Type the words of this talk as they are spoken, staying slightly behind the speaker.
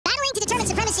Vying to determine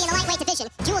supremacy in the lightweight division,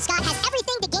 Jewel Scott has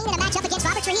everything to gain in a matchup against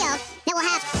Robert Trujillo that will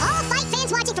have all fight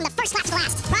fans watching from the first lap to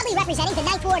last. Proudly representing the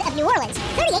Ninth Ward of New Orleans,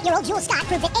 38-year-old Jewel Scott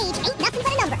proved that age ain't nothing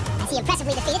but a number, as he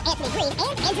impressively defeated Anthony Green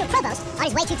and Andrew Provost on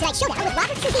his way to tonight's showdown with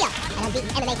Robert Trujillo, an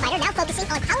unbeaten MMA fighter now focusing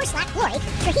on Powerslap glory.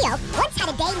 Trujillo once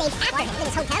had a day named after him in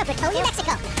his hometown of Brito, New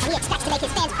Mexico, and he expects to make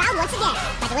his fans proud once again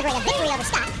by delivering a victory over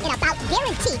Scott in a bout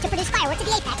guaranteed to produce fireworks at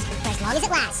the apex for as long as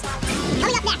it lasts.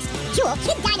 Coming up next, Jewel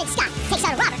Kid Diamond Scott takes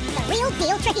on Robert, the real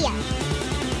deal Trujillo.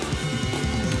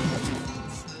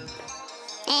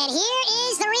 And here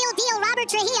is the real deal Robert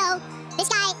Trujillo. This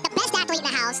guy, the best athlete in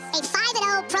the house, a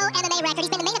 5-0 pro MMA record.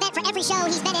 He's been the main event for every show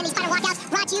he's been in. These fighter walkouts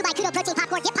brought to you by Kudo Protein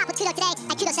Popcorn. Get pop with Kudo today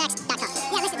at KudoSnacks.com.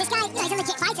 Yeah, listen, this guy, he's a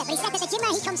legit fighter, but he said that the gym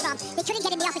where he comes from, they couldn't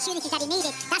get him the opportunities that he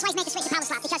needed. That's why he's made the switch to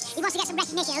Powerslap, because he wants to get some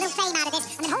recognition, a little fame out of this,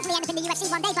 and then hopefully end up in the UFC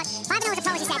one day. But 5-0 as a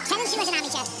pro, as he said, 7-2 as an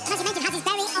amateur. And as I mentioned, has his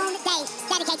very own day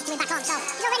dedicated to him back home. So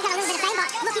he's already got a little bit of fame, but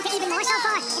looking for even more so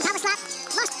far in Powerslap.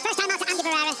 Lost first time out to Andy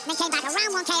Barrera, then came back a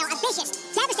round 1 KO, a vicious,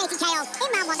 devastating KO in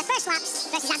round 1, the first lap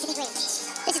versus Anthony Green.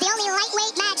 This is the only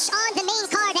lightweight match on the main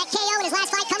card that KO in his last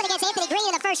fight, coming against Anthony Green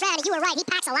in the first round. And you were right, he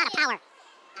packs a lot of power.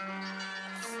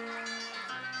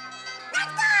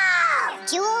 Let's go!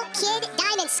 Jewel Kid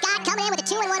Diamond Scott coming in with a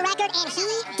 2-1 record, and he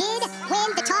did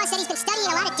win the toss. That he's been studying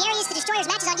a lot of Darius the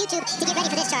Destroyer's matches on YouTube to get ready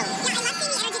for this, Charlie. Yeah, I love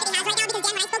seeing the energy that he has right now, because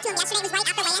Dan, when I spoke to him yesterday, it was right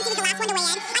after weigh-in. He was the last one to weigh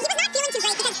in. He was not feeling too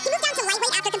great because he moved down to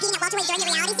lightweight after competing at welterweight during the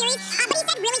reality series. But he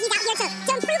said really he's out here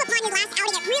to improve upon his last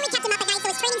outing. It really kept him up at night, so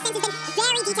his training since has been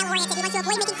very detail-oriented. He wants to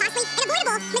avoid making costly and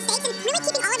avoidable mistakes and really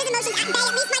keeping all of his emotions at bay,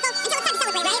 at least, Michael, until it's time to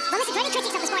celebrate, right? Well, listen, for any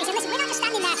critics of the sport, he said, listen, we're not just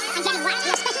standing there and getting whacked. We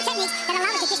have special techniques that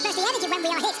allow us to disperse the energy when we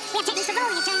are hit. We have techniques for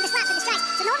rolling and turning the slaps and the strikes.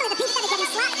 So normally the people that are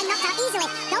getting slapped and knocked out easily,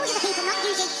 those are the people not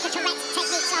using the correct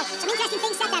technique. So some interesting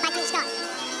things said there by Jewel Scott.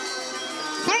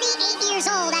 38 years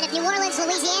old out of New Orleans,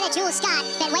 Louisiana, Jewel Scott.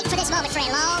 Been waiting for this moment for a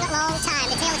long, long time.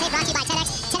 The Tale of the Tape brought to you by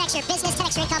 10X. 10X your business,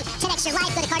 10X your income, 10X your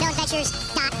life. Go to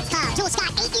CardoneVentures.com. Jewel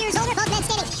Scott, 8 years older, both men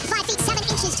standing 5 feet 7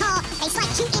 inches tall. A slight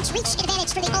 2-inch reach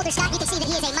advantage for the older Scott. You can see that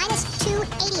he is a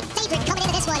 -280 favorite coming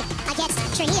into this one against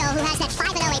Trujillo, who has that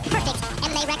 5-0, a perfect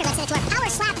MMA record. Let's send it to our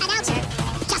Powerslap announcer,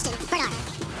 Justin Bernard.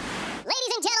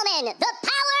 Ladies and gentlemen, the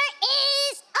power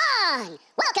is on.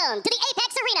 Welcome to the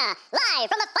Apex Arena, live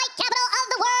from the fight capital of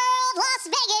the world, Las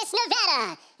Vegas,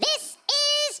 Nevada. This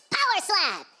is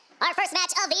Powerslap. Our first match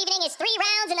of the evening is 3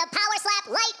 rounds in the Powerslap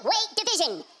lightweight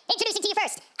division. Introducing to you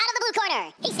first, out of the blue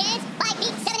corner, he stands 5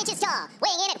 feet 7 inches tall,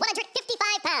 weighing in at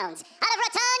 155 pounds. Out of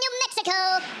Raton, New Mexico,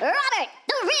 Robert,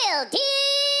 the real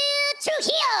deal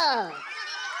Trujillo.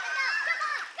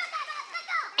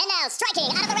 And now, striking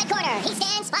out of the red corner, he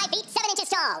stands 5 feet 7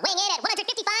 inches tall, weighing in at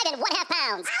 155 1/2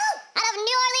 pounds. Out of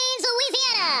New Orleans,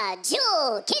 Louisiana,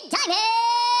 Jewel Kid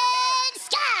Diamond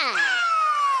Scott.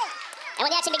 And when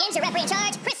the action begins, your referee in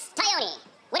charge,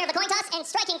 winner of the coin toss and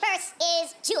striking first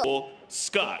is Jewel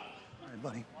Scott. All right,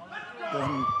 buddy. Go ahead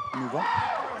and move up.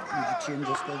 Move your chin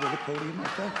just over the podium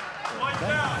right there.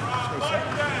 Okay. Stay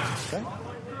set. Okay.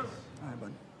 All right,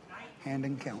 buddy. Hand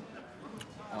and count.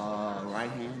 Right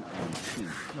hand on 2.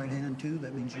 Right hand on 2.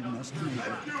 That means you must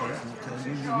measure. Okay. I'll tell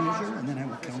you your measure, and then I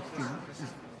will count you.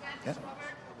 Okay.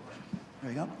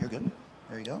 There you go. You're good.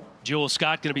 There you go. Jewel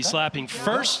Scott going to be slapping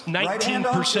first.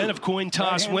 19% of coin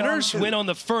toss winners win on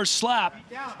the first slap.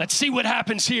 Let's see what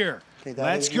happens here. Okay,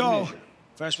 let's go.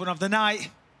 First one of the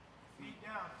night.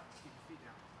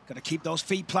 Got to keep those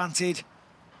feet planted.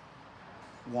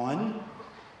 1.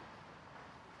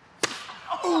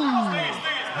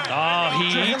 Oh,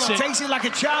 he eats it. Takes it like a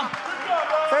champ.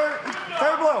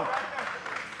 Third blow.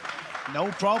 No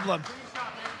problem.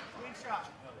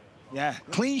 Yeah,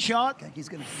 clean shot. Okay, he's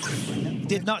gonna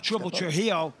did not trouble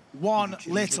Trujillo one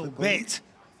little bit.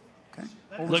 Okay.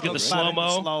 Look at the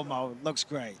slow-mo. Slow-mo, looks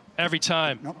great. Every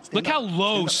time. Look how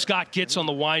low Scott gets on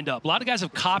the wind-up. A lot of guys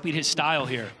have copied his style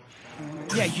here.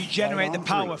 Yeah, you generate the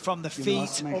power from the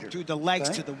feet up through the legs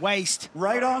to the waist.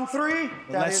 Right on 3.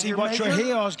 Let's see what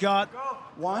Trujillo's got.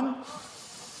 1,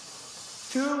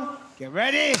 2. Get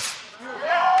ready.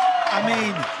 I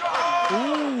mean,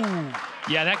 ooh.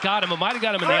 Yeah, that got him. It might have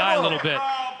got him in the eye a little bit.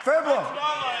 Fair blow.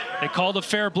 They called a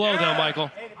fair blow, though,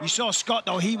 Michael. You saw Scott,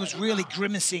 though. He was really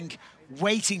grimacing,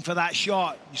 waiting for that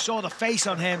shot. You saw the face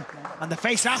on him and the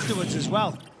face afterwards as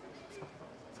well.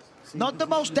 Not the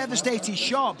most devastating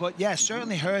shot, but, yeah,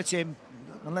 certainly hurt him.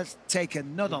 And let's take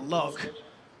another look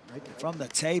from the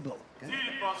table.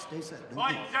 Stay set.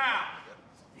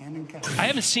 I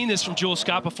haven't seen this from Jewel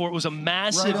Scott before. It was a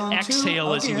massive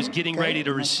exhale as he was getting ready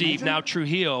to receive. Now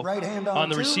Trujillo on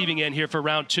the receiving end here for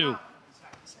round 2.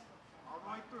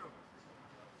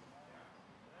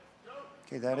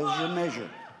 Okay, that is your measure.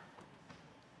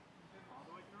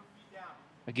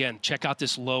 Again, check out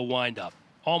this low windup.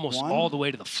 Almost all the way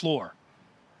to the floor.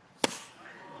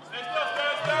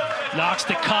 Knocks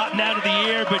the cotton out of the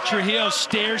air, but Trujillo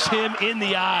stares him in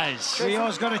the eyes.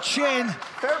 Trujillo's got a chin.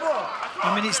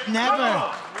 I mean, it's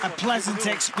never a pleasant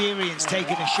experience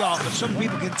taking a shot, but some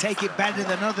people can take it better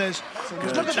than others.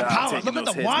 Because look at the power, look at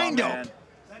the wind-up.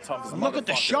 Look at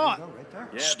the shot.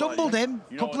 Stumbled him,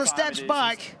 couple of steps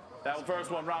back. That first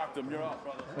one rocked him. You're up,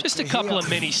 brother. Just a couple of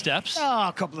mini steps. Oh,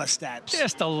 a couple of steps.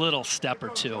 Just a little step or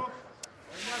two. All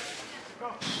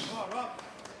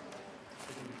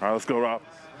right, let's go, Rob.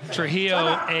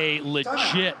 Trujillo, a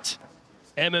legit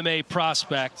MMA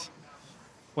prospect.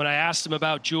 When I asked him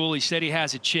about Jewel, he said he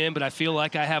has a chin, but I feel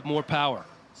like I have more power.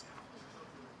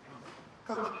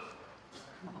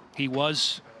 He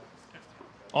was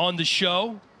on the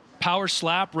show.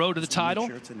 Powerslap, road to the title.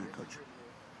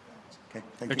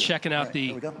 They're checking out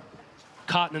the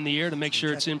cotton in the ear to make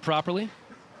sure it's in properly.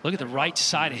 Look at the right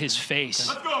side of his face.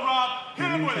 Let's go, Rob.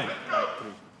 Hit with it.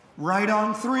 Right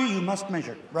on 3, you must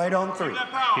measure. Right on 3.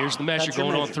 Here's the measure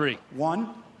going on 3. 1,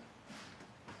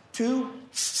 2.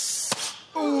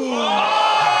 Ooh.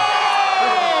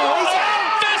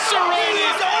 Eviscerated!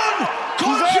 He's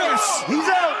unconscious! He's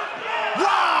out!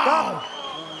 Wow!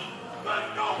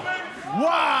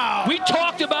 Wow! We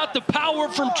talked about the power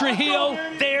from Trujillo.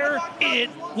 There it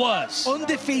was.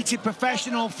 Undefeated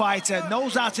professional fighter,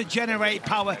 knows how to generate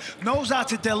power, knows how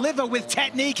to deliver with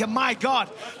technique, and my God,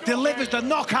 delivers the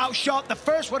knockout shot, the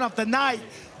first one of the night.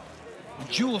 And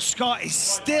Jewel Scott is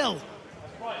still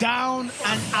down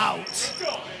and out.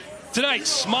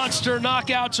 Tonight's Monster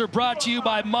Knockouts are brought to you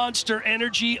by Monster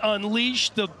Energy. Unleash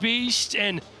the beast,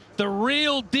 and the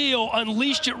real deal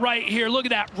unleashed it right here. Look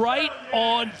at that, right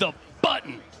on the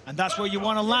button. And that's where you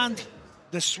want to land.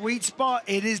 The sweet spot,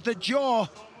 it is the jaw.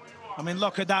 I mean,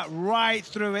 look at that, right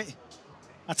through it.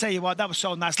 I'll tell you what, that was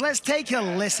so nice. Let's take a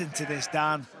listen to this,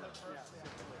 Dan.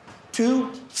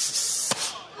 2.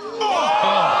 Oh,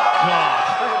 God.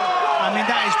 I mean,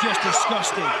 that is just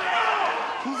disgusting.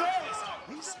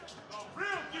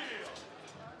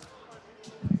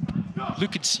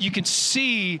 You can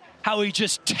see how he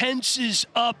just tenses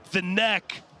up the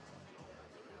neck.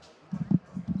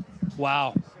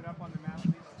 Wow.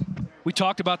 We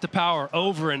talked about the power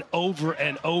over and over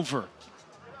and over.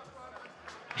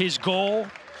 His goal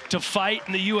to fight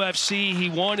in the UFC, he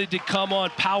wanted to come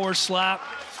on Powerslap,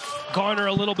 garner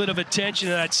a little bit of attention,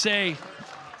 and I'd say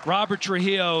Robert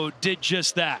Trujillo did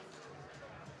just that.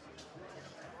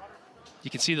 You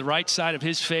can see the right side of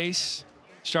his face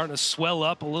starting to swell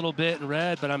up a little bit in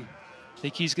red, but I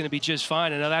think he's going to be just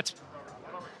fine. And now that's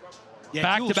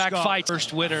back-to-back fights.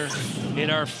 First winner in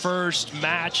our first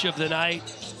match of the night.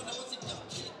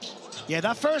 Yeah,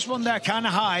 that first one there kind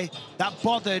of high, that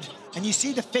bothered, and you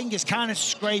see the fingers kind of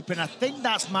scraping. I think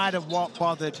that's might have what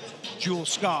bothered Jewel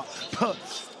Scott. But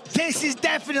this is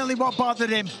definitely what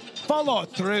bothered him.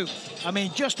 Followed through. I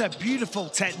mean, just a beautiful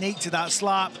technique to that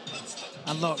slap.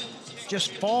 And look,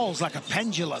 just falls like a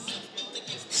pendulum.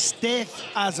 Stiff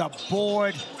as a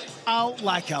board, out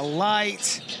like a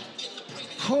light.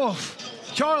 Whew.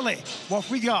 Charlie, what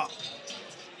we got?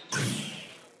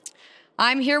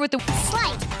 I'm here with the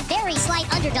Slight, very slight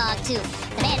underdog to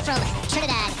the man from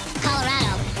Trinidad,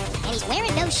 Colorado. And he's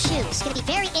wearing no shoes. Going to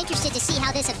be very interested to see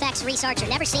how this affects Rese Archer.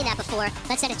 Never seen that before.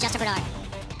 Let's send it to Justin Bernard.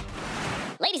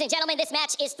 Ladies and gentlemen, this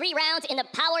match is 3 rounds in the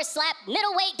Powerslap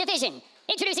middleweight division.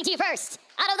 Introducing to you first,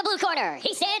 out of the blue corner,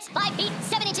 he stands 5 feet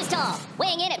 7 inches tall,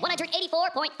 weighing in at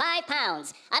 184.5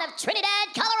 pounds. Out of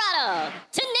Trinidad, Colorado,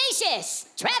 tenacious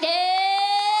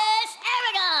Travis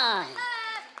Aragon.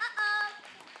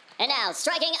 And now,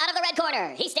 striking out of the red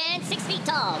corner, he stands 6 feet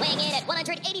tall, weighing in at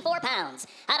 184 pounds.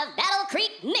 Out of Battle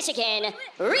Creek, Michigan,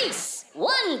 Rese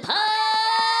One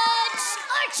Punch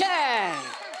Archer.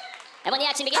 And when the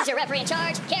action begins, your referee in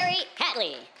charge, Kerry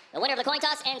Hatley. The winner of the coin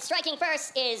toss and striking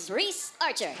first is Rese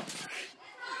Archer.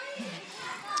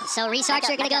 So Rese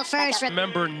Archer going to go first.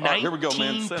 Remember,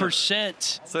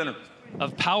 19%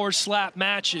 of Powerslap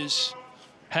matches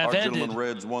have ended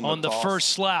on the first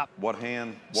slap. What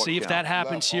hand? See if that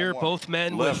happens here. Both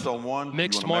men with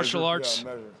mixed martial arts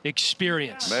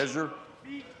experience. Measure.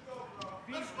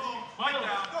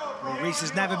 Well, Rese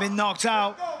has never been knocked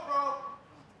out.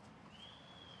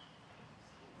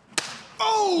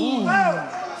 Oh!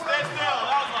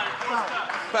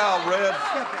 Foul red.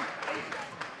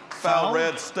 Foul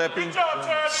red, stepping.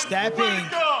 Stepping.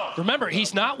 Remember,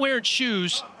 he's not wearing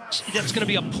shoes. That's going to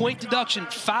be a point deduction.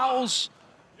 Fouls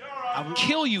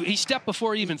kill you. He stepped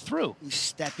before he even threw. He's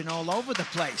stepping all over the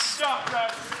place.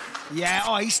 Yeah,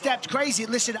 oh, he stepped crazy.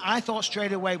 Listen, I thought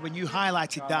straight away when you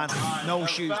highlighted, Dan, no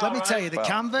shoes. Let me tell you, the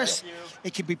canvas,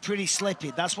 it can be pretty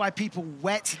slippy. That's why people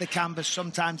wet the canvas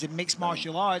sometimes in mixed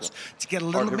martial arts to get a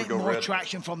little bit more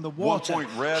traction from the water. 1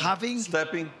 point red, having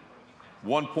stepping.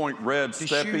 1 point red, the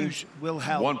stepping. shoes will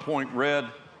help. 1 point red,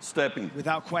 stepping.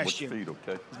 Without question. With feet,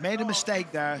 okay? He's made a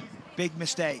mistake there, big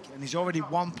mistake, and he's already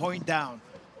 1 point down.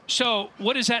 So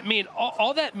what does that mean?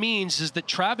 All that means is that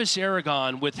Travis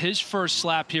Aragon, with his first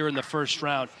slap here in the first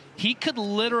round, he could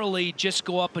literally just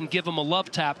go up and give him a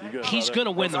love tap. He's going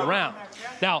to win the round.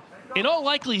 Now, in all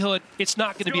likelihood, it's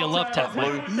not going to be a love tap.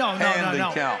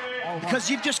 No. Because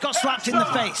you've just got slapped in the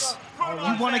face.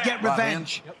 You want to get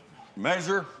revenge.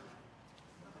 Measure.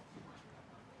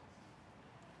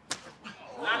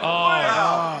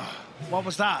 What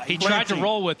was that? He tried to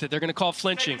roll with it. They're going to call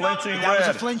flinching. Flinching That was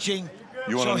red. a flinching.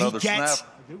 You want another snap?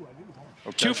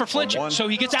 Okay. 2 for flinching. So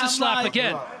he gets to slap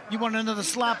again. You want another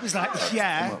slap? He's like,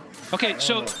 yeah. Okay,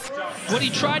 so what he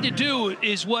tried to do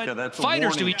is what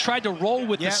fighters do. He tried to roll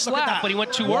with the slap, but he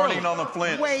went too early. On the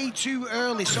flinch. Way too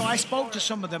early. So I spoke to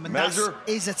some of them, and that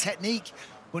is a technique.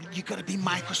 But you've got to be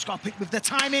microscopic with the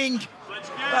timing.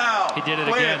 Foul. He did it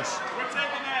again.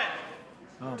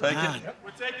 Oh, Take man. it. We're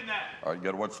taking that. All right, you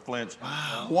got to watch the flinch.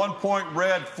 Wow. 1 point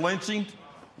red, flinching.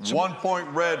 1 point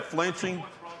red, flinching.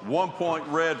 1 point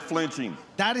red, flinching.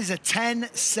 That is a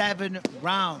 10-7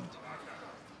 round.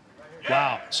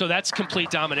 Wow. So that's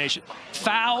complete domination.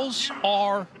 Fouls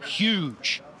are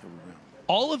huge.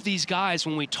 All of these guys,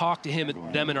 when we talked to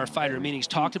them in our fighter meetings,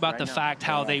 talked about the fact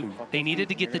how they needed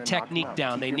to get the technique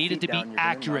down. They needed to be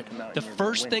accurate. The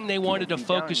first thing they wanted to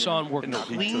focus on were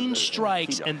clean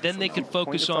strikes, and then they could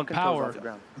focus on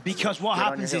power. Because what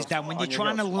happens is that when you're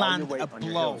trying to land a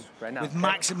blow with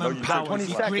maximum power,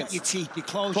 you grit your teeth, you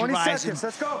close your eyes, and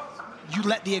you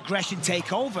let the aggression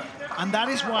take over. And that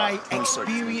is why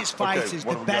experienced fighters,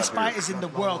 the best fighters in the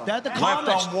world, they're the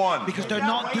calmest because they're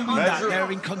not doing that. They're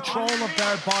in control of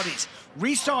their bodies.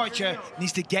 Rese Archer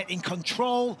needs to get in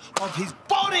control of his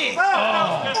body.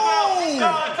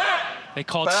 They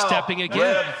called stepping again.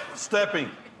 Red, stepping.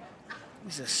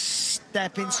 He's a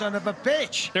stepping son of a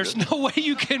bitch. There's no way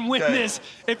you can win this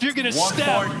if you're going to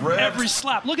step every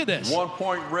slap. Look at this. 1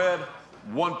 point red.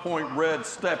 1 point red,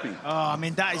 stepping. Oh, I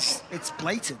mean, it's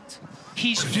blatant.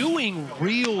 He's doing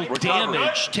real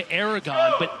damage to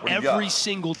Aragon, but every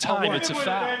single time it's a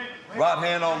foul. Right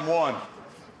hand on 1.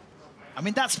 I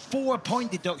mean, that's 4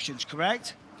 point deductions,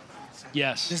 correct?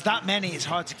 Yes. There's that many, it's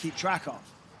hard to keep track of.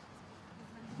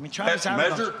 I mean, Travis Aragon.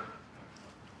 Measure.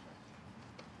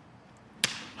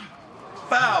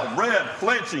 Foul, red,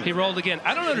 flinching. He rolled again.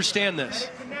 I don't understand this.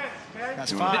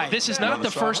 That's fine. This is not the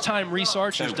first time Rese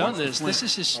Archer's done this. This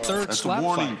is his third slap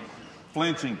fight.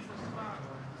 Flinching.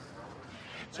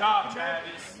 Good job,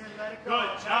 Travis. Good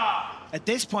job. At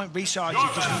this point, Rese Archer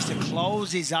just needs to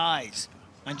close his eyes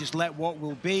and just let what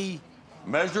will be.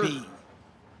 Measure. Be.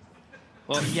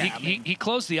 Well, he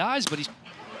closed the eyes, but he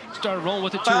started rolling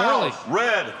with it too early.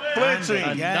 Red,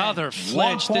 flinching. Another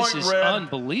flinch. This is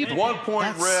unbelievable. 1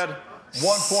 point red,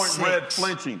 1 point red,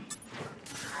 flinching.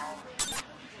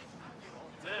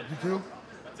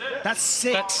 That's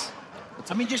 6.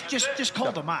 I mean, just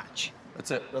call the match.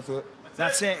 That's it.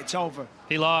 That's it. It's over.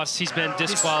 He lost. He's been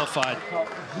disqualified.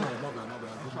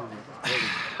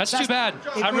 That's too bad.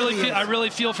 I really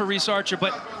feel for Rese Archer,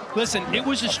 but listen, it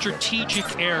was a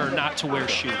strategic error not to wear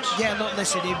shoes. Yeah, look,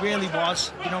 listen, it really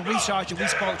was. You know, Rese Archer, we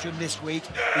spoke to him this week.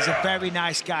 He's a very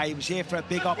nice guy. He was here for a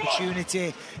big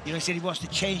opportunity. You know, he said he wants to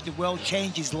change the world,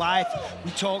 change his life.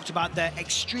 We talked about the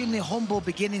extremely humble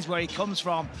beginnings where he comes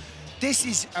from. This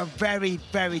is a very,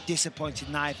 very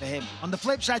disappointing night for him. On the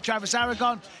flip side, Travis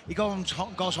Aragon, he goes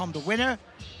home the winner.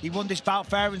 He won this bout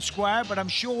fair and square, but I'm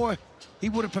sure he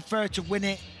would have preferred to win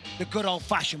it the good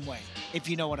old-fashioned way, if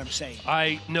you know what I'm saying.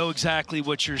 I know exactly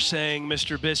what you're saying,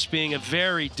 Mr. Bisping. A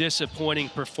very disappointing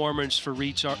performance for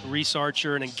Rese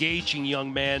Archer, an engaging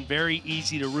young man, very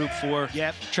easy to root for.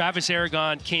 Yep. Travis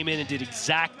Aragon came in and did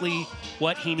exactly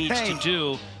what he needs to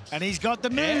do. And he's got the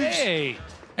moves. Hey.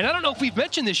 And I don't know if we've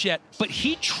mentioned this yet, but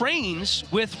he trains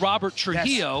with Robert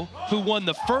Trujillo, who won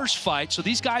the first fight. So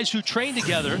these guys who train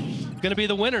together going to be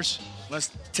the winners.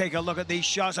 Let's take a look at these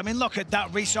shots. I mean, look at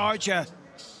that Rese Archer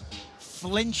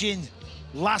flinching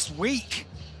last week.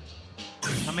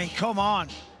 I mean, come on.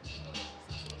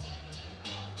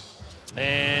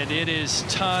 And it is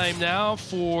time now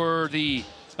for the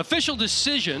official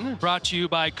decision brought to you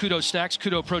by Kudo Snacks,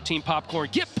 Kudo Protein Popcorn.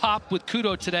 Get pop with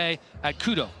Kudo today at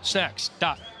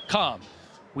kudosnacks.com.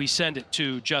 We send it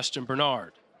to Justin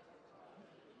Bernard.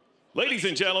 Ladies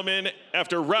and gentlemen,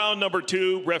 after round number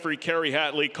 2, referee Kerry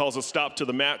Hatley calls a stop to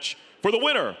the match for the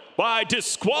winner by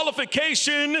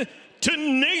disqualification,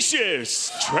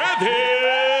 tenacious Travis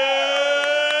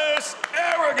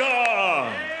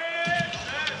Aragon.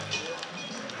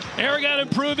 Aragon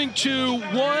improving to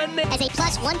 1. As a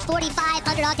plus 145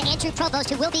 underdog to Andrew Provost,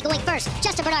 who will be going first.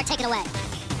 Justin Bernard, take it away.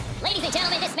 Ladies and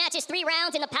gentlemen, this match is 3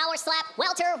 rounds in the Powerslap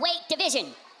welterweight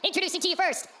division. Introducing to you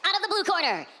first, out of the blue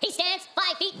corner, he stands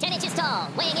 5 feet 10 inches tall,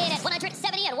 weighing in at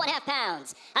 170 and 1/2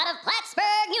 pounds. Out of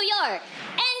Plattsburgh, New York,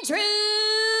 Andrew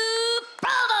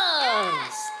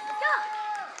Provost.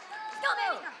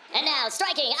 And now,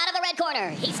 striking out of the red corner,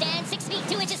 he stands 6 feet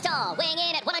 2 inches tall, weighing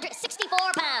in at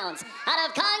 164 pounds. Out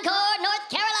of Concord, North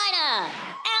Carolina,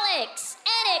 Alex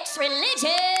Annex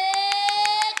Religion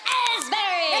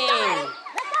Asbury.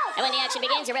 And when the action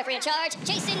begins, your referee in charge,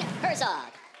 Jason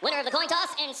Herzog. Winner of the coin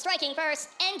toss and striking first,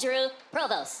 Andrew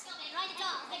Provost.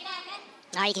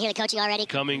 All right, you can hear the coaching already.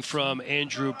 Coming from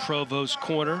Andrew Provost's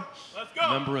corner,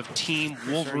 member of Team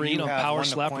Wolverine on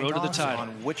Powerslap, road to the title.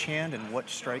 On which hand and what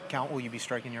strike count will you be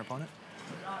striking your opponent?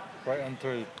 Right on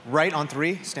 3. Right on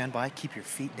 3. Stand by. Keep your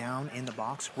feet down in the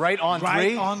box. Right on 3.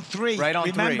 Right on 3. Right on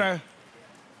 3. Remember,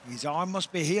 his arm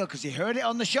must be healed because he heard it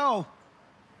on the show.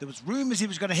 There was rumors he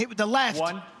was going to hit with the left.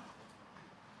 1,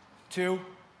 2.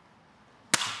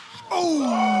 Oh!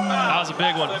 That was a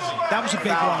big one. That was a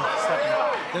big one.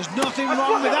 There's nothing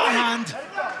wrong with that hand.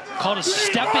 Called a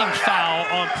stepping foul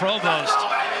on Provost.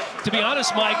 To be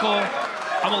honest, Michael,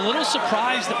 I'm a little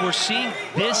surprised that we're seeing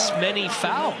this many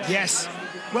fouls. Yes.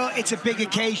 Well, it's a big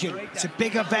occasion. It's a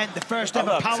big event. The first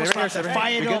ever Powerslap. They're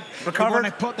fired up. They want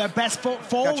to put their best foot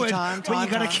forward, but you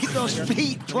got to keep those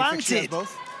feet planted.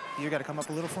 You got to come up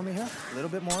a little for me here. A little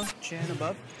bit more. Chin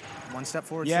above. 1 step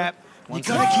forward. Yeah. You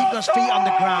got to keep those feet on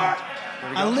the ground.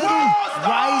 A little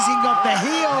rising of the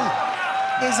heel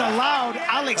is allowed.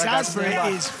 Alex Asbury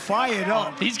is fired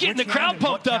up. He's getting the crowd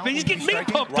pumped up. He's getting me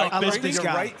pumped up. I love this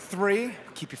guy. Right 3.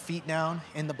 Keep your feet down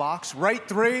in the box. Right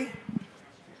 3.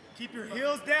 Keep your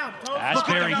heels down.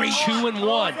 Asbury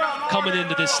 2-1 coming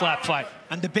into this slap fight.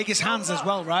 And the biggest hands as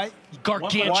well, right?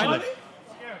 Gargantuan.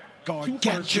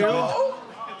 Gargantuan.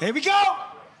 Here we go.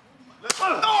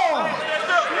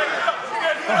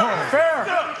 Oh, fair.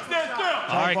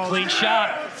 All right, clean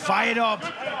shot. Fired up.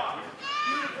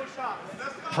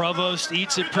 Provost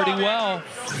eats it pretty well.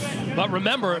 But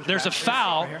remember, there's a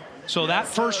foul, so that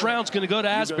first round's going to go to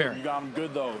Asbury. You got him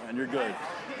good, though, and you're good.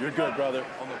 You're good, brother.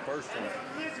 On the first one,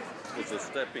 it's a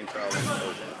stepping foul.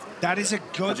 That is a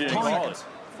good point.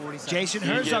 Jason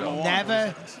Herzog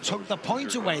never took the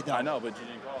point away, though. I know, but you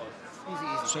didn't call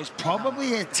it. So it's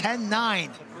probably a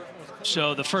 10-9.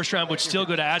 So the first round would still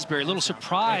go to Asbury. A little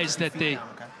surprised that they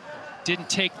didn't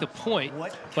take the point,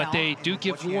 but they do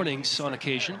give warnings on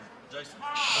occasion.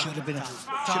 Should have been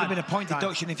a point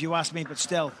deduction if you ask me, but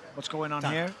still, what's going on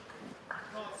here?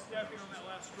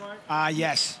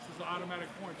 Yes.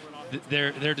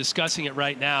 They're discussing it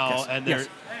right now, and they're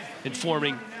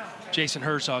informing Jason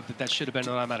Herzog that should have been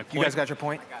an automatic point. You guys got your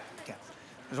point? Okay.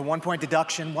 There's a 1 point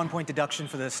deduction, 1 point deduction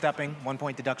for the stepping, 1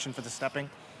 point deduction for the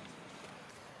stepping.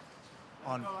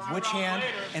 On which hand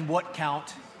and what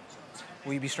count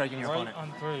will you be striking your opponent? Right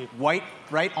on 3.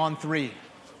 Right on 3.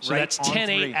 So that's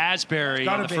 10-8 Asbury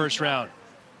in the first round.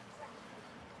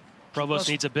 Provost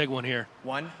needs a big one here.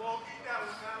 1,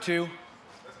 2.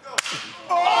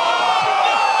 Oh!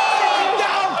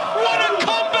 What a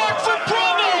comeback for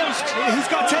Provost! He's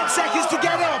got 10 seconds to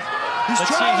get up. Let's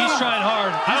see, he's trying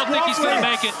hard. I don't think he's going to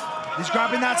make it. He's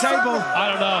grabbing that table. I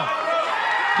don't know.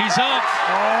 He's up.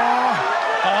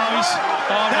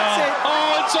 That's it.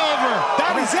 Oh, it's over.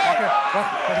 That is it.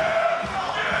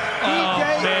 Oh,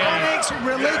 Onyx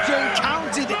Religion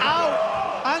counted out.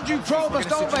 Andrew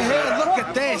Provost over here. Look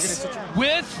at this.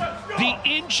 With the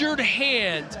injured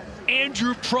hand,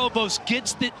 Andrew Provost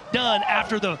gets it done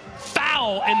after the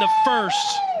foul in the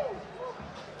first.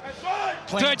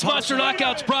 Tonight's Monster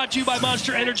Knockouts brought to you by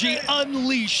Monster Energy.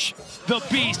 Unleash the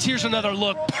beast. Here's another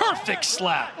look. Perfect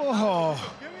slap. Oh.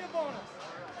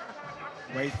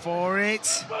 Wait for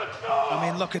it. I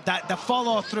mean, look at that. The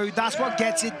follow through. That's what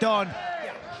gets it done.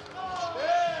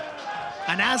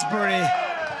 And Asbury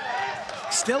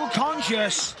still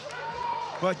conscious,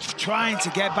 but trying to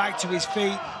get back to his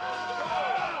feet.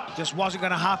 Just wasn't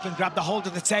going to happen. Grabbed the hold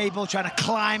of the table, trying to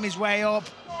climb his way up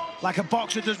like a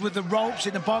boxer does with the ropes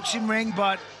in the boxing ring.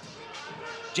 But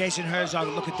Jason Herzog,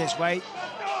 look at this, wait.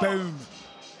 Boom.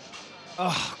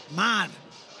 Oh, man.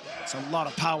 It's a lot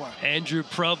of power. Andrew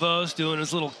Provost doing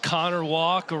his little Connor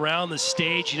walk around the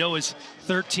stage. You know, his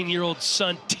 13-year-old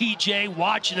son, TJ,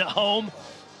 watching at home,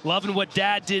 loving what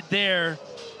Dad did there.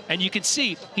 And you can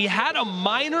see he had a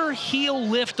minor heel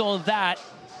lift on that.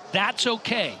 That's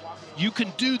okay. You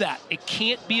can do that. It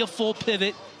can't be a full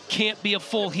pivot, can't be a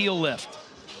full heel lift.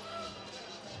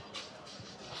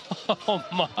 Oh,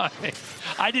 my.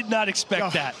 I did not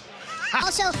expect that.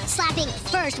 Also slapping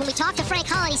first. When we talked to Frank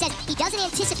Holland, he said he doesn't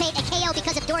anticipate a KO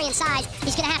because of Dorian's size.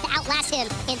 He's going to have to outlast him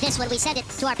in this one. We send it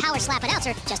to our Power Slap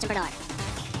announcer, Justin Bernard.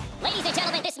 Ladies and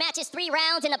gentlemen, this match is 3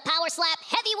 rounds in the Power Slap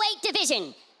heavyweight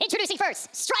division. Introducing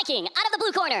first, striking out of the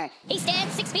blue corner. He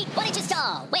stands 6 feet 1 inches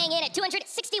tall, weighing in at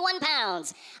 261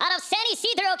 pounds. Out of San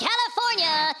Ysidro,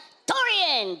 California,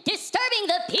 Dorian, disturbing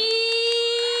the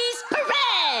peace,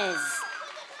 Perez.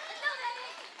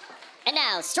 And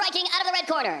now, striking out of the red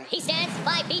corner, he stands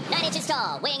 5 feet 9 inches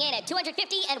tall, weighing in at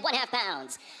 250 1/2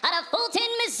 pounds. Out of Fulton,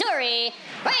 Missouri,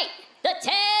 Frank the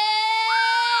Tank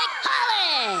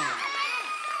Holland.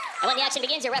 And when the action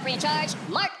begins, your referee in charge,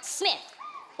 Mark Smith.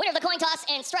 Winner of the coin toss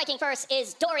and striking first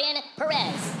is Dorian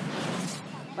Perez.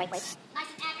 Wait. Nice and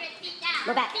accurate, feet down.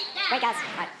 Move back. Feet down. Wait, guys.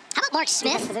 All right. How about Mark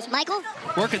Smith, Michael?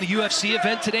 Working the UFC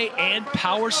event today and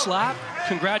Power Slap.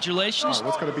 Congratulations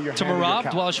what's gonna be your to hand or your Merab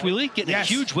count? Dvalishvili getting a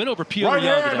huge win over Pierre Right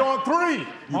Young hand today. on 3.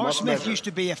 Mark Smith used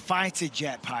to be a fighter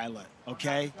jet pilot,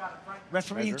 okay?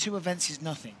 Refereeing 2 events is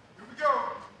nothing. Here we go.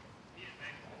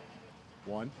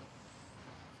 1,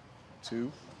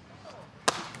 2.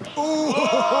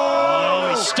 Oh,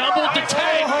 he stumbled the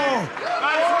tank.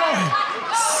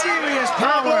 Serious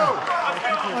power.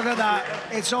 Look at that.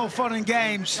 It's all fun and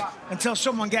games until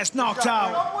someone gets knocked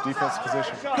out. Defensive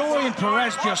position. Dorian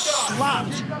Perez just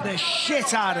slapped the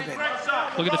shit out of it.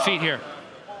 Look at the feet here.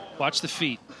 Watch the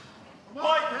feet.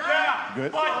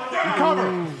 Good.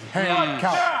 Recover. Hand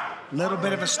count. Little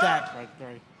bit of a step.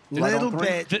 Right Little on 3.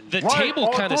 bit. The Right table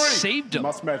on kind of 3. saved him.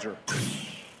 Must measure.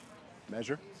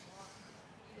 Measure.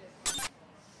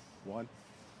 1,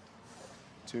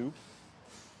 2.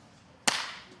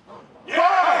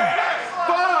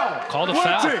 Foul! Called a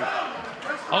foul. Flinching.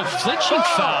 Oh, flinching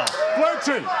foul.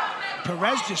 Flinching.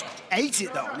 Perez just ate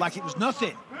it, though, like it was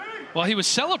nothing. Well, he was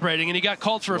celebrating, and he got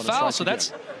called for a foul, so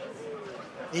that's...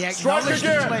 He acknowledged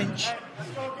the flinch.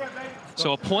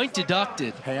 So a point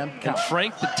deducted. Hand and count.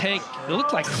 Frank the Tank, it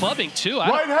looked like clubbing, too.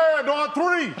 Right hand on 3.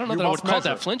 I don't know that I would have called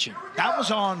that flinching. That was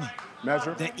on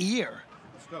Measure. the ear.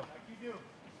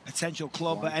 Potential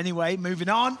club, but anyway, moving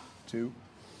on. 2.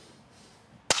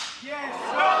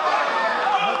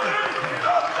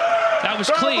 That was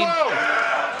clean.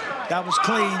 That was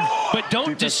clean. But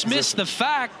don't dismiss the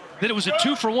fact that it was a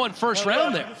 2-for-1 first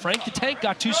round there. Frank the Tank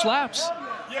got 2 slaps.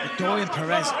 But Dorian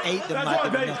Perez ate them like they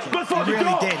were nothing. He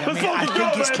really did. I mean, I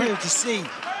think it's clear to see.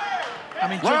 I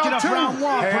mean, judging off round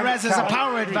 1, Perez has a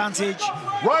power advantage.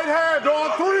 Right hand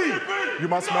on 3. You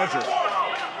must measure.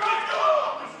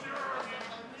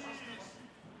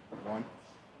 1,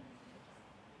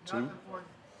 2. Down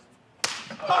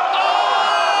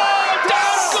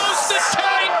goes the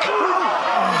Tank!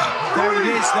 There it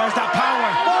is. There's that power.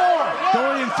 4.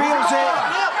 Dorian feels it.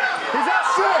 He's at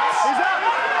 6. He's at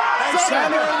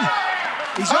 7.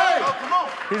 He's up.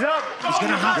 He's up. He's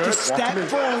going to have to step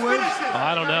forward.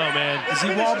 I don't know, man. Is he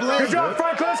wobbling? Good job,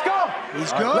 Frank. Let's go.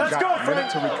 He's good. Let's go, Frank. A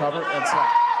minute to recover and slap.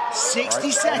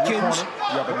 60 seconds. You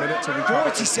have a minute to recover.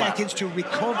 40 seconds to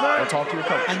recover. Talk to your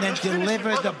coach. And then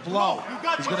deliver the blow.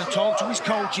 He's going to talk to his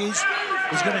coaches.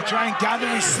 He's going to try and gather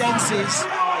his senses.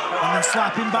 And then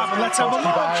slap him back. But let's have a look.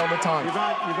 Keep an eye on the time. You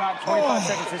got 25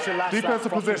 seconds. It's your last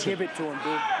Defensive shot. position. Give it to him,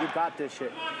 dude. You got this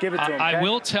shit. Give it to him, okay? I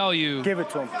will tell you, Give it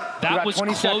to him. that was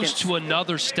close to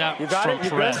another step from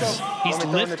Perez. He's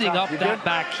lifting up that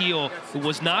back heel. It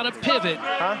was not a pivot.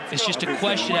 It's just a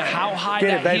question of how high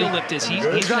that heel lift is. He's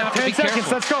going to have to be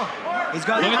careful. Let's go. He's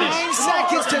got Look at 9 this.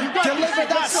 seconds to deliver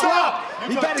that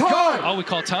slap. He better go. Oh, we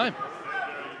call time.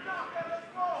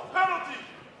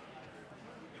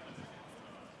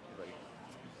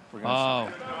 Oh,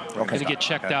 we're going to get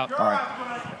checked out. All right.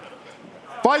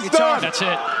 Fight's done. That's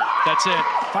it. That's it.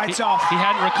 Fight's off. He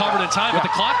hadn't recovered in time, but the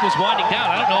clock was winding down.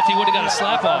 I don't know if he would have got a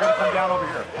slap off. Come down over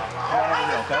here.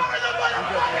 Okay?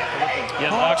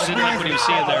 Yeah, the doctor didn't like what he was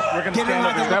seeing there. Didn't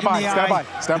like the look in the eye.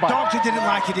 Stand The by. doctor didn't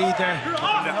like it either.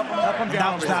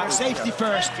 That was that. Safety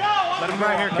first. Let him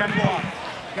right here, Ken.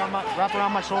 Wrap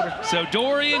around my shoulder. So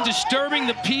Dorian disturbing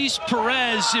the peace.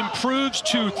 Perez improves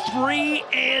to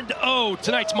 3-0.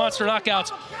 Tonight's Monster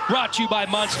Knockouts brought to you by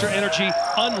Monster Energy.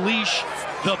 Unleash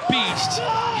the beast.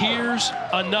 Here's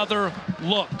another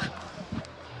look.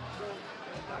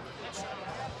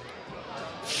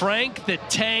 Frank the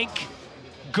Tank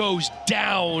goes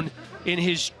down in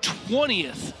his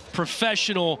 20th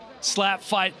professional slap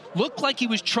fight. Looked like he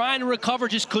was trying to recover,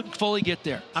 just couldn't fully get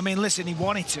there. I mean, listen, he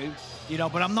wanted to, you know,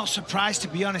 but I'm not surprised, to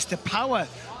be honest. The power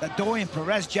that Dorian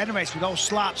Perez generates with those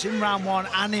slaps in round 1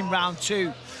 and in round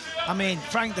 2. I mean,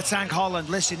 Frank the Tank Holland,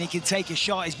 listen, he can take a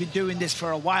shot. He's been doing this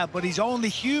for a while, but he's only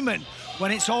human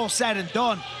when it's all said and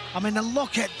done. I mean, and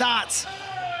look at that.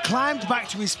 climbed back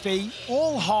to his feet,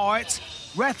 all heart.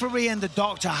 Referee and the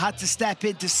doctor had to step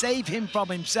in to save him from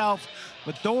himself.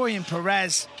 But Dorian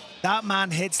Perez, that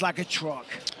man hits like a truck.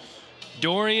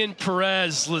 Dorian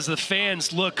Perez, as the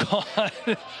fans look on,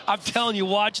 I'm telling you,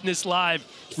 watching this live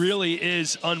really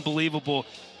is unbelievable.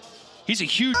 He's a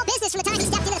huge... All business from the time he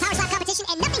stepped into the Powerslap competition,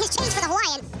 and nothing has changed for the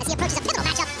Hawaiian as he approaches a pivotal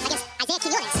matchup against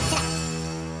Quinones today.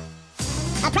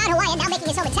 A proud Hawaiian now making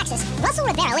his home in Texas, Russell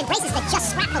Rivero embraces the just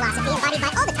scrap philosophy embodied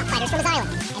by all the top fighters from his island.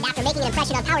 And after making an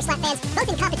impression on Powerslap fans, both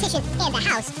in competition and the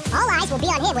house, all eyes will be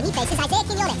on him when he faces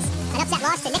Quinones. An upset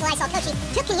loss to Nikolai Salkochi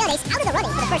took Quinones out of the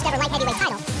running for the first ever light heavyweight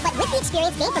title. But with the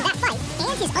experience gained from that fight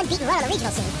and his unbeaten run on the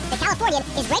regional scene, the Californian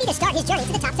is ready to start his journey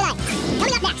to the top tonight.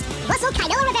 Coming up next, Russell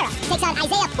Rivero takes on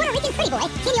Puerto Rican pretty boy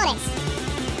Quinones.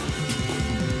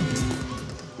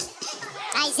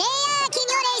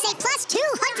 Quinones, a plus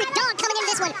 200 dog coming into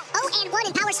this one.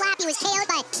 0-1 in Powerslap. He was KO'd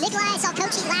by Nikolai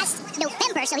Salkochi last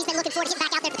November, so he's been looking forward to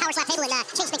getting back out there at the Powerslap table and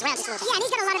change things around just a little bit. Yeah, and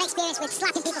he's got a lot of experience with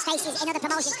slapping people's faces in other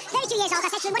promotions. 32 years old. I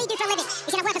said to him, what do you do for a living? He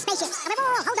said, I work on spaceships. I'm like,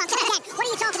 whoa, hold on, come again. What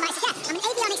are you talking about? I said, yeah, I'm an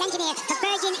avionics engineer for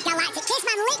Virgin Galactic. This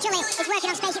man literally is working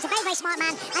on spaceships. A very, very smart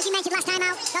man. As you mentioned last time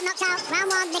out, got knocked out. Round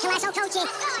 1, Nikolai Salkochi.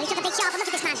 He took a big shot, but look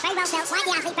at this man. Very well built, quite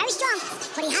the athlete, very strong.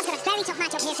 But he has got a very tough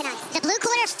matchup here tonight. The blue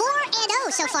corner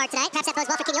 4-0 so far tonight. Perhaps that bodes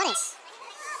well for Quinones.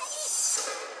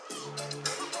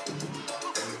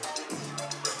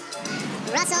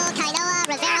 Russell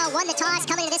Rivero won the toss.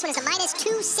 Coming into this one is a minus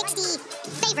 260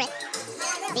 favorite.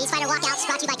 These fighter walkouts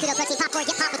brought to you by Kudo Protein Popcorn.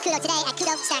 Get popped with Kudo today at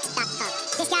KudoSnacks.com.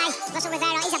 This guy, Russell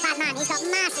Rivero, is a bad man. He's got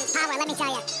massive power, let me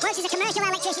tell you. Works as a commercial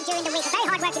electrician during the week. A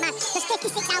very hard-working man. Does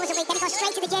 56 hours a week. Then he goes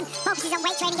straight to the gym, focuses on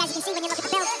weight training, as you can see when you look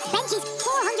at the build. Benches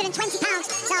 420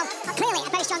 pounds. So, clearly, a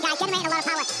very strong guy, generating a lot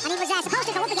of power. And he was supposed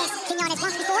to go up against Quinones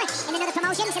once before in another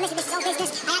promotion. So listen, this is all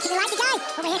business. I actually like the guy,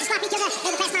 but we're here to slap each other.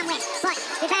 May the best man win. But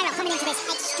Rivero coming into this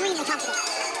extremely confident.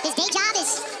 His day job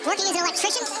is working as an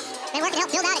electrician. Been working to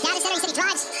help build out a data center. He said he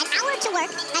drives an hour to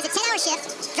work, has a 10-hour shift,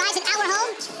 drives an hour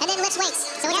home, and then lifts weights.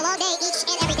 So it's a long day each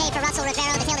and every day for Russell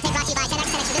Rivero. The Tale of the Tape brought to you by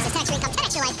 10X Extra Business, 10X Income,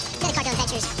 10X Life,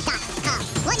 CreditCardDoneVentures.com.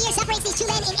 1 year separates these two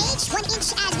men in age, 1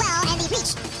 inch as well, and the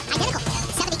reach identical.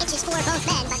 70 inches for both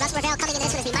men, but Russell Rivero coming into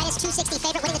this one is the minus 260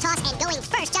 favorite, winning the toss and going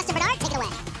first. Justin Bernard, take it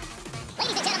away.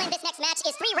 Ladies and gentlemen, this next match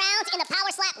is 3 rounds in the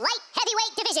Powerslap light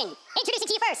heavyweight division. Introducing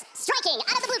to you first, striking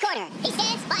out of the blue corner. He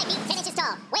stands 5 feet 10 inches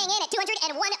tall, weighing in at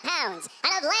 201 pounds.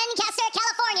 Out of Lancaster,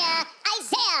 California,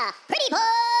 Pretty Boy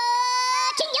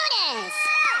Quinones.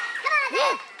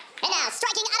 And now,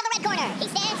 striking out of the red corner. He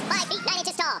stands 5 feet 9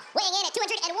 inches tall, weighing in at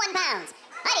 201 pounds.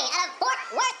 Fighting out of Fort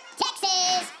Worth,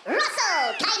 Texas,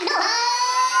 Russell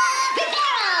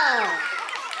Rivero.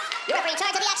 Your referee in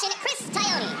charge of the action, Chris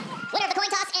Tione. Winner of the coin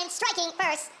toss and striking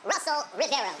first, Russell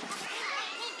Rivero.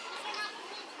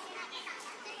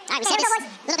 All right, we said this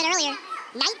a little bit earlier.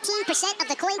 19% of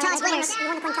the coin toss winners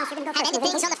have ended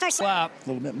things on the first slap. A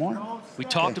little bit more. We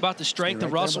talked about the strength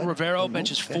of Russell Rivero.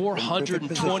 Benches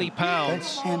 420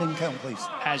 pounds. Hand and count, please.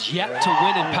 Has yet to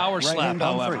win in Powerslap,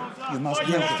 however. You must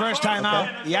the first time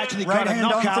out, he actually got a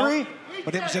knockout,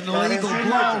 but it was an illegal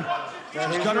blow.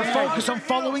 He's got to focus on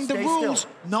following the rules,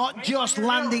 not just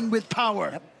landing with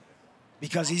power.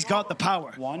 Because he's got the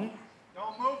power. 1.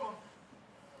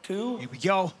 2. Here we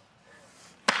go.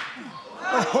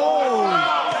 Oh!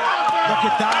 Look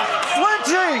at that.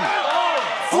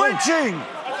 Flinching!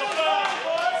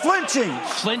 Flinching!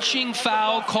 Flinching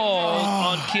foul call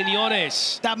on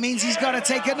Quinones. That means he's got to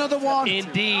take another one.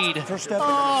 Indeed. First step.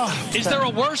 Is there a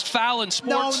worst foul in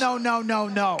sports? No.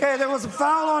 Okay, there was a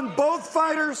foul on both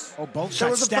fighters. Oh, both sides There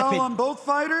was a foul stepping. on both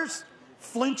fighters.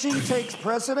 Flinching takes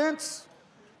precedence.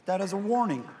 That is a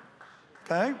warning.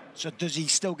 Okay? So does he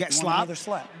still get You want slapped? another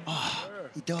slap. Oh,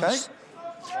 he does. Okay?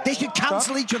 They should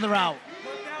cancel each other out.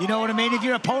 You know what I mean? If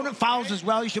your opponent fouls as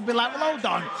well, you should be like, well, hold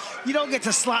on. You don't get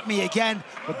to slap me again.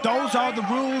 But those are the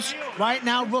rules. Right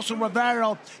now, Russell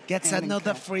Rivero gets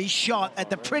another free shot at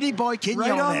the pretty boy Quinones.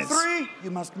 Right on 3, you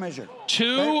must measure. 2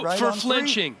 Okay, right for on 3.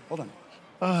 flinching. Hold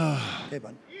on. Okay,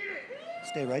 bud.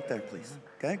 Stay right there, please.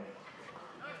 Okay?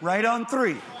 Right on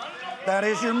 3. That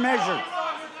is your measure.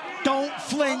 Don't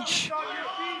flinch,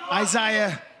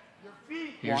 Isaiah.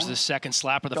 Here's the second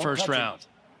slap of the first round.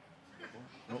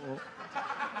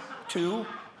 2. And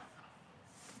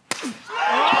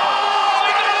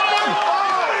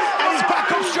he's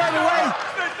back up straight away.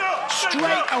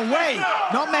 Straight away.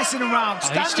 Not messing around.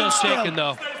 He's still shaking,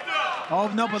 though.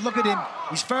 Oh, no, but look at him.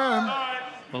 He's firm.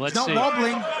 Well, let's He's not see.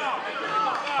 wobbling.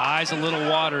 Eyes a little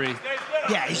watery.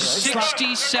 Yeah, he's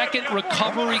 60-second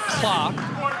recovery clock.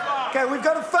 Okay, we've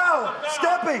got a foul.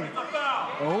 Stepping.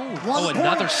 Oh,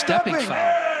 another stepping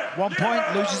foul. 1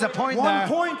 point, loses a point 1 there.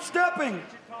 point stepping.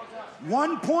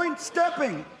 1 point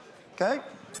stepping. Okay?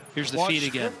 Here's the feet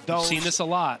again. We've seen this a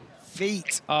lot.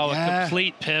 Feet. Oh, a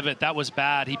complete pivot. That was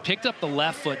bad. He picked up the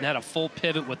left foot and had a full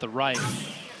pivot with the right.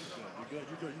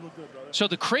 So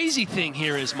the crazy thing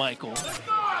here is, Michael,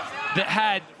 that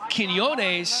had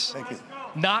Quinones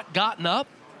not gotten up,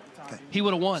 he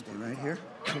would have won. Stay right here.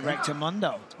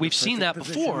 Correctamundo. We've seen that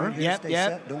before. Right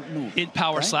Yep. Don't move. In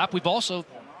Powerslap. We've also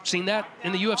seen that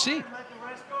in the UFC.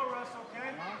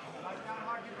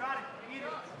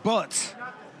 But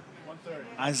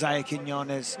Isaiah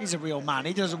Quinones, he's a real man.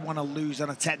 He doesn't want to lose on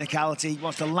a technicality. He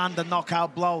wants to land a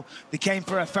knockout blow. They came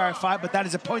for a fair fight, but that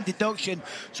is a point deduction.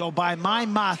 So by my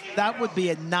math, that would be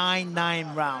a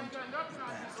 9-9 round.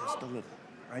 Just a little.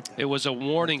 Right there. It was a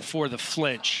warning for the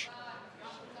flinch.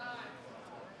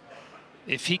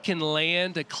 If he can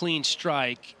land a clean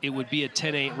strike, it would be a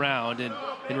 10-8 round. And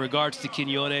in regards to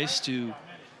Quinones, to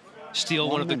steal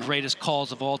one of the greatest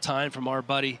calls of all time from our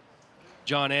buddy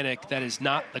John Anik, that is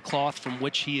not the cloth from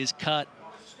which he is cut.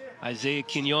 Isaiah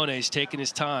Quinones taking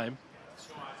his time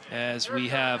as we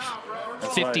have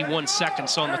 51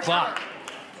 seconds on the clock.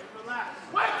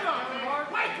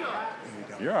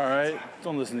 You're all right.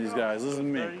 Don't listen to these guys.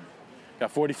 Listen to me. Got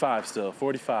 45 still,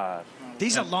 45.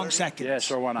 These are long seconds. Yeah,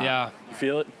 sure, why not? Yeah. You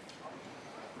feel it?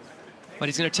 But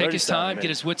he's going to take his time, get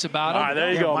his wits about him. All right,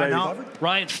 there you go, baby.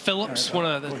 Ryan Phillips, one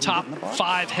of the top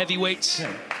 5 heavyweights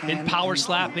in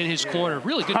Powerslap, in his corner.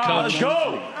 Really good coach. Let's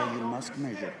go. Okay, you must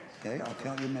measure. Okay, I'll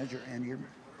count your measure and your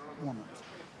warm-ups.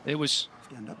 It was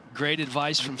great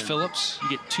advice from Phillips. You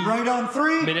get 2 right on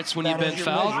 3 minutes when you've been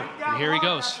fouled. And here he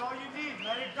goes.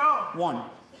 1,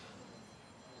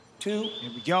 2.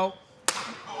 Here we go.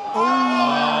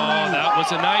 Oh, that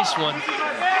was a nice one.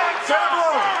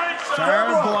 Fair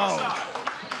blow.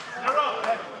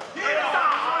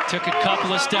 Took a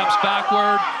couple of steps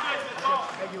backward.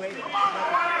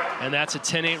 And that's a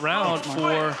 10-8 round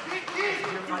for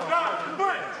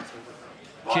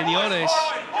Quinones.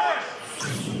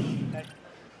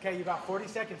 Okay, you got 40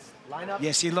 seconds. Line up.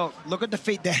 Yes, look at the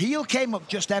feet. The heel came up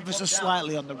just ever so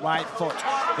slightly on the right foot,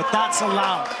 but that's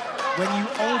allowed. When you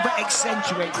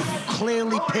over-accentuate, when you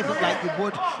clearly pivot like you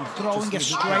would throwing a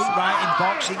straight right in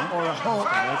boxing or a hook,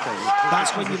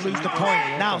 that's when you lose the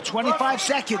point. Now, 25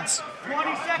 seconds.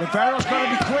 Rivero's got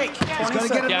to be quick. He's got to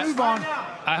get a move on.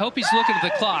 I hope he's looking at the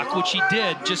clock, which he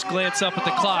did. Just glance up at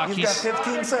the clock. You've got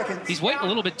 15 seconds. He's waiting a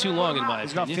little bit too long, in my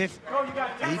opinion. He's got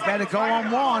 50. He better go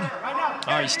on 1. All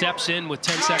right, he steps in with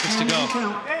 10 seconds to go.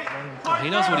 Oh, he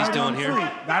knows what he's doing here.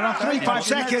 Right on 3, 5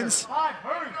 seconds.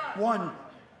 1,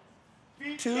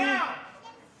 2.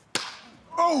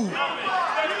 Oh!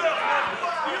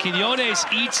 Quinones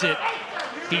eats it.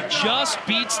 He just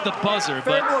beats the buzzer,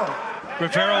 but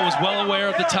Rivero was well aware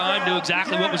of the time, knew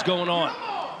exactly what was going on.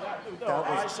 That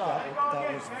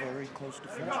was very close to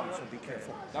finishing, so be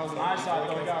careful. That was an eye shot,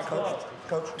 though.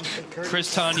 Coach,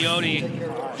 Chris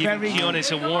Tagnoni giving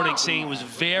Quinones a warning, saying he was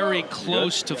very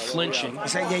close to flinching. He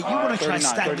said, yeah, you want to try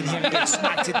standing here and get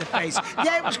smacked in the face.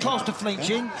 Yeah, it was close to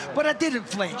flinching, but I didn't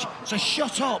flinch, so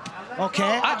shut up,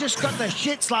 okay? I just got the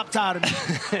shit slapped out of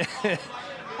me.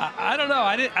 I don't know.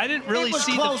 I didn't really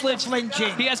see the flinch.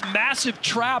 He has massive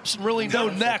traps and really no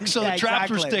neck, so the traps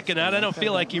were sticking out. I don't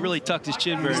feel like he really tucked his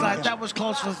chin very much. Like, that was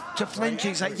close to flinching.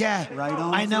 He's like, yeah, right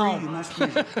on I know. 3, you must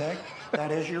measure, okay?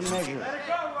 That is your measure.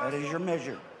 That is your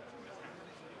measure.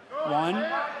 1.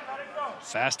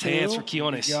 Fast hands for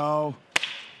Quinones. Go.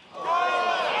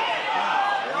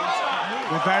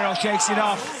 Rivero shakes it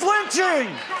off.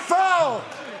 Flinching! Foul!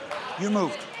 You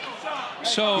moved.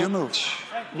 So you moved.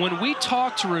 When we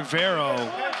talk to Rivero,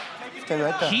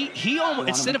 he almost,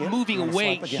 instead of moving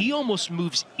away, he almost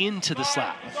moves into the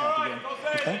slap.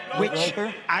 Okay. Which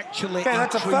actually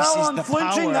that's a foul on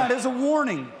flinching. Power. That is a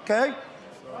warning, okay?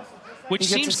 Which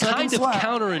seems kind of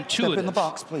counterintuitive. Step in the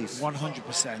box, please.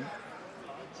 100%.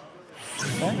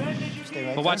 Okay. Stay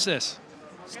right but watch this.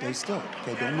 Stay still.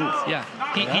 Okay, don't move. Yeah.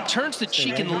 He turns the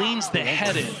cheek and leans the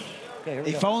head in. Okay,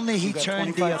 if only he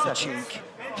turned the other cheek.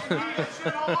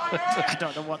 I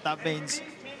don't know what that means.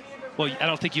 Well, I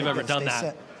don't think you've ever done that.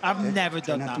 Set. I've never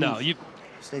done that. No, you.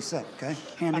 Stay set, okay?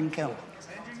 Hand and count.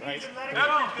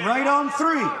 Right on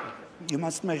 3. You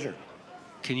must measure.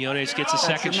 Quinones gets a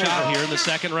second shot here in the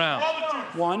second round.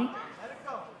 1,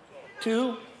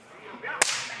 2.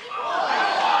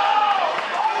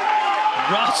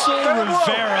 Russell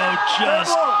Rivero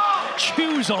just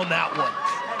chews on that one.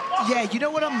 Yeah, you know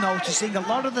what I'm noticing? A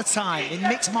lot of the time in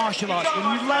mixed martial arts, when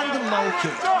you land a low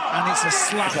kick and it's a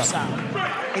slap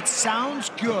sound, it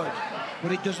sounds good,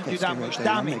 but it doesn't do that much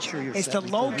damage. It's the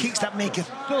low kicks that make a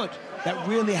thud that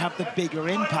really have the bigger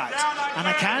impact. And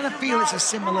I kind of feel it's a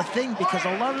similar thing because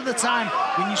a lot of the time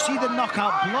when you see the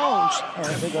knockout blows,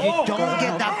 you don't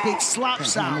get that big slap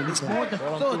sound. It's more the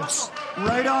thuds.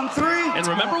 Right on 3. And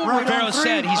remember what Rivero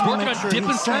said, he's working on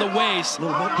dipping from the waist. He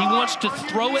wants to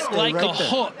throw it like a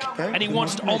hook, and he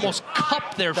wants to almost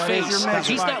cup their face.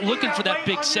 He's not looking for that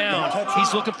big sound.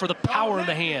 He's looking for the power in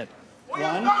the hand. 1.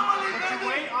 Wait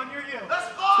on your heel. 2.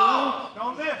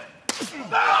 Don't lift.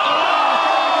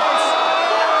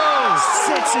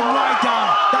 Sits him right down.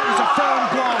 That was a firm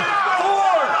blow. 4,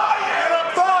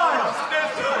 5,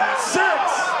 6,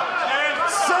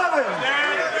 7,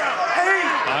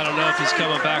 8. I don't know if he's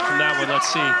coming back from that one. Let's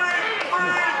see.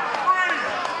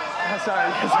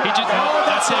 Sorry. He just,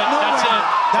 that's it.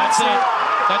 That's it.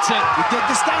 That's it. He did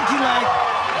the stanky leg.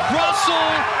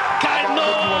 Russell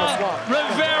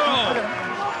Rivero.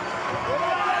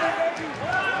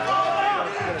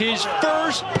 His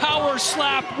first power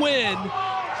slap win.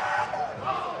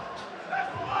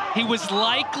 He was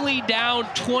likely down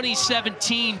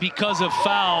 2017 because of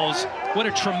fouls. What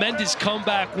a tremendous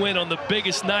comeback win on the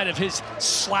biggest night of his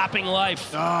slapping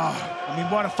life. Oh, I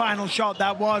mean, what a final shot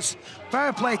that was.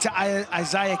 Fair play to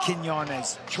Isaiah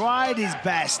Quinones. Tried his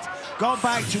best, got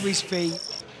back to his feet,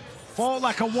 fought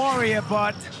like a warrior,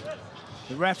 but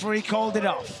the referee called it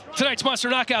off. Tonight's Monster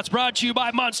Knockouts brought to you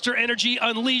by Monster Energy.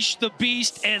 Unleash the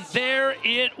beast, and there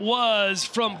it was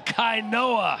from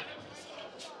Quinones.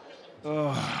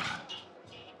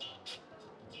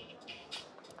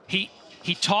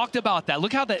 He talked about that.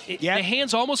 Look how the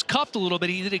hands almost cupped a little bit.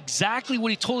 He did exactly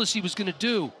what he told us he was going to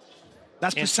do.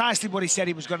 That's precisely what he said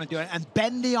he was going to do. And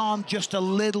bend the arm just a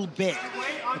little bit.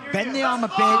 Bend the arm a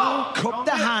bit, cup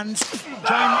the hands,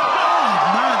 try and, oh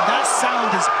man, that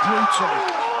sound is brutal.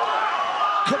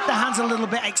 Cup the hands a little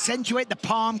bit, accentuate the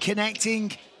palm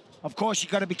connecting. Of course,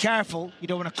 you've got to be careful. You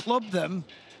don't want to club them.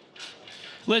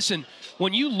 Listen,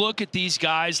 when you look at these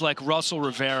guys like Russell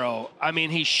Rivero, I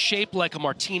mean, he's shaped like a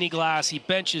martini glass. He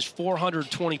benches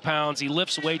 420 pounds. He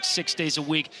lifts weights 6 days a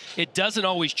week. It doesn't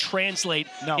always translate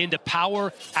into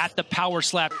power at the power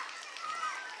slap.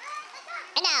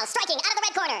 And now, striking out of the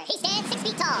red corner, he stands 6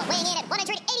 feet tall, weighing in at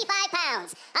 185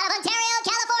 pounds. Out of Ontario,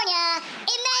 California,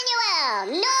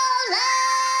 Emanuel No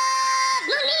Love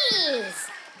Muniz.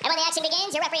 And when the action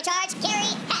begins, your referee in charge,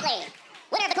 Gary Hatley.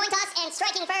 Winner of the coin toss and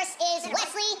striking first is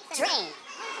Wesley Drain.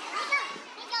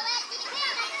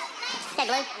 Okay,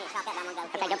 Blue.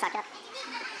 Okay, go chalk up.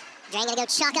 Drain gonna go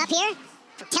chalk up here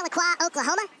from Tahlequah,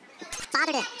 Oklahoma.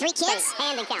 Father to 3 kids.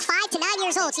 Hand and count. 5 to 9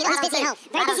 years old, so you know he's busy at home.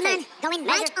 Very busy man. Going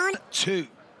right on 2.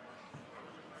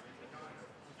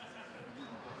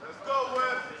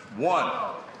 1.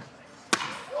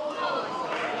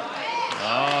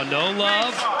 Oh, No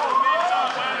Love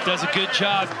does a good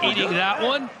job eating that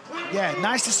one. Yeah,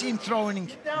 nice to see him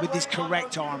throwing with his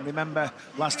correct arm. Remember,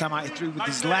 last time out he threw with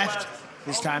his left.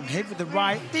 This time hit with the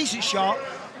right. Decent shot.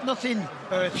 Nothing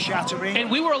earth-shattering. And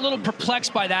we were a little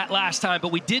perplexed by that last time,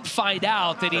 but we did find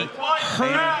out that he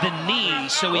hurt the knee,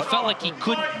 so he felt like he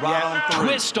couldn't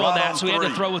twist on that, so he had to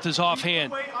throw with his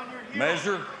offhand.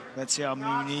 Measure. Let's see how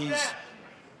Muniz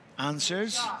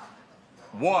answers.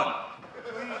 1,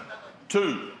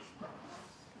 2.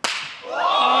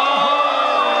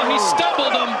 Oh, he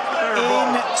stumbled him.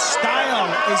 In style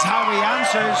is how he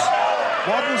answers.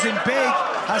 Waddles in big,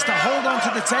 has to hold on to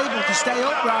the table to stay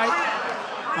upright.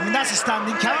 I mean, that's a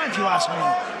standing count if you ask me.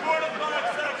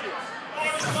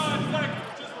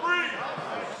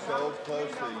 So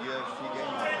close to the UFC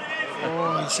game.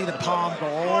 Oh, you see the palm go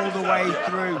all the way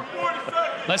through.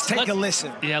 Let's take a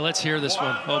listen. Yeah, let's hear this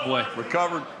one. Oh, boy.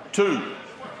 Recovered 2.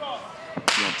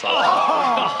 Oh,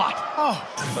 God.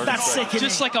 Oh, that's sickening.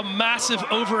 Just like a massive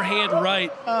overhand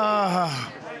right.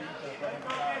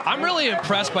 I'm really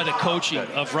impressed by the coaching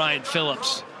of Ryan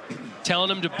Phillips. Telling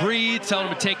him to breathe, telling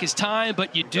him to take his time,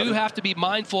 but you do have to be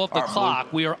mindful of the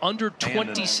clock. We are under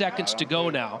 20 seconds to go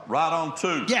now. Right on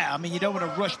 2. Yeah, I mean, you don't want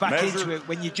to rush back into it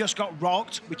when you just got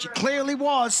rocked, which it clearly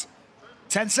was.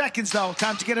 10 seconds, though.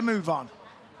 Time to get a move on.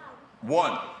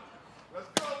 1.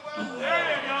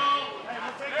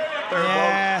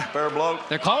 Yeah. Fair blow.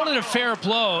 They're calling it a fair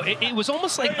blow. It was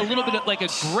almost like a little bit of like a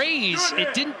graze.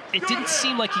 It didn't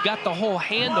seem like he got the whole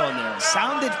hand on there.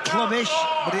 Sounded clubbish,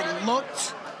 but it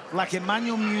looked like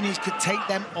Emanuel Muniz could take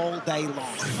them all day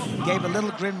long. Gave a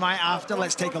little grin right after.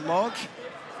 Let's take a look.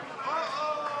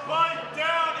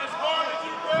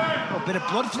 A bit of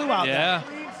blood flew out there.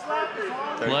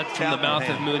 Blood from the mouth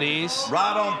of Muniz.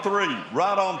 Right on 3.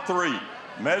 Right on 3.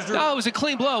 Measure. No, it was a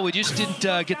clean blow. We just didn't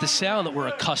get the sound that we're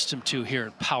accustomed to here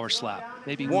in Power Slap.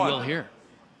 Maybe we will here.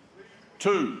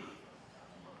 2.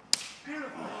 Look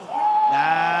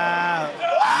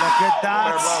at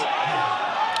that.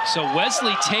 So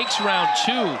Wesley takes round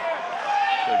 2.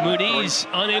 Muniz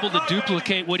unable to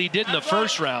duplicate what he did in the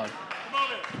first round.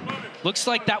 Looks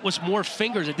like that was more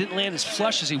fingers. It didn't land as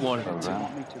flush as he wanted it to.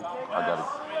 I got it.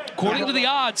 According to the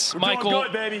odds, Michael,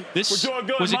 this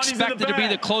was expected to be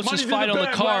the closest fight on the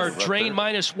card. Drain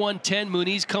minus 110,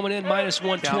 Muniz coming in minus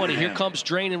 120. Here comes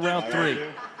Drain in round 3.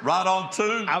 Right on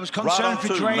 2. I was concerned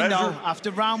for Drain, though, after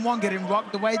round 1 getting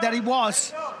rocked the way that he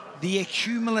was. The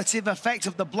accumulative effect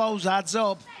of the blows adds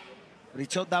up, but he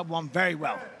took that one very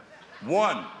well.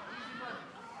 1.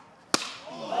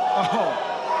 Oh.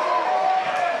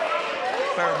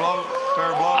 Fair blow,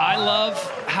 fair blow. I love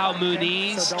how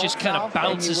Muniz just kind of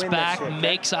bounces back,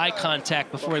 makes eye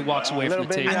contact before he walks away from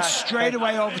the table. And straight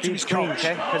away over to his coach.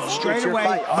 Straight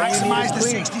away, maximize the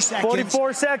 60 seconds.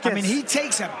 44 seconds. I mean, he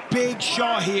takes a big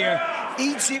shot here,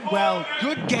 eats it well,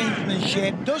 good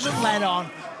gamesmanship, doesn't let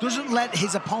on, doesn't let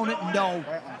his opponent know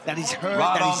that he's hurt,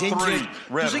 that he's injured.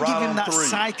 Doesn't give him that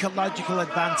psychological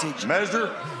advantage.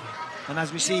 Measure. And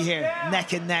as we see here,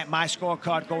 neck and neck, my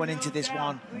scorecard going into this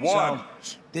one. 1.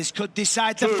 So this could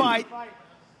decide the fight.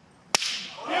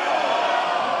 Fair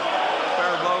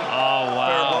blow. Oh,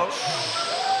 wow.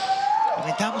 I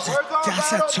mean, that's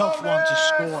a tough one to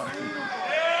score.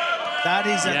 That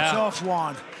is a tough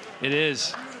one. It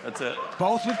is. That's it.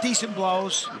 Both with decent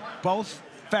blows, both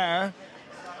fair,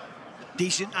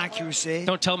 decent accuracy.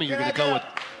 Don't tell me you're going to go with...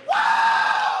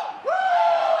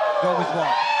 Go with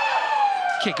what?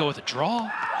 Can't go with a draw.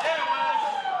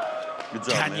 Good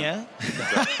job, Can man.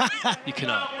 you? You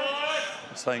cannot.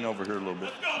 Let's hang over here a little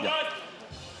bit. Yeah.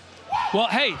 Well,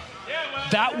 hey,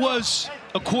 that was,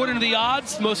 according to the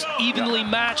odds, the most evenly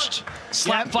matched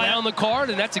slap fight on the card,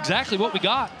 and that's exactly what we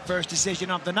got. First decision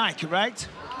of the night, correct?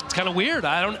 It's kind of weird.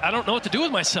 I don't know what to do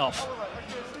with myself.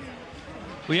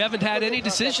 We haven't had any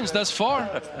decisions thus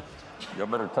far. Y'all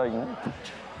better take me.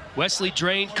 Wesley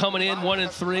Drain coming in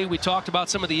 1-3. We talked about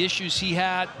some of the issues he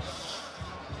had.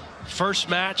 First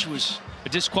match was a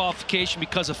disqualification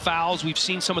because of fouls. We've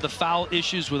seen some of the foul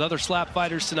issues with other slap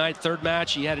fighters tonight. Third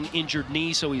match, he had an injured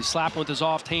knee, so he's slapping with his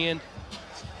offhand.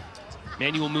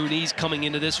 Emanuel Muniz coming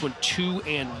into this one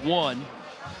 2-1.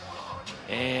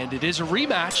 And it is a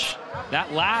rematch.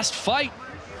 That last fight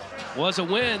was a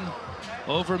win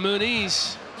over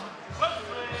Muniz.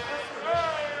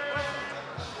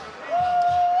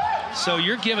 So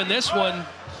you're giving this one...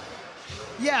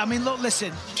 Yeah, I mean, look,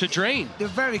 listen. To Drain. They're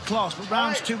very close, but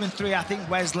rounds 2 and 3, I think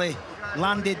Wesley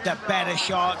landed the better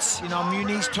shots. You know,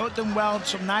 Muniz took them well,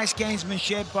 some nice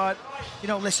gamesmanship, but, you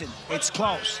know, listen, it's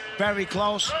close, very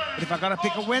close. But if I got to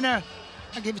pick a winner,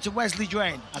 I give it to Wesley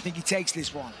Drain. I think he takes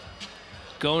this one.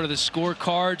 Going to the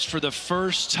scorecards for the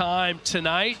first time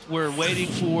tonight. We're waiting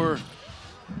for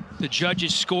the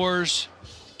judges' scores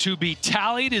to be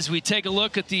tallied as we take a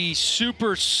look at the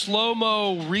super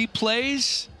slow-mo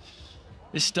replays.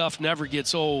 This stuff never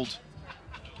gets old.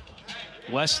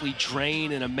 Wesley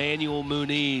Drain and Emanuel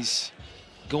Muniz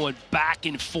going back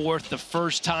and forth. The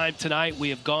first time tonight we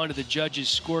have gone to the judges'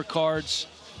 scorecards.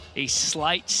 A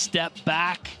slight step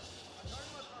back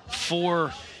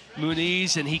for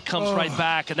Muniz, and he comes right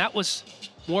back. And that was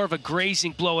more of a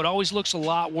grazing blow. It always looks a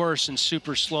lot worse in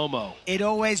super slow-mo. It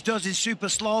always does in super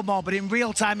slow-mo, but in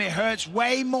real time it hurts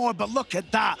way more. But look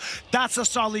at that. That's a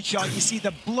solid shot. You see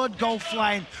the blood go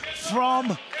flying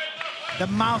from the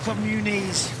mouth of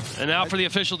Muniz. And now for the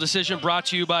official decision, brought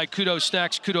to you by Kudo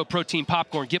Snacks, Kudo Protein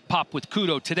Popcorn. Get pop with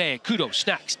Kudo today at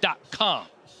kudosnacks.com.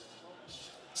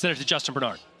 Send it to Justin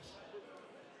Bernard.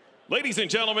 Ladies and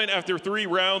gentlemen, after 3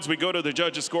 rounds, we go to the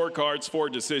judges' scorecards for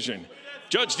decision.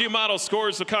 Judge D'Amato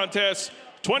scores the contest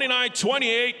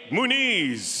 29-28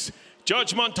 Muniz.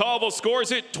 Judge Montalvo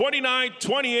scores it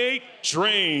 29-28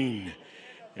 Drain.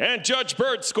 And Judge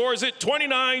Bird scores it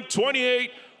 29-28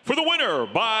 for the winner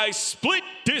by split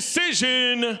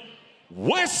decision,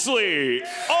 Wesley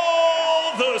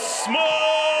All the Smoke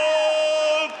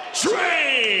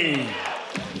Drain.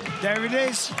 There it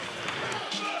is.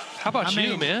 How about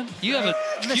you, man? You have a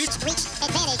huge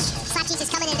advantage. Slap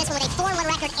Jesus coming into this one with a 4-1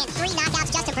 record and 3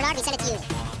 knockouts. Justin Bernard, we send it to you.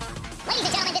 Ladies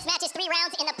and gentlemen, this match is 3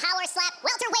 rounds in the power slap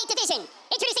welterweight division.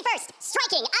 Introducing first,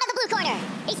 striking out of the blue corner.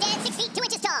 He stands 6 feet 2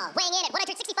 inches tall, weighing in at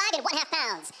 165 1/2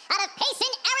 pounds. Out of Payson,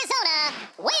 Arizona,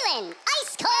 Waylon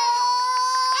Ice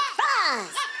Cold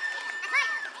Frost.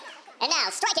 And now,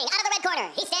 striking out of the red corner,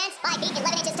 he stands 5 feet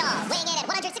 11 inches tall, weighing in at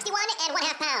 161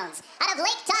 1/2 pounds. Out of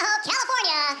Lake Tahoe,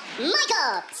 California,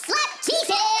 Michael Slap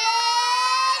Jesus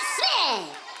Smith.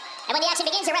 And when the action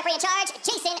begins, your referee in charge,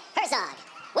 Jason Herzog.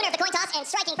 Winner of the coin toss and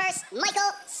striking first,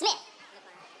 Michael Smith.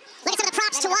 Look at some of the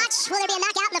props to watch. Will there be a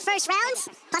knockout in the first round?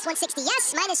 Plus 160,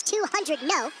 yes. Minus 200,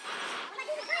 no.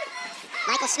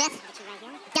 Michael Smith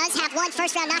does have one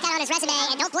first-round knockout on his resume,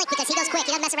 and don't blink because he goes quick.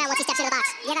 He doesn't mess around once he steps into the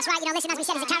box. Yeah, that's right. You know, listen, as we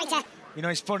said, he's a character. You know,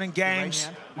 it's fun and games,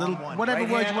 little, whatever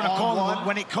word you want to call him.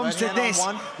 When it comes to this,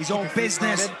 he's all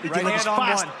business. He delivers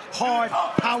fast, hard,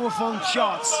 powerful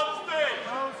shots.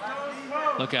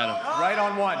 Look at him. Right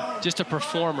on one. Just a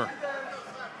performer.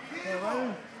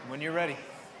 When you're ready.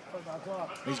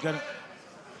 He's gonna.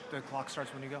 The clock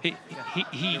starts when you go.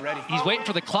 He's waiting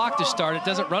for the clock to start. It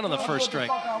doesn't run on the first strike.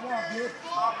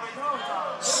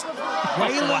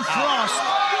 Waylon Frost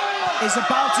is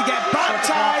about to get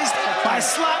baptized by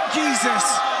Slap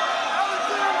Jesus.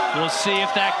 We'll see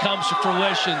if that comes to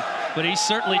fruition, but he's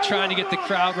certainly trying to get the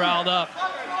crowd riled up.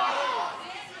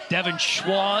 Devin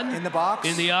Schwann in the box,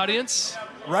 in the audience.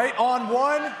 Right on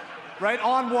one. Right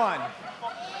on one.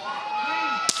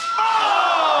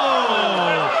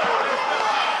 Oh!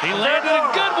 He landed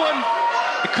a good one.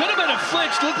 It could have been a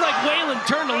flinch. Looked like Waylon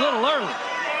turned a little early.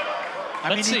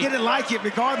 I mean, he didn't like it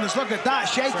regardless. Look at that,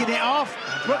 shaking it off,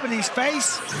 rubbing his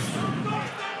face.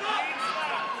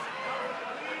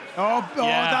 Oh,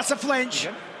 yeah. That's a flinch.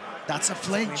 That's a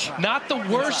flinch. Not the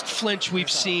worst flinch we've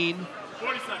seen,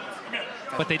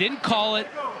 but they didn't call it,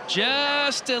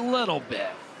 just a little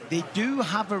bit. They do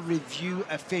have a review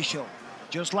official,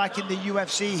 just like in the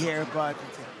UFC here, but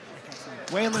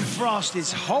Waylon Frost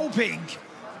is hoping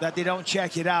that they don't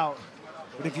check it out.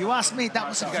 But if you ask me, that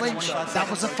was a flinch. That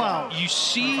was a foul. You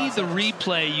see the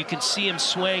replay, you can see him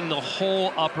swaying the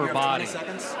whole upper body. 20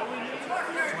 seconds.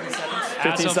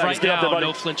 As of right now,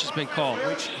 no flinch has been called.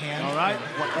 All right.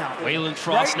 Waylon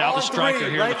Frost, now the striker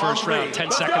here in the first round.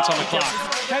 10 seconds on the clock.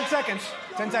 10 seconds.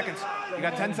 10 seconds. You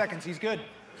got 10 seconds. He's good.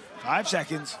 5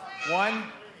 seconds. 1,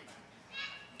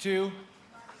 2.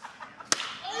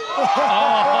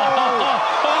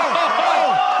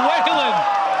 Waylon!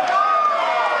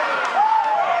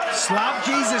 Slap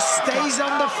Jesus stays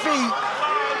on the feet,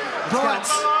 but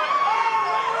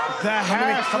the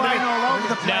hair flying all over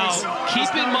the place. Now,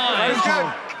 keep in mind,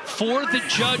 for the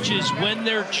judges, when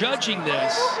they're judging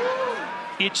this,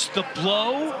 it's the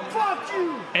blow,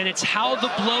 and it's how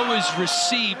the blow is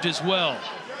received as well.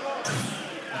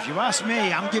 If you ask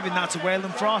me, I'm giving that to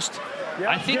Waylon Frost.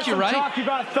 I think you're right. You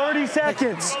got 30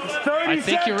 seconds. 30 I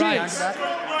think you're right. seconds.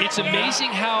 It's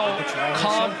amazing how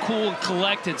calm, cool, and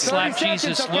collected Slap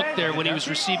Jesus looked there when he was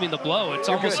receiving the blow. It's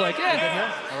almost like,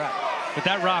 but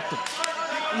that rocked him.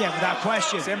 Yeah, without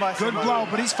question. Good blow,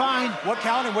 but he's fine. What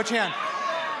count and which hand?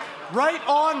 Right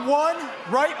on one.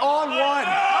 Right on one.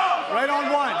 Right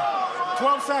on one.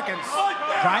 12 seconds.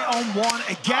 Right on one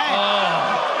again.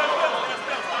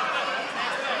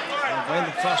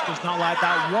 Waylon Frost does not like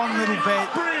that one little bit.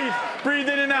 Breathe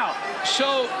in and out.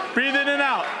 So breathe in and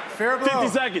out. Fair blow. 50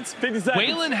 seconds. 50 seconds.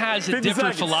 Waylon has a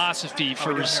different philosophy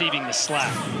for receiving the slap.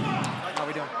 How are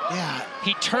we doing? Yeah.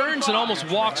 He turns and almost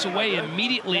walks away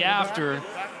immediately after.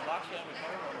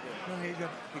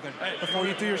 Before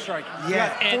you do your strike.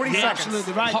 Yeah, 40 seconds.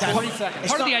 Absolutely right.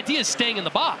 Part of the idea is staying in the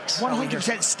box.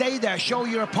 100% stay there. Show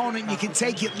your opponent you can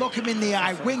take it. Look him in the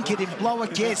eye. Wink at him. Blow a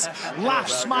kiss. Laugh,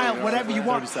 smile, whatever you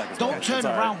want. Don't turn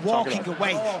around walking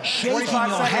away, shaking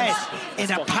your head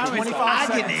in apparent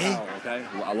agony. Okay,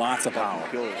 lots of power.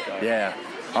 Yeah.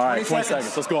 All right, 20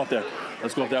 seconds. Let's go up there.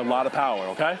 Let's go up there. A lot of power,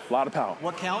 okay? A lot of power.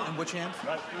 What count and which hand?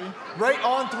 Right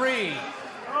on 3.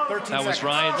 13 that was seconds.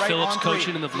 Ryan Right Phillips on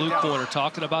coaching 3. in the blue corner,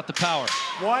 talking about the power.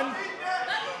 1,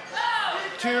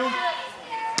 2.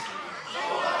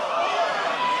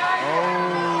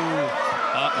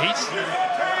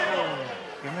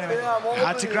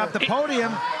 Had to grab the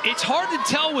podium. It's hard to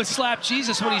tell with Slap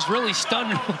Jesus when he's really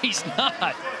stunned and when he's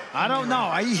not. I don't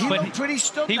know. He looked pretty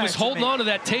stunned. He was holding on to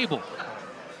that table.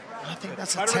 I think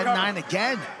that's a 10-9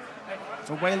 again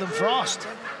for Waylon Frost.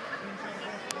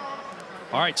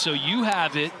 All right, so you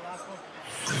have it.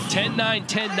 10-9,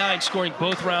 10-9, scoring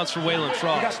both rounds for Waylon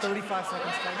Frost. You got 35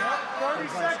 seconds. 30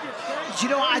 seconds. You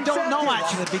know, I don't know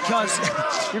actually because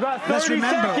you got 30 let's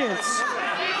remember, seconds.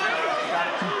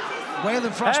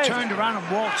 Waylon Frost turned around and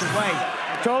walked away.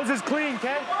 Toes is clean,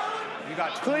 okay? You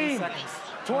got 20 seconds.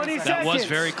 20 that seconds. was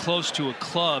very close to a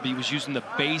club. He was using the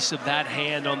base of that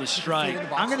hand on the strike.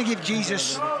 I'm going to give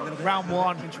Jesus round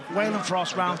 1, Waylon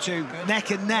Frost round 2, neck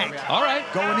and neck. All right.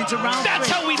 Going into round 3. That's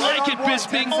how we like it,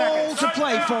 Bisping. All to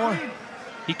play for.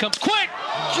 He comes quick.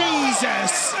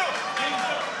 Jesus.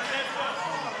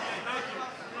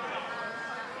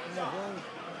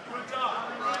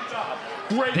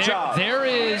 Great job. There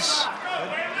is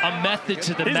a method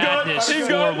to the madness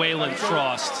for Waylon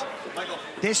Frost.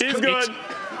 This It's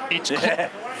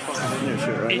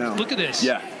look at this.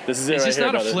 Yeah, This is it Is right this here,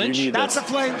 not a brother. flinch? You need That's this. a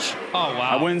flinch. Oh, wow.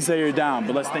 I wouldn't say you're down,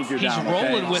 but let's think you're He's down.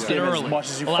 rolling okay? with it Spin early. As much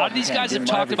as you A lot of fucking these can. guys Give have him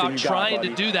talked everything about you got, trying to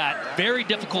buddy. do that. Very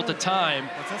difficult to time,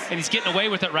 and he's getting away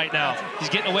with it right now. He's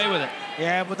getting away with it.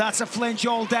 Yeah, but that's a flinch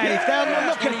all day. If they'll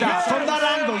look at that from that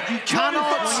angle, you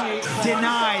cannot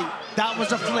deny that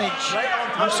was a flinch.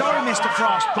 I'm sorry, Mr.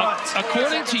 Frost, but...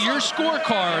 According to your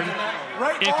scorecard,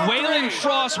 if Waylon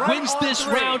Frost wins this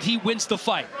round, he wins the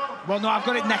fight. Well, no, I've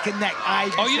got it neck and neck. I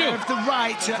you do? reserve the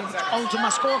right to alter my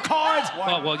scorecard.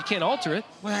 Oh, well, you can't alter it.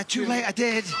 Well, too late, I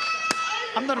did.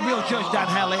 I'm not a real judge, Dan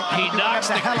Helly. He knocks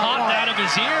the cotton out of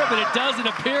his ear, but it doesn't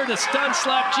appear to stun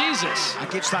Slap Jesus. I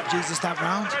give Slap Jesus that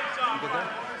round.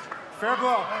 Fair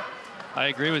blow. I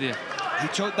agree with you. He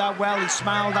took that well. He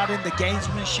smiled at him. The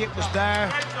gamesmanship was there.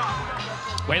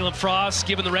 Waylon Frost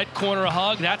giving the red corner a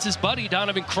hug. That's his buddy,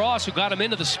 Donovan Cross, who got him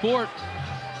into the sport.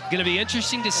 Going to be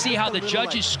interesting to see how the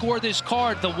judges score this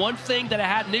card. The one thing that I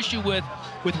had an issue with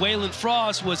Waylon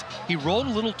Frost was he rolled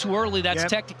a little too early. That's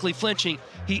technically flinching.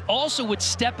 He also would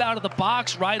step out of the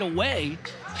box right away.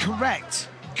 Correct.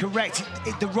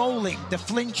 The rolling, the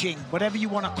flinching, whatever you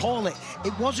want to call it,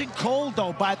 it wasn't called,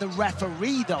 though, by the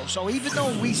referee, though. So even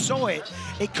though we saw it,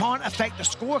 it can't affect the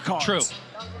scorecards. True.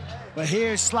 But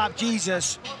here's Slap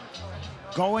Jesus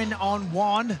going on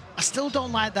one. I still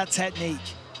don't like that technique.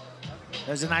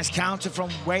 There's a nice counter from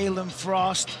Waylon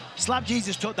Frost. Slap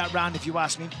Jesus took that round, if you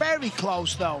ask me. Very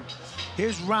close, though.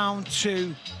 Here's round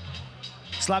two.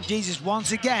 Slap Jesus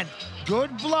once again.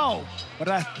 Good blow. But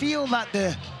I feel that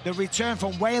the return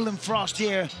from Waylon Frost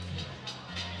here,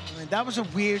 I mean, that was a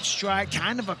weird strike,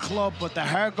 kind of a club, but the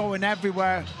hair going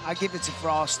everywhere. I give it to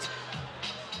Frost.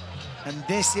 And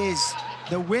this is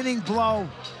the winning blow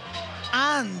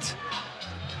and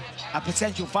a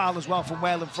potential foul as well from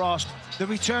Waylon Frost. The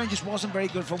return just wasn't very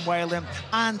good from Waylon.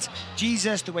 And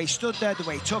Jesus, the way he stood there, the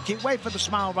way he took it, wait for the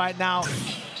smile right now,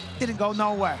 didn't go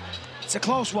nowhere. It's a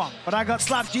close one, but I got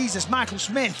Slap Jesus, Michael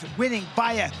Smith, winning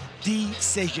via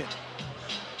decision.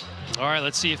 All right,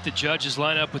 let's see if the judges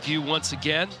line up with you once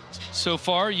again. So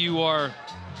far, you are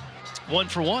 1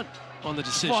 for 1 on the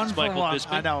decisions, Michael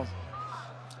Bisping. I know.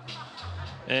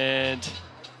 And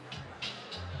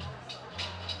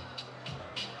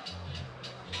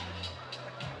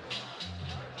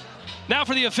now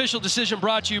for the official decision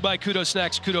brought to you by Kudo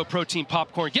Snacks, Kudo Protein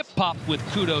Popcorn. Get popped with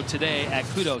Kudo today at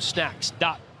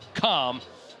kudosnacks.com.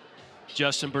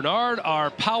 Justin Bernard, our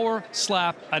Power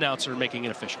Slap announcer, making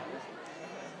it official.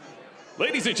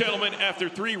 Ladies and gentlemen, after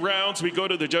 3 rounds, we go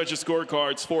to the judges'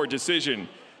 scorecards for decision.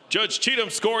 Judge Cheatham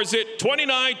scores it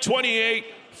 29-28,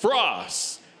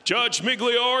 Frost. Judge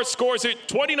Migliore scores it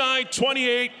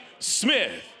 29-28,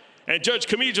 Smith. And Judge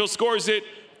Camijo scores it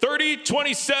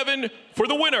 30-27 for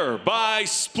the winner by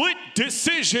split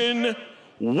decision,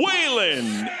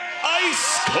 Waylon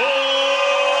Ice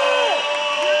Cold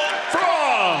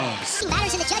Frost.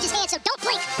 Matters in the judge's hand, so don't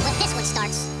blink when this one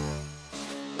starts.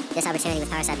 This opportunity with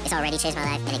Powerslap, it's already changed my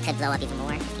life, and it could blow up even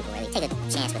more if people really take a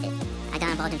chance with it. I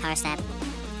got involved in Powerslap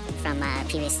from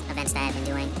previous events that I've been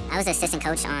doing. I was the assistant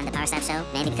coach on the Powerslap show,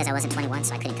 mainly because I wasn't 21,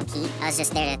 so I couldn't compete. I was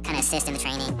just there to kind of assist in the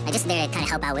training. I just there to kind of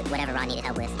help out with whatever Ron needed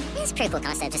help with. It's a pretty cool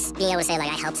concept, just being able to say, like,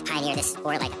 I helped pioneer this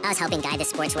sport. Like, I was helping guide this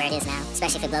sport to where it is now,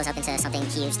 especially if it blows up into something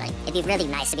huge. Like, it'd be really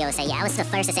nice to be able to say, yeah, I was the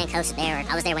first assistant coach there.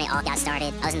 I was there when it all got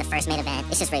started. I was in the first main event.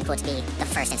 It's just really cool to be the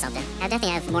first in something. I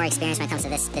definitely have more experience when it comes to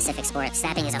this specific sport.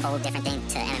 Slapping is a whole different thing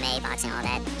to MMA, boxing, all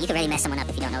that. You can really mess someone up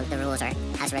if you don't know the rules or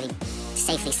how to really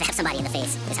safely slap somebody in the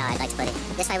face, is how I'd like to put it.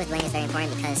 This fight with Dorian is very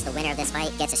important because the winner of this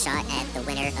fight gets a shot at the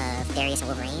winner of Darius and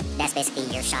Wolverine. That's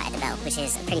basically your shot at the belt, which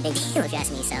is a pretty big deal if you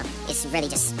ask me, so it's really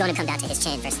just going to come down to his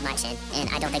chin versus my chin, and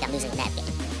I don't think I'm losing that game.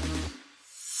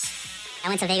 I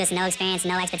went to Vegas with no experience,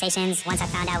 no expectations. Once I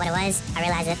found out what it was, I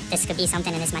realized that this could be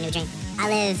something, and this is my new dream. I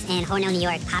live in Horno, New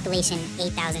York, population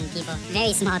 8,000 people.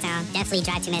 Very small town, definitely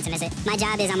drive 2 minutes to miss it. My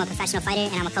job is I'm a professional fighter,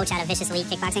 and I'm a coach out of Vicious Elite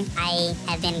Kickboxing. I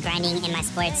have been grinding in my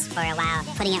sports for a while,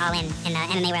 putting it all in the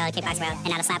MMA world, kickboxing world,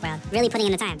 and now the slap world. Really putting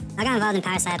in the time. I got involved in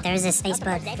Powerslap. There was this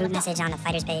Facebook group message on the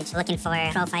fighters page looking for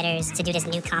pro fighters to do this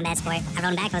new combat sport. I wrote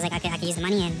them back, I was like, I could use the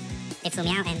money, and it flew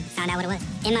me out and found out what it was.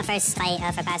 In my first fight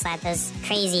for Powerslap, it was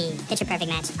crazy,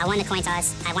 picture-perfect match. I won the coin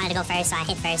toss. I wanted to go first, so I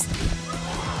hit first.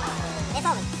 It's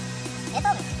over. It's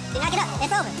over. Do not get up.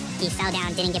 It's over. He fell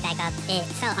down, didn't get back up. It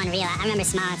felt unreal. I remember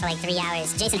smiling for like 3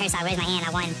 hours. Jason Hurst, I raised my hand.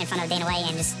 I won in front of Dana White,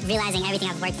 and just realizing everything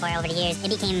I've worked for over the years, it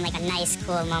became like a nice,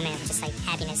 cool moment, just like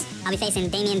happiness. I'll be facing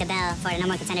Dibbell for the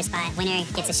 #1 contender spot. Winner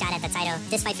gets a shot at the title.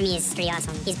 This fight for me is pretty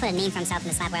awesome. He's put a name for himself in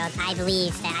the slap world. I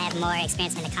believe that I have more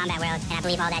experience in the combat world, and I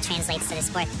believe all that translates to the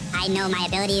sport. I know my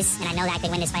abilities, and I know that I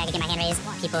could win this fight. I could get my hand raised.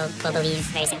 People will believe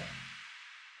very soon.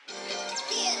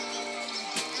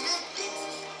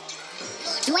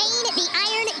 Dwayne the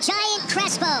Iron Giant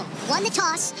Crespo won the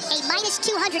toss, a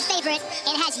 -200 favorite,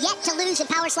 and has yet to lose in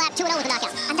Powerslap 2-0 with a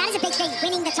knockout. And that is a big thing,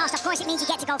 winning the toss. Of course, it means you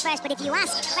get to go first, but if you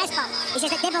ask Crespo, he says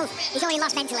that Dibbell, he's already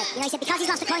lost mentally. You know, he said because he's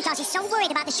lost the coin toss, he's so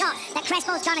worried about the shot that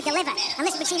Crespo's gonna deliver. And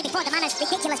listen, we've seen it before, the man has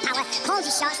ridiculous power, calls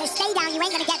his shot, says stay down, you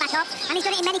ain't gonna get back up, and he's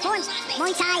done it in many forms.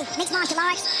 Muay Thai, mixed martial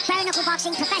arts, bare knuckle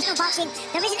boxing, professional boxing.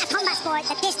 There isn't a combat sport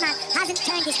that this man hasn't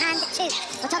turned his hand to.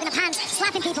 We're talking of hands,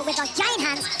 slapping people with those giant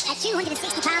hands at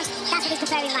 260 pounds. That's what he's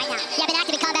preparing right now. Yeah, I've been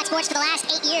active in combat sports for the last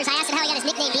 8 years. I asked him how he got his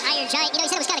nickname, the Iron Giant. You know, he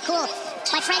said it was kind of cool.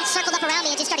 My friends circled up around me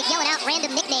and just started yelling out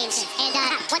random nicknames. And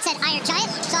one said Iron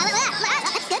Giant, so I went,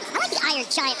 that's good. I like the Iron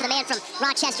Giant for the man from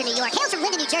Rochester, New York. Hails from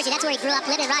Linden, New Jersey. That's where he grew up,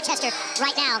 living in Rochester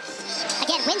right now.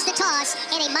 Again, wins the toss,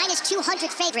 and a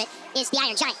 -200 favorite is the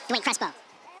Iron Giant, Dwayne Crespo.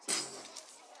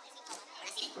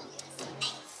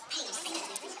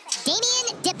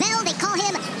 Dibbell, they call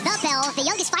him the Bell, the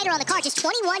youngest fighter on the card, just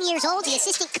 21 years old, the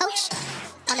assistant coach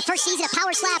on the first season of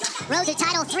Powerslap, rode to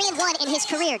title 3-1 in his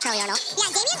career, Charlie Arnold. Yeah,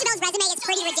 Damian Dibbell's resume is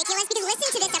pretty ridiculous because listen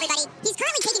to this, everybody. He's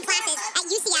currently taking classes at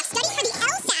UCF, studying for the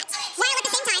LSAT, while at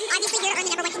the same time, obviously here to earn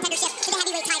the #1 contendership to the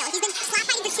heavyweight title. He's been slap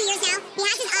fighting for 2 years now. He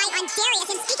has his eye on Darius,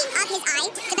 and speaking of his eye,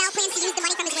 Dibbell plans to use the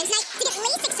money from his win tonight to get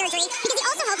LASIK surgery because he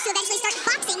also hopes to eventually start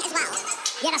boxing as well.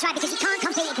 Yeah, that's right, because you can't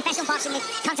compete in professional boxing with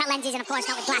contact lenses and, of course,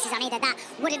 not with glasses on either. That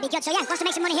wouldn't be good. So, yeah, he wants to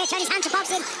make some money here, turn his hand to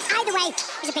boxing. Either way,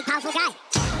 he's a big, powerful guy.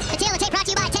 The Tail of the Tape brought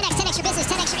to you by 10x, 10x your business,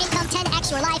 10x your income, 10x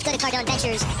your life. Go to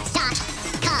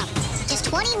CardoneVentures.com. Just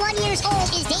 21 years old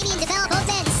is Damian Dibbell, both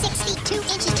men 62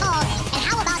 inches tall. And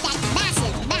how about that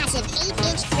massive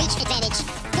 8-inch reach advantage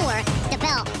for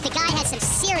Dibbell? The guy has some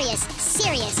serious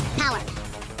power.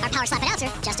 Our Powerslap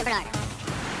announcer, Justin Bernard.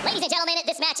 Ladies and gentlemen,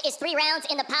 this match is 3 rounds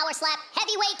in the Powerslap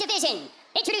heavyweight division.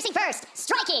 Introducing first,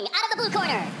 striking out of the blue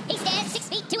corner. He stands 6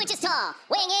 feet 2 inches tall,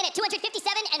 weighing in at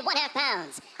 257.5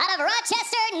 pounds. Out of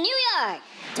Rochester, New York,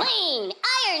 Dwayne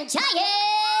Iron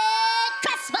Giant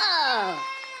Crespo.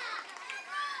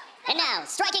 And now,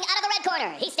 striking out of the red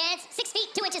corner, he stands 6 feet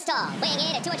 2 inches tall, weighing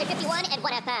in at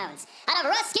 251.5 pounds. Out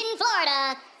of Ruskin,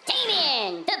 Florida,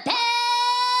 Damian Dibbell.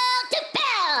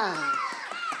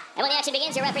 And when the action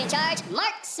begins, your referee in charge,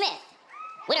 Mark Smith.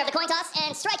 Winner of the coin toss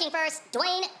and striking first,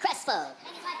 Dwayne Crespo. All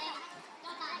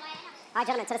right,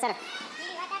 gentlemen, to the center.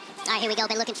 All right, here we go.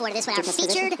 Been looking forward to this one. Our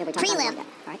featured prelim.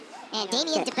 And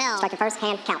Damian Dibbell. Striking first,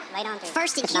 hand count. Right on.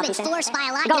 First in human force by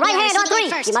a lot. Go right hand on 3.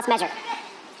 First. You must measure.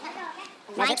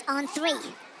 Right on 3.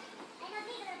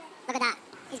 Look at that.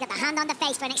 He's got the hand on the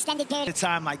face for an extended period of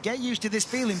time. Like, get used to this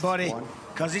feeling, buddy,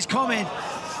 because it's coming.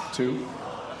 2.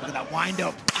 Look at that wind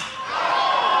up.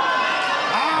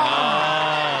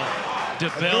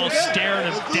 Dibbell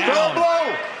staring him down.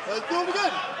 Let's do it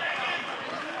again.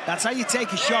 That's how you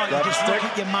take a shot. You just look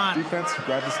at your man. Defense,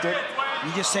 grab the stick.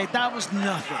 You just say, that was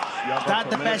nothing. Is that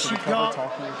the best you got?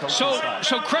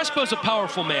 So Crespo's a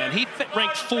powerful man. He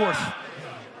ranked 4th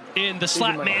in the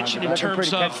slap mansion in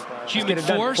terms of human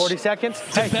force. 40 seconds.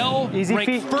 Dibbell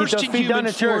ranked first in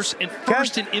human force and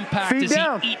first in impact as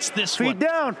he eats this one. Feet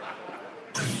down.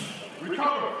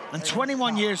 And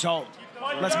 21 years old.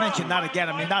 Let's mention that again.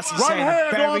 I mean, that's insane. A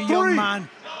very young man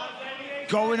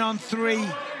going on 3.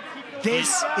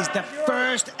 This is the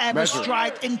first ever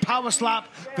strike in Powerslap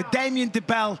for Damian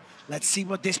Dibbell. Let's see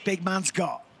what this big man's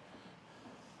got.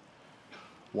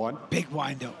 1. Big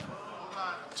wind up.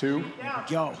 2.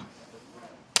 Go.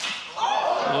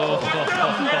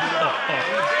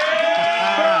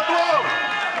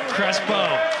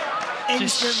 Crespo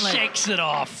instantly just shakes it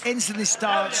off. Instantly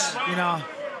starts, you know,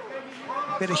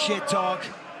 a bit of shit talk.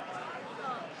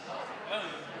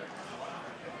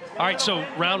 All right, so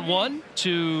round 1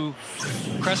 to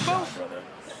Crespo.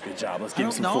 Good job. Let's give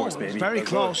him some force, baby. It's very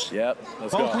close. Yep.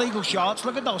 Let's Both go. legal shots.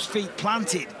 Look at those feet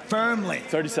planted firmly.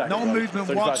 30 seconds. No movement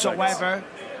whatsoever.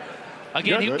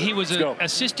 Again, he was an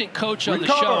assistant coach on the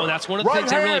show, and that's one of the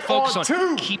things I really focus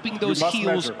on, keeping those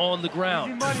heels on the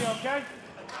ground. Money, okay?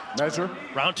 Measure.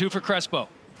 Round 2 for Crespo.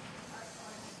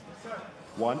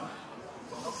 1.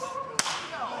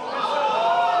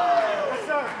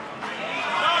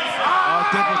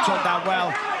 Dibbell took that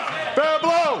well. Fair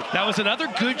blow. That was another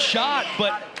good shot,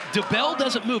 but Dibbell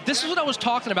doesn't move. This is what I was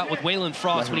talking about with Waylon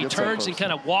Frost when he turns and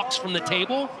kind of walks from the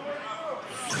table.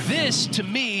 This, to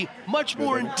me, much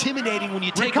more intimidating when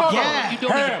you take a blow. You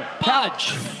don't even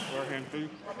budge.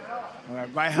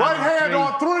 Right hand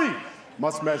on 3.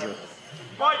 Must measure.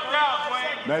 Fight down,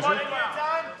 Wayne. Measure. Fight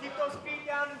down. Keep those feet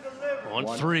down and deliver.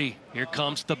 On 3, here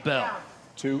comes the bell.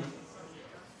 2. Ring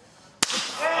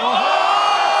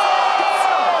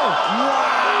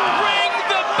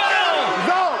the bell!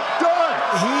 No, done.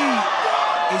 He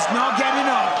is not getting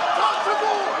up.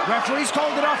 Referee's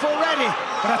called it off already,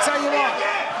 but I tell you what,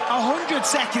 100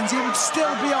 seconds, he would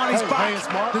still be on his back.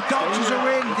 The doctors are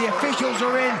in, the officials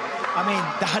are in. I mean,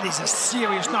 that is a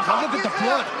serious knockout. Look at the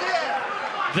blood.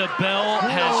 The bell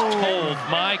has tolled.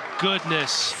 My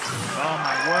goodness. Oh,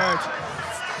 my word.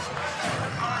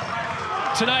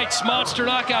 Tonight's Monster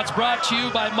Knockouts brought to you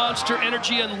by Monster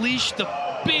Energy. Unleash the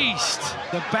beast.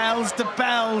 The bells, the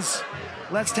bells.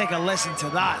 Let's take a listen to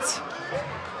that.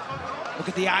 Look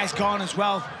at the eyes gone as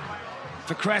well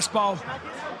for Crespo.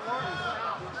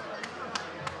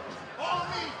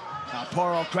 Now,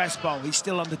 poor old Crespo. He's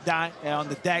still on the deck,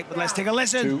 but let's take a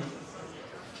listen.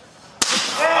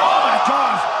 Oh, my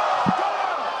God.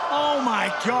 Oh,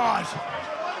 my God.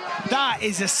 That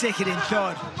is a sickening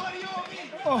thud.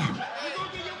 Oh.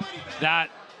 That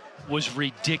was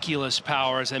ridiculous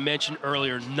power. As I mentioned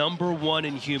earlier, #1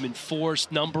 in human force,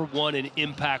 #1 in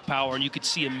impact power, and you could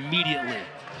see immediately.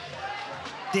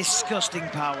 Disgusting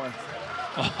power.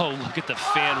 Oh, look at the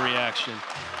fan reaction.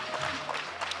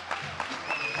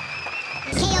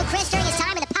 KO Chris during his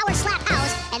time in the Powerslap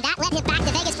house, and that led him back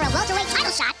to Vegas for a welterweight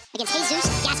title shot against Jesus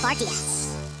Gaspar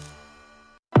Diaz.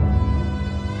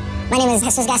 My name is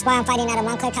Jesus Gaspar. I'm fighting out of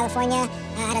Montclair, California,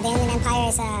 out of the Inland Empire.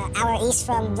 It's an hour east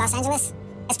from Los Angeles.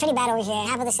 It's pretty bad over here.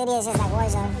 Half of the city is just like war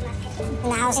zone. In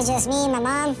the house, it's just me and my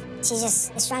mom. She's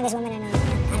just the strongest woman I know.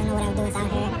 I don't know what I would do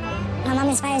without her. My mom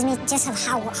inspires me just of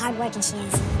how hardworking she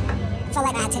is. I felt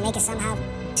like I had to make it somehow.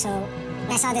 So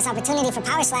when I saw this opportunity for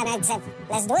Powerslap, I said,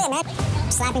 let's do it, man.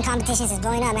 Slapping competitions is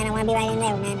blowing up, man. I want to be right in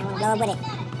there, man. I want to blow up with it.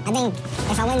 I think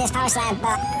if I win this Powerslap,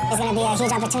 it's going to be a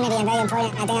huge opportunity and very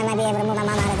important. I think I might be able to move my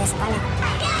mom out of this apartment.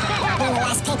 Being the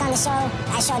last pick on the show,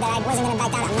 I showed that I wasn't going to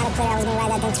back down. I'm not a quitter. I was going to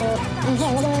ride that thing through. I'm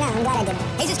here. Look at me now. I'm glad I did it.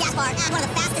 Jesus Gaspar had one of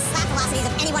the fastest slap velocities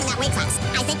of anyone in that weight class.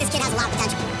 I think this kid has a lot of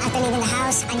potential. After leaving the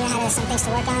house, I knew I had some things to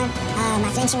work on.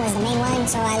 My flinching was the main one,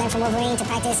 so I learned from Wolverine to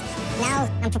practice. Now,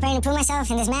 I'm preparing to prove myself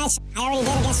in this match. I already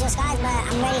did against Joe Scott, but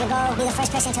I'm ready to go be the first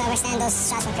person to ever stand those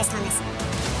shots from Chris Thomas.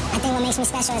 I think what makes me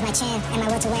special is my chin and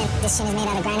my will to win. This chin is made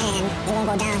out of granite and it won't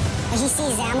go down. When he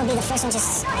sees that I'm gonna be the first one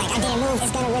just like I didn't move, it's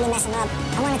gonna really mess him up.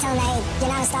 I wanna tell him that hey, you're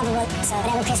not unstoppable, so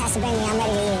whatever Chris has to bring me, I'm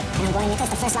ready to eat it. And I'm going to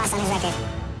put the first loss on his record.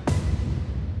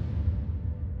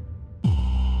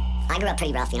 I grew up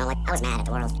pretty rough, you know, like I was mad at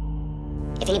the world.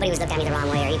 If anybody was looking at me the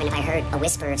wrong way, or even if I heard a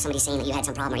whisper of somebody saying that you had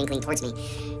some problem or inkling towards me,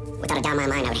 without a doubt in my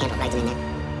mind, I would handle it right then and there.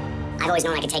 I've always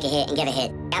known I could take a hit and give a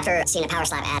hit. After seeing a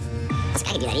Powerslap ad, I was like,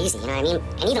 I could do that easy, you know what I mean?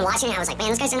 And even watching it, I was like, man,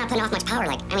 those guys are not putting off much power.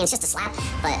 Like, I mean, it's just a slap,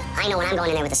 but I know when I'm going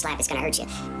in there with a slap, it's gonna hurt you.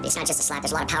 It's not just a slap,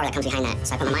 there's a lot of power that comes behind that.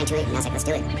 So I put my mind to it, and I was like, let's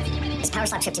do it. This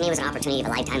Powerslap trip to me was an opportunity of a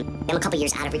lifetime. I'm a couple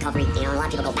years out of recovery, you know, a lot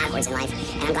of people go backwards in life,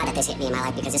 and I'm glad that this hit me in my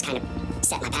life because this kind of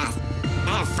set my path.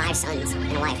 I have 5 sons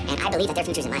and a wife, and I believe that their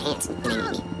future's in my hands, and they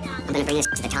need me. I'm gonna bring this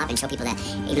to the top and show people that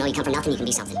even though you come from nothing, you can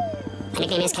be something. My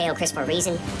nickname is KO Chris for a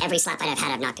reason. Every slap fight I've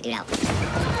had, I've knocked the dude out.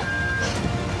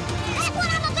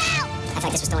 I feel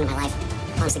like this was thrown in my life.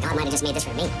 Honestly, God might have just made this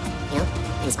for me, you know?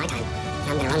 And it's my time, and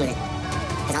I'm gonna run with it.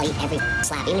 Because I'll eat every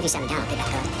slap, even if you set me down, I'll pick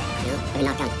back up, you know? I've been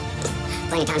knocked down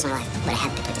plenty of times in my life, but I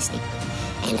had to put this thing.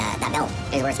 And that belt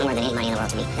is worth more than any money in the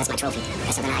world to me. That's my trophy.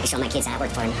 That's something I can show my kids that I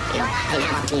worked for, and, you know, I didn't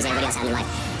have opportunities everybody else had in their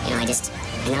life. You know, and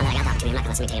now that I got the opportunity, I'm not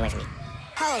gonna let somebody take it away from me.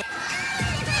 Holy.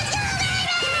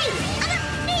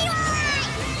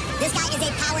 This guy is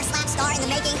a Powerslap star in the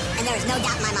making, and there is no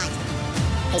doubt in my mind.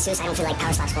 Hey, Sus, I don't feel like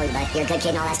Powerslap's for you, but you're a good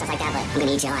kid and all that stuff like that, but I'm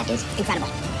gonna eat you alive, dude. Incredible.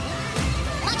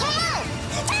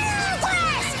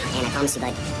 And I promise you,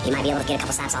 bud, you might be able to get a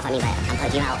couple slaps off on me, but I'm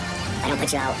putting you out. If I don't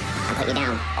put you out, I'm putting you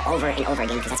down over and over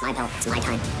again, because that's my belt, it's my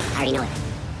time. I already know it.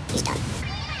 He's done.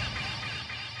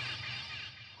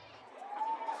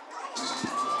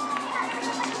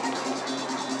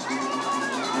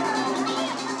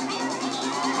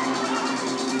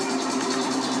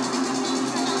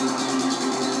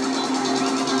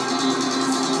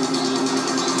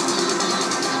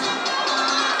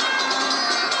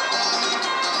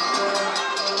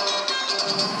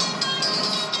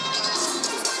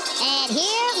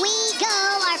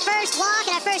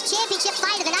 Championship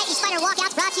fight of the night. These fighter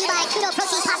walkouts brought to you by Kudo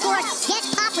Protein Pop 4. Get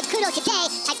pop with Kudo today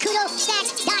at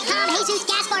KudoSnacks.com. Jesus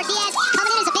Gaspar Diaz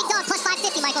coming in as a big dog plus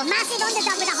 550, Michael. Massive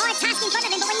underdog with a hard task in front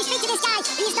of him. But when you speak to this guy,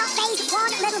 he's not phased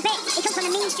one little bit. He comes from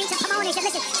the mean streets of Quinones. And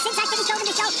listen, since I finished over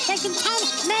the show, there's been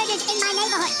 10 murders in my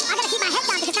neighborhood. I gotta keep my head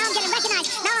down because now I'm getting recognized.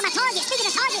 Now I'm a target. Speaking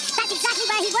of target, that's exactly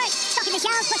where he works. Stuck in the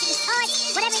shells, pushing his cards,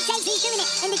 whatever it takes, he's doing it.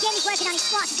 In the gym, he's working on his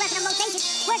squats, he's working on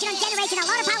rotations, working on generating a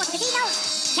lot of power because he knows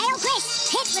KO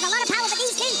Chris hits with a lot of power, but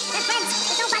these two, they're friends.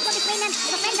 There's no bad blood between them.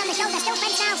 They were friends on the show, they're still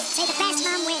friends now. Say the best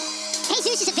man wins.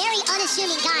 Jesus is a very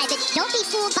unassuming guy, but don't be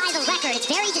fooled by the record. It's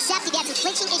very deceptive. He had some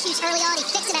flinching issues early on. He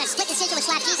fixed it at a split decision with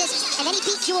Slap Jesus, and then he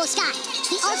beat Jewel Scott.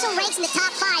 He also ranks in the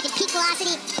top 5 in peak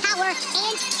velocity, power,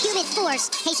 and human force.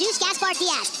 Jesus Gaspar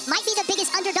Diaz might be the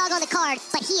biggest underdog on the card,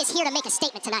 but he is here to make a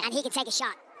statement tonight, and he can take a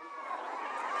shot.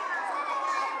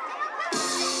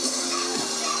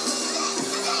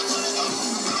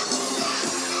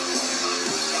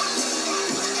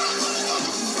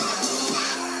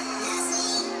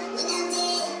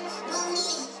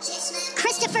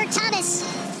 Christopher Thomas.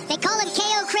 They call him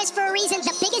KO Chris for a reason.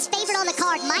 The biggest favorite on the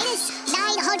card, minus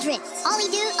 900. All he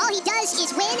does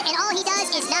is win, and all he does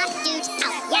is knock dudes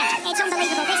out. Yeah, it's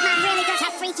unbelievable. This man really does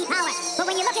have freaky power. But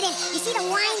when you look at him, you see the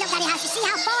wind-up that he has. You see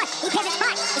how far he pivots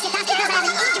back. He said, that's because I have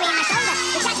an injury in my shoulder,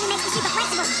 which actually makes me super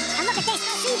flexible. And look at this,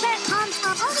 super pumped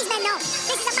up. All these men know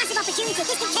this is a massive opportunity.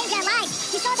 This can change their lives.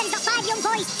 You saw that he's got 5 young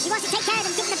boys. He wants to take care of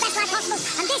them, give them the best life possible.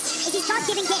 And this is his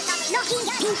God-given gift, knocking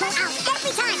people out.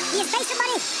 Every time he has faced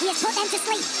somebody, he has put them to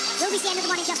sleep. We'll be seeing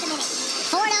another one in just a minute.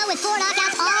 4-0 with 4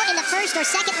 knockouts, all in the first or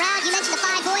second round. You mentioned the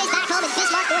 5 boys back home in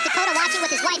Bismarck, North Dakota, watching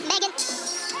with his wife, Megan.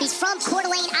 He's from Coeur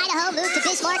d'Alene, Idaho, moved to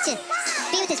Bismarck to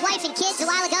be with his wife and kids a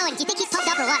while ago. And do you think he's pumped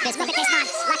up or what, Bismarck? Look at this man,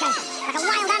 like a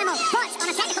wild animal. But on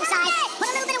a technical side, put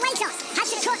a little bit of weight on. Had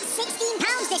to cut 16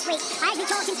 pounds this week. I actually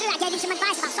talked him through it. I gave him some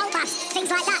advice about salt baths, things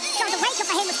like that. So the wake up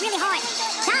for him was really hard.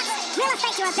 That will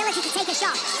affect your ability to take a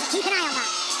shot. Keep an eye on that.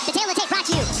 The Tail of the Tape brought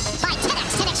to you by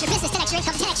 10X. 10X your business, 10X your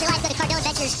income, 10X your life. Go to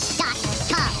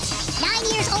CardoneVentures.com. 9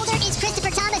 years older is Christopher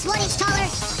Thomas, 1 inch taller,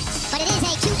 but it is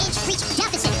a 2-inch reach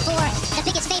deficit for the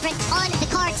biggest favorite on the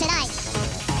card tonight.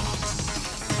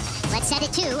 Let's send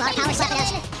it to our Powerslap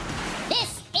announcement.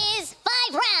 This is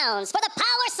 5 rounds for the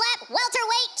Powerslap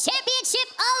Welterweight Championship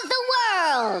of the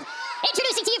World.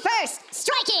 Introducing to you first,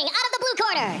 striking out of the blue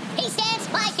corner. He stands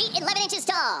 5 feet 11 inches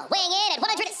tall, weighing in at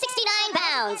 169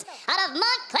 pounds. Out of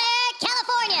Montclair,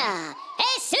 California,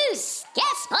 Jesus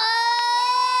Gaspar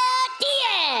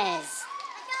Diaz.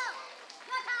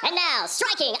 And now,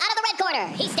 striking out of the red corner.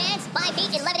 He stands 5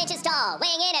 feet 11 inches tall,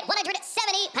 weighing in at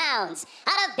 170 pounds.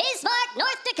 Out of Bismarck,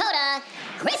 North Dakota,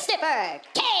 Christopher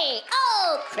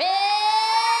K.O. Chris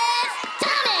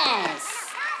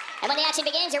Thomas. And when the action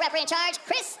begins, your referee in charge,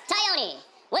 Chris Tione.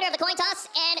 Winner of the coin toss,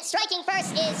 and striking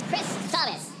first is Chris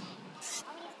Thomas.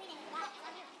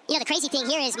 You know, the crazy thing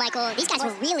here is, Michael, these guys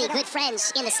were really good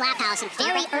friends in the Slap House, and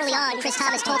very early on, Chris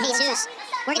Thomas told Jesus,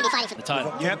 we're going to be fighting for the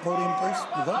title. Yep. Podium, please.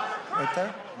 Move up, right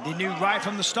there. They knew right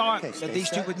from the start that these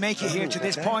two would make it here to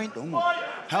this point.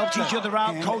 Helped each other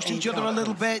out, coached each other a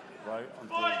little bit.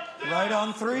 Right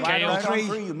on 3.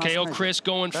 KO Chris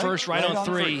going first, right on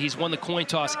 3. He's won the coin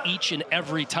toss each and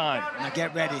every time. Now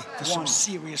get ready for some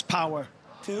serious power.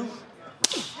 2.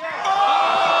 He's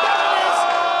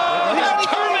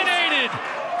terminated.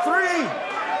 3.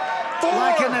 4.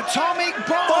 Like an atomic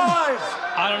bomb. 5.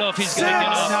 I don't know if he's going to get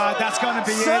up. No, that's going to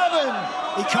be 7. it.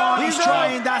 He can't. He's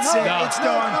trying. That's it. It's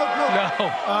done.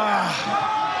 No.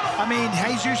 I mean,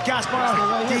 Jesus Gaspar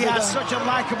Diaz, such a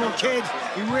likable kid.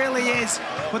 He really is.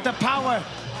 But the power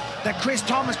that Chris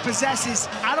Thomas possesses,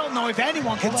 I don't know if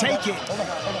anyone can take it.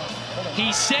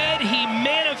 He said he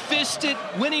manifested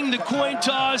winning the coin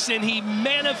toss, and he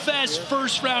manifests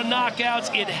first-round knockouts.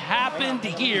 It happened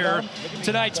here.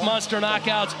 Tonight's Monster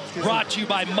Knockouts brought to you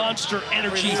by Monster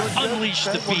Energy. Unleash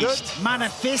the beast.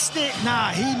 Manifest it?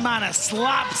 Nah, he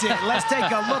slaps it. Let's take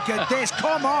a look at this.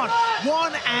 Come on.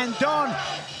 One and done.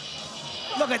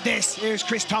 Look at this. Here's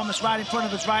Chris Thomas right in front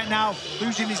of us right now,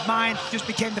 losing his mind. Just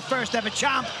became the first ever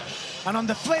champ. And on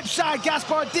the flip side,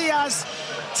 Gaspar Diaz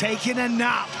taking a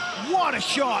nap. What a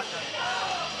shot.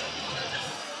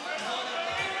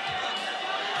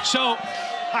 So,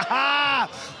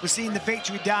 we're seeing the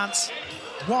victory dance.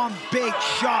 One big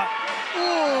shot.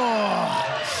 Oh.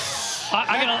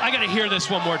 I gotta hear this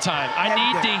one more time. I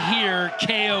need to hear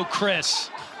KO Chris.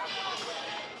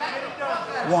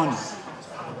 1,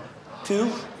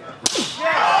 2.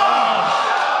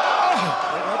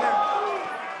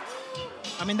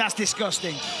 I mean, that's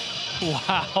disgusting.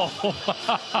 Wow.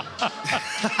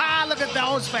 Look at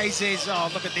those faces.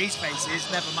 Oh, look at these faces.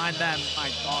 Never mind them.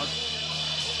 My God.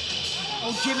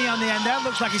 Oh, Jimmy on the end there.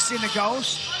 Looks like he's seen a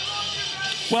ghost.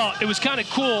 Well, it was kind of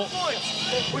cool.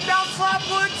 Without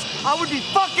Slapwoods, I would be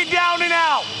fucking down and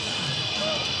out.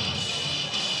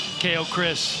 KO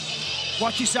Chris.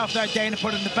 Watch yourself there, Dana,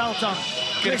 putting the belt on.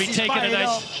 Going to be taking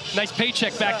a nice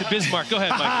paycheck back to Bismarck. Go ahead,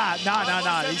 Mike. No.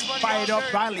 He's fired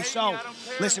up, rightly so.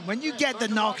 Listen, when you get the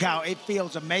knockout, it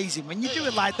feels amazing. When you do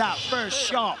it like that, first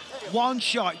shot, one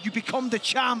shot, you become the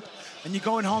champ, and you're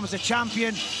going home as a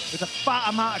champion with a fat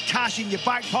amount of cash in your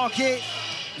back pocket.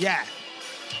 Yeah,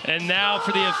 And now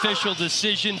for the official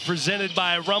decision presented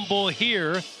by Rumble,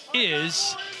 here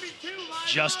is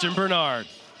Justin Bernard.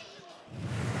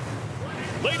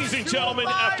 Ladies and gentlemen,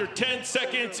 after 10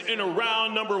 seconds in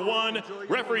round number 1,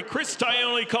 referee Chris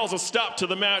Tione calls a stop to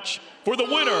the match for the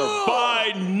winner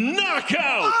by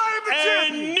knockout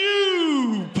and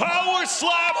new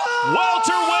Powerslap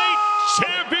welterweight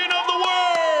champion of the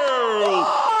world,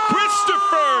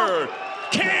 Christopher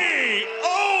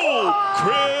K.O.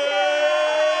 Chris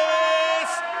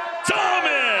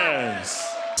Thomas.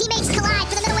 Teammates collide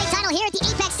for the middleweight title here at the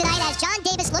Apex tonight as John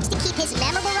Davis looks to keep his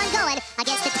memorable run going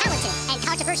against the talented and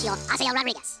controversial Azael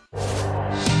Rodriguez.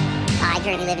 I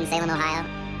currently live in Salem, Ohio.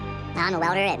 I'm a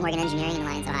welder at Morgan Engineering in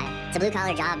Alliance, Ohio. It's a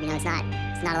blue-collar job, you know, it's not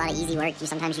a lot of easy work.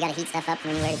 Sometimes you gotta heat stuff up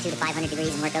from anywhere to 200 to 500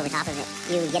 degrees and work over top of it.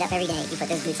 You get up every day, you put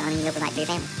those boots on, and you go provide for your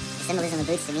family. The symbolism of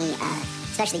boots to me,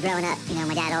 especially growing up, you know,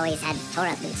 my dad always had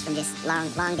tore-up boots from just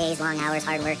long days, long hours,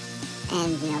 hard work,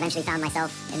 and, you know, eventually found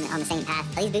myself on the same path.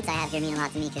 These boots I have here mean a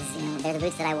lot to me because, you know, they're the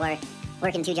boots that I wore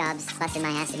working 2 jobs, busting my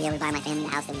ass to be able to buy my family the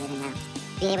house that we live in now.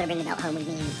 Being able to bring the belt home would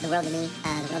mean the world to me,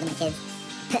 the world to my kids,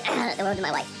 the world to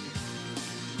my wife.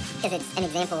 Because it's an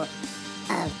example of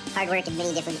hard work in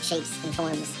many different shapes and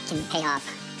forms can pay off,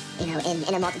 you know,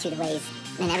 in a multitude of ways.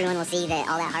 And everyone will see that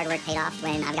all that hard work paid off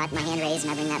when I've got my hand raised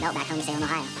and I bring that belt back home to Salem,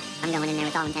 Ohio. I'm going in there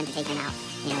with all intent to take him out.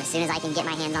 You know, as soon as I can get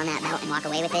my hands on that belt and walk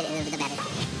away with it, the better.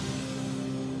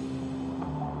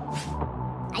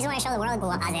 I just want to show the world who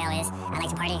Azael is. I like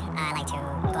to party. I like to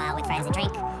go out with friends and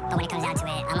drink. But when it comes down to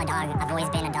it, I'm a dog. I've always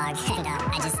been a dog. And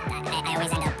I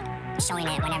always end up showing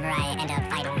it whenever I end up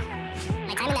fighting.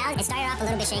 My time in the house, it started off a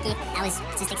little bit shaky. I was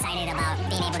just excited about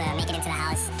being able to make it into the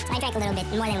house. So I drank a little bit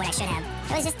more than what I should have.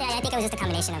 It was just, I think it was just a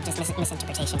combination of just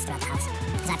misinterpretations throughout the house.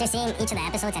 So after seeing each of the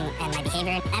episodes and my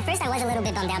behavior, at first I was a little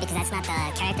bit bummed out because that's not the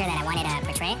character that I wanted to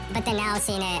portray. But then now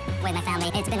seeing it with my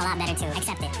family, it's been a lot better to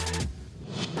accept it.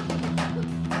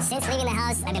 Since leaving the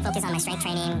house, I've been focused on my strength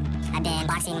training. I've been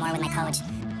boxing more with my coach.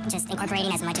 Just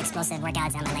incorporating as much explosive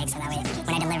workouts on my legs so that way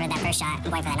when I deliver that first shot, I'm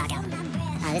going for that knockout.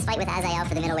 This fight with Azael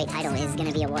for the middleweight title is going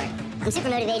to be a war. I'm super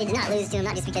motivated to not lose to him,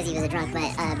 not just because he was a drunk,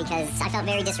 but because I felt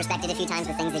very disrespected a few times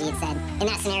with things that he had said. In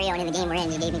that scenario and in the game we're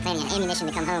in, he gave me plenty of ammunition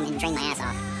to come home and train my ass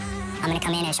off. I'm going to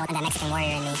come in and show that Mexican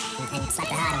warrior in me and slap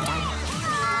the hell out of him, John.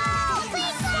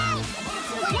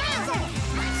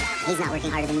 He's not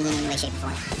working harder than me in any way, shape,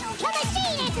 or form.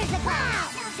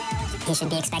 He should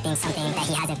be expecting something that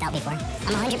he hasn't felt before.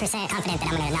 I'm 100% confident that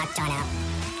I'm going to knock John out.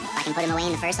 If I can put him away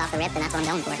in the first off the rip, then that's what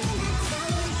I'm going for.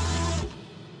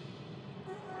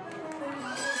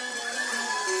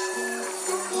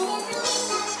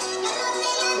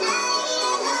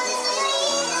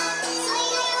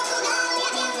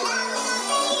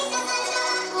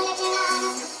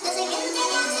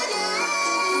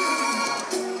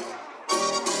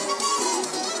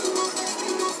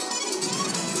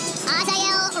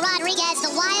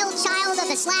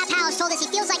 Slap House told us he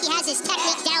feels like he has his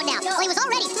technique down now. Well, he was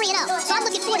already 3-0, so I'm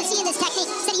looking forward to seeing this technique.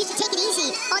 He said he used to take it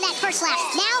easy on that first slap.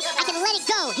 Now, I can let it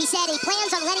go. He said he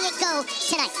plans on letting it go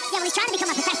tonight. Yeah, well, he's trying to become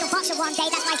a professional boxer one day.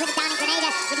 That's why he's living down in Grenada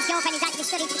with his girlfriend who's actually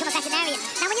studying to become a veterinarian.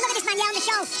 Now, when you look at this man, on the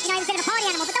show, you know, he was a bit of a party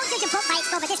animal, but don't judge him book by its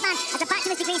cover. This man has a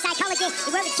bachelor's degree in psychology. He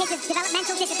worked with kids with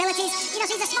developmental disabilities. You know,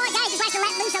 so he's a smart guy. He just likes to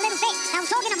let loose a little bit. Now,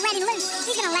 talking of letting loose,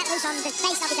 he's going to let loose on the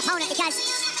face of his opponent because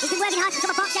he's been working hard to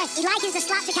become a boxer. He likens the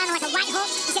slap to kind of like a right hook.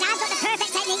 He said, I've got the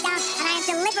perfect technique down, and I am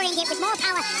delivering it with more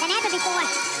power than ever before.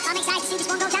 I'm excited to see this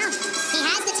one go down. He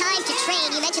has the time to train.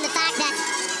 You mentioned the fact that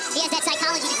he has that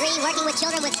psychology degree working with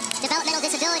children with developmental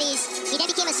disabilities. He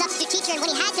then became a substitute teacher, and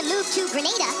when he had to move to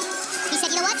Grenada, he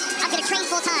said, you know what? I'm going to train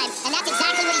full-time. And that's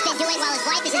exactly what he's been doing while his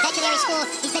wife is in veterinary school.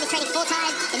 He's been training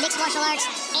full-time in mixed martial arts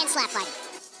and slap fighting.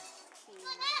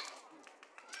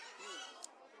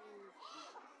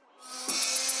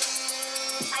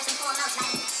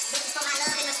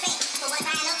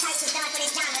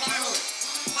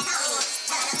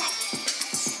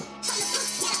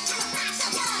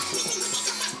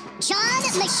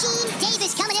 Machine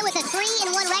Davis coming in with a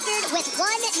 3-1 record with 1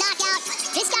 knockout.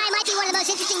 This guy might be one of the most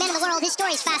interesting men in the world. His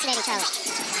story is fascinating, Charlie.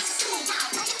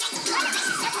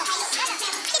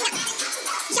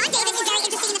 John Davis is very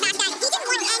interesting in the fact that he didn't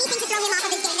want anything to throw him off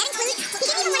of his game. That includes, he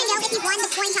didn't even want to know if he won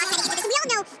the coin toss that he did. We all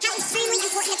know how extremely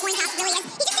important the coin toss really is.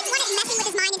 He just didn't want it messing with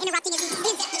his mind and interrupting his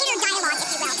inner dialogue,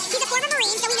 if you will. He's a former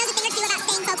Marine, so he knows a thing or two about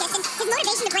staying focused, and his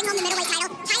motivation to bring home the middleweight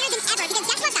title higher than ever, because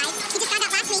guess what, guys? He just found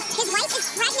out last week his wife wife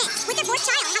is pregnant with their 4th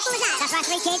child. How cool is that? That's right,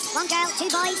 3 kids, 1 girl, 2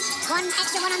 boys, 1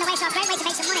 extra one on the way, so a great way to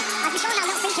make some money. As we saw in that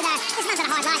little feature there, this man's had a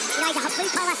hard life. You know, he's a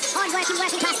blue-collar, hard-working,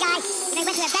 working-class guy. You know, he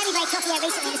went through a very, very tough year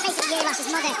recently. In the space of a year, he lost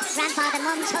his mother, grandfather,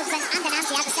 mums, husband, and an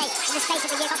auntie, I have to say, in the space of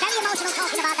a year. Got very emotional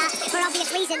talking about that for obvious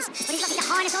reasons, but he's looking to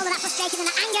harness all of that frustration and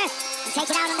that anger and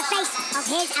take it out on the face of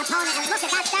his opponent. And look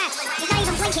at that there. He's not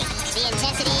even blinking. The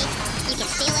intensity, you can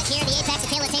feel it here. The Apex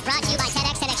Appeal and Tape brought to you by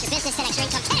 10X, 10X your business, 10X your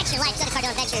income, 10X your life. Go to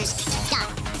CardanoAdventures.com.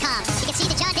 You can see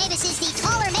that John Davis is the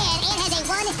taller man and has a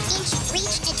 1-inch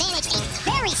reach advantage. A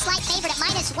very slight favorite at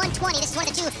 -120. This is one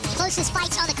of the 2 closest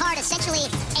fights on the card, essentially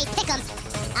a pick'em.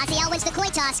 Aziel wins the coin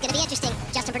toss. Gonna be interesting.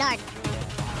 Justin Bernard.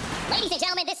 Ladies and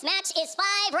gentlemen, this match is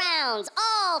 5 rounds,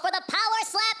 all for the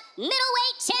Powerslap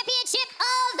Middleweight Championship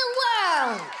of the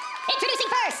World. Introducing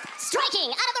first,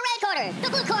 striking out of the red corner, the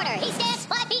blue corner. He stands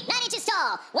 5 feet 9 inches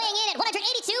tall, weighing in at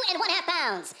 182 1/2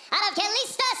 pounds. Out of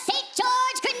Calista St.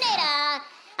 George, Grenada,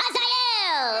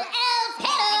 Aziel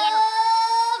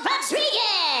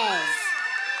Rodriguez.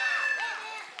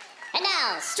 And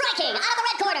now, striking out of the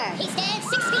red corner, he stands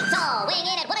 6 feet tall, weighing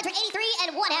in at 183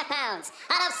 1/2 pounds.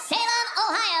 Out of Salem,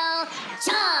 Ohio,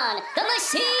 John the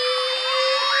Machine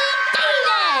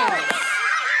Davis.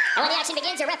 And when the action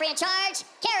begins, your referee in charge,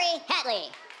 Kerry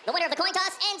Hatley. The winner of the coin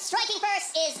toss and striking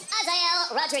first is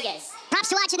Aziel Rodriguez. Props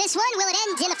to watching this one. Will it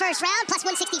end in the first round? Plus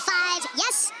 165,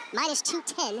 yes.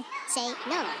 -210, say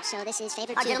no. So this is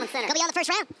favored to go beyond the first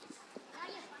round.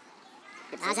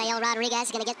 Aziel Rodriguez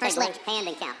is going to get first lick. Hand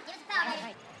and count.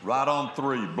 Right on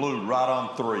 3, blue, right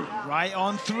on 3. Right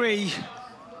on 3.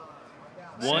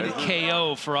 1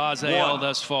 KO for Aziel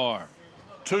thus far.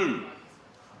 2.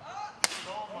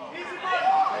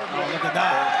 Oh, look at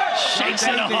that. Shakes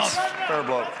it off. Fair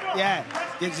blow. Yeah,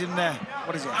 gives him the,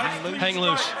 what is it, hang loose? Hang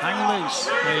loose. Hang loose.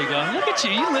 There you go. Look at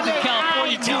you. You lived in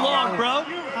California too long, bro.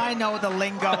 I know the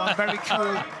lingo. I'm very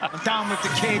cool. I'm down with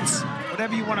the kids,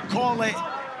 whatever you want to call it.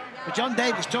 But John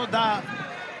Davis told that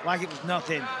like it was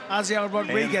nothing. Aziel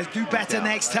Rodriguez, do better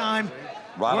next time.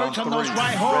 Right Worked on 3. those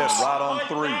right hooks. Red, right on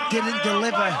 3. Didn't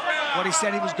deliver what he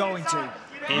said he was going to.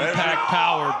 Impact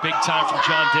power, big time from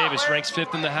John Davis. Ranks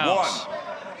 5th in the house.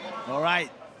 1. All right.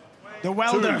 The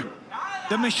welder. 2.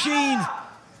 The machine.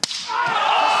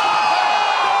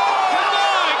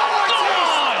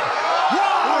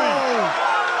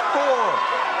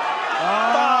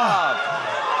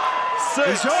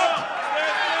 He's up.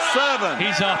 7.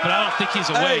 He's up, but I don't think he's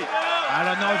awake. 8. I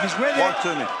don't know if he's with Walk it.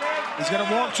 to me. He's going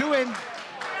to walk to him.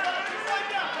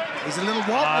 He's a little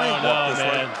wobbly. I don't know,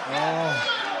 man.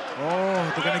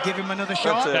 Oh, they're going to give him another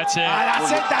shot. That's it.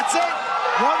 That's it. That's it.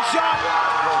 1 shot.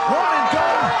 1 and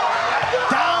done.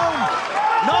 Down.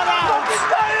 Not out.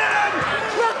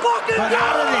 But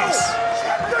out of this.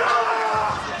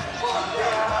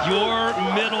 Your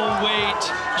middleweight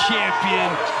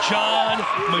champion, John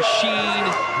Machine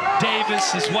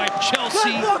Davis, his wife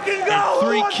Chelsea, and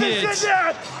 3 kids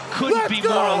couldn't be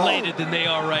more elated than they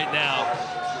are right now.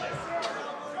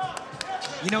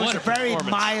 You know, he's a very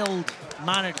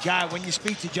mild-mannered guy. When you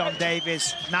speak to John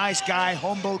Davis, nice guy,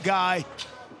 humble guy,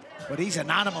 but he's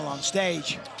an animal on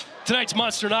stage. Tonight's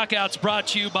Monster Knockouts brought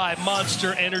to you by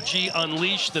Monster Energy.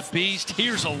 Unleash the Beast.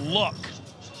 Here's a look.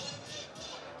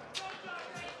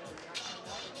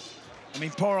 I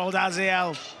mean, poor old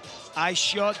Aziel. Eyes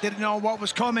shut, didn't know what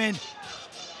was coming.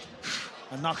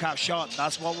 A knockout shot,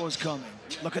 that's what was coming.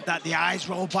 Look at that, the eyes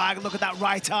roll back. Look at that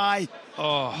right eye.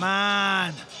 Oh.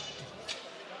 Man.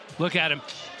 Look at him.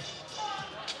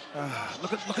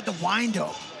 Look at the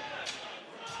wind-up.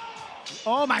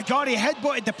 Oh, my God, he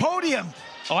headbutted the podium.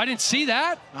 Oh, I didn't see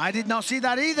that. I did not see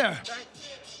that either.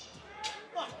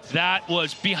 That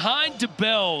was behind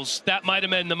Dibbell's. That might have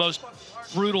been the most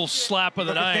brutal slap of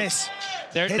the night. Look at this.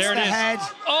 There Hits it the is. head.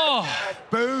 Oh.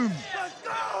 Boom.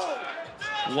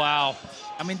 Wow.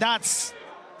 I mean, that's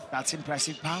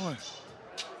impressive power.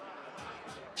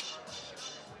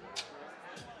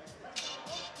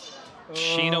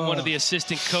 Sheena, one of the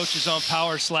assistant coaches on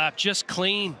Powerslap, just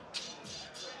clean.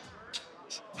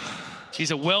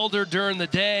 He's a welder during the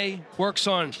day, works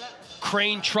on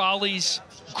crane trolleys,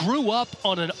 grew up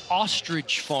on an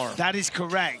ostrich farm. That is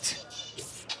correct.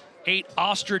 Ate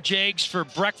ostrich eggs for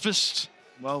breakfast.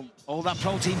 Well, all that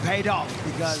protein paid off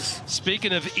because...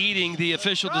 Speaking of eating, the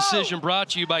official decision brought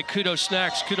to you by Kudo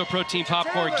Snacks, Kudo Protein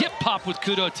Popcorn. Get popped with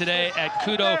Kudo today at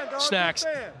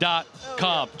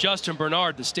kudosnacks.com. Justin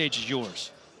Bernard, the stage is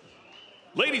yours.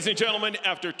 Ladies and gentlemen,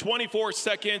 after 24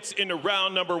 seconds into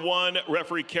round number 1,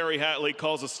 referee Kerry Hatley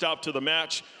calls a stop to the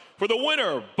match for the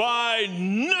winner by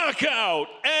knockout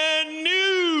and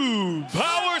new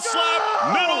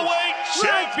Powerslap middleweight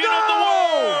champion of the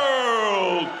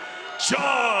world,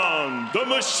 John the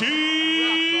Machine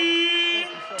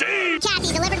Deep.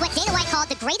 Cathey delivered what Dana White called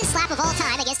the greatest slap of all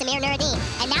time against Amir Nuruddin,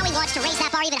 and now he wants to raise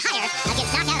that bar even higher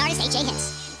against knockout artist AJ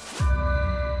Hintz.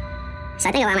 So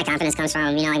I think a lot of my confidence comes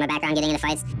from, like my background getting into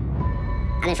fights.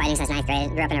 I've been fighting since 9th grade,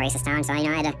 grew up in a racist town, so I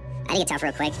had to get tough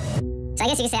real quick. So I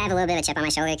guess you could say I have a little bit of a chip on my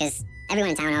shoulder because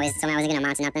everyone in town always told me I wasn't gonna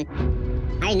amount to nothing.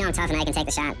 I already know I'm tough and I can take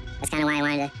the shot. That's kind of why I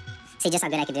wanted to see just how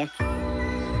good I could do.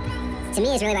 To me,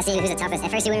 it's really about seeing who's the toughest.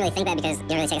 At first, you wouldn't really think that because you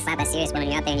don't really take a slap that serious, but when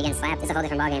you're up there and you're getting slapped, it's a whole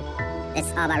different ballgame.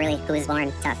 It's all about really who is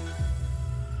born tough.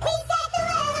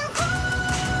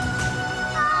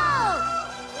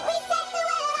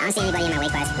 I don't see anybody in my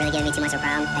weight class really giving me too much of a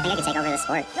problem. I think I could take over the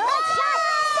sport.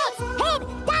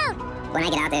 When I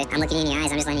get out there, I'm looking you in your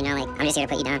eyes. I'm just letting you know, like, I'm just here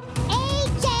to put you down.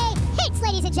 AJ Hintz,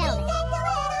 ladies and gentlemen.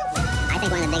 I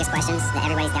think one of the biggest questions that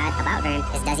everybody's got about Vern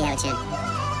is, does he have a chin?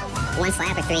 One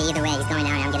slap or 3, either way, he's going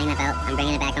down and I'm getting that belt. I'm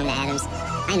bringing it back home to Adams.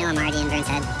 I know I'm already in Vern's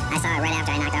head. I saw it right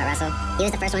after I knocked out Russell. He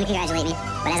was the first one to congratulate me.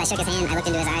 But as I shook his hand, I looked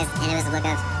into his eyes, and it was a look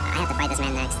of, I have to fight this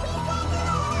man next.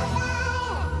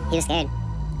 He was scared.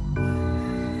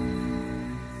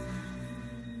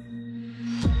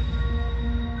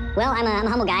 Well, I'm a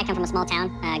humble guy. I come from a small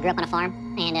town. Grew up on a farm,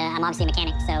 and I'm obviously a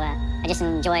mechanic. So I just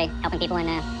enjoy helping people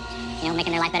and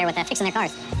making their life better with fixing their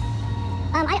cars.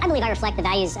 I believe I reflect the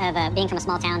values of being from a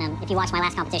small town. If you watch my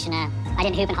last competition, I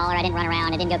didn't hoop and holler. I didn't run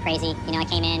around. I didn't go crazy. I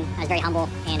came in. I was very humble,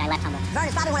 and I left humble. Vern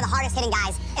is probably one of the hardest hitting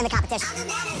guys in the competition.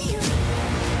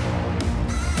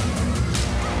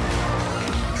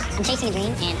 I'm chasing a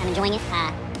dream, and I'm enjoying it.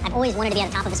 I've always wanted to be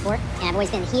at the top of the sport, and I've always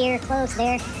been here, close,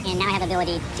 there, and now I have the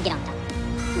ability to get on top.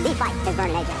 The fight is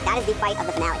Vern and AJ. That is the fight of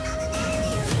the finale.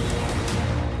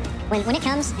 When it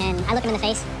comes and I look him in the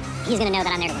face, he's going to know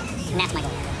that I'm there to win. And that's my goal.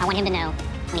 I want him to know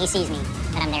when he sees me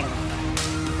that I'm there to win.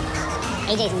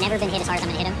 AJ's never been hit as hard as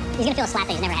I'm going to hit him. He's going to feel a slap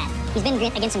that he's never had. He's been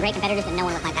against some great competitors, but no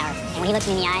one with my power. And when he looks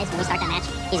me in the eyes, when we start that match,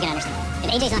 he's going to understand.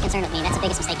 If AJ's not concerned with me, that's the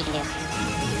biggest mistake he can do.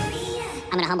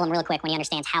 I'm going to humble him real quick when he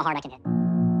understands how hard I can hit.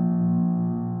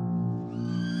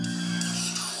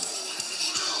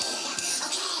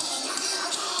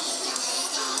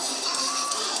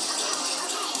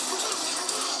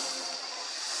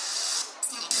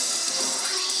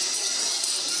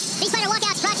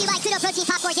 Protein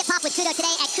popcorn, get popped with Kudo today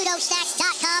at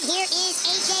KudoSnacks.com. Here is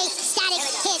AJ Static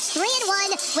Hintz,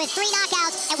 3-1 with 3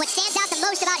 knockouts. And what stands out the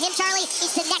most about him, Charlie,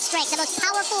 is the neck strength, the most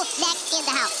powerful neck in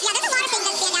the house. Yeah, there's a lot of things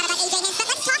that stand out about AJ Hintz,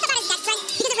 but let's talk about his neck strength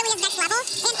because it really is next level.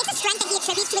 And it's a strength that he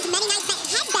attributes to his many nights spent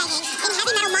headbanging in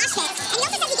heavy metal mosh pits. And he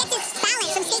also says he gets his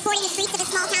balance from skateboarding the streets of a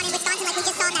small town in Wisconsin like we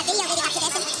just saw in that video leading up to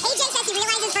this. And AJ says he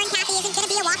realizes Vern Cathey isn't going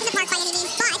to be a walk in the park by any means,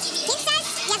 but Hintz says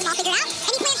he has it all figured out.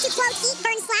 And he plans to, quote, eat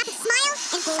Vern's slap, smile,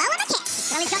 and blow him a kiss.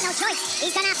 Well, he's got no choice.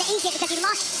 He's going to have to eat it because he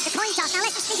lost the coin toss. Now,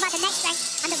 let's just think about the neck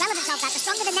strength and the relevance of that. The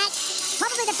stronger the neck,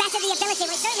 probably the better the ability,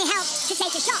 which certainly helps to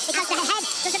take a shot because the head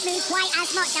doesn't move quite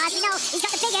as much. Now, as we know, he's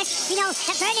got the biggest. We know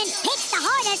that Vernon hits the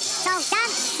hardest. So, Dan,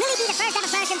 will he be the first ever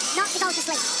person not to go to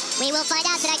sleep? We will find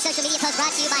out. Tonight's social media post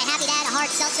brought to you by Happy Dad, a hard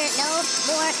seltzer, no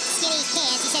more skinny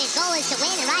cans. He said his goal is to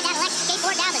win and ride that electric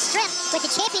skateboard down the strip with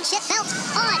the championship belt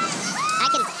on. I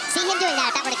can see him doing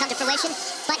that if that were to come to fruition,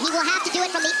 but he will have to do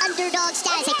it from the underdog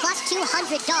status, a plus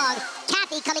 200 dog.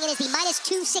 Cathey coming in as the minus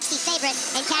 260 favorite,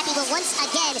 and Cathey will once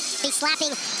again be slapping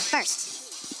first.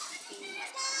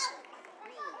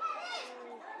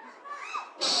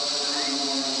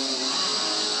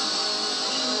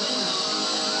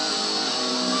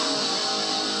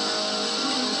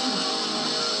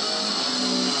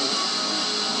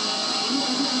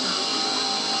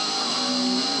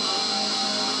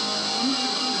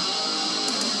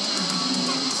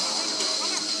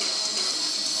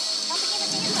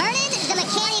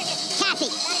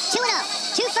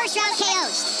 First-round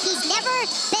KOs. He's never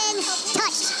been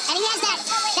touched, and he has that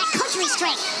country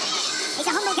strength. He's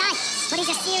a humble guy, but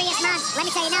he's a serious man. Let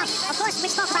me tell you now, of course,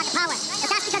 we spoke about the power, but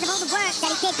that's because of all the work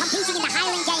that he did competing in the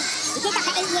Highland Games. He did that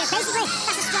for 8 years. Basically,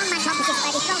 that's a strongman competition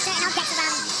where they throw certain objects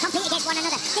around and compete against one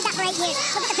another. Did that for 8 years.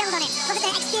 Look at the build on it. Look at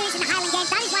the experience in the Highland Games.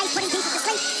 That is why he's putting people to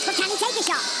sleep. But can he take a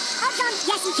shot? Upton,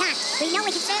 yes, he can. We know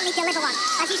he can certainly deliver one.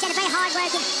 As you said, a very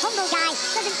hard-working, humble guy,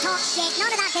 doesn't talk shit,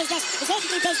 none of that business. He's here to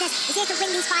do business. He's here to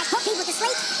win these fights, put people to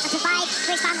sleep, and provide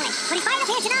for his family. But he's fighting up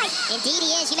here tonight. Indeed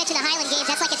he is. You mentioned the Highland Games.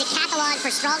 That's like a decathlon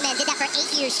for strongmen. Did that for 8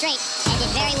 years straight and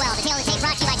did very well. The tail of the tape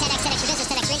brought to you by 10X, 10X your business,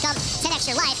 10X your income, 10X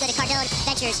your life. Go to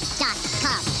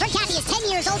CardoneVentures.com. Vern Cathey is 10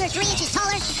 years older, 3 inches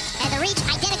taller, and the reach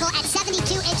identical at 72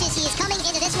 inches. He is coming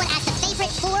into this one as the favorite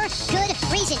for good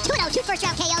reason. 2-0, 2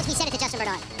 first-round KOs. We send it to Justin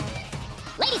Bernard.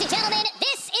 Ladies and gentlemen,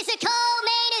 this is the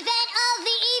co-main event of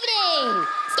the evening.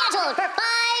 Scheduled for 5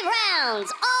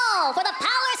 rounds, all for the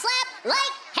Powerslap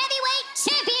Light Heavyweight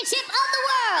Championship of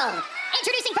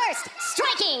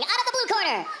striking out of the blue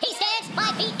corner. He stands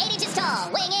 5 feet 8 inches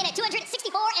tall, weighing in at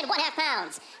 264.5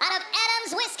 pounds. Out of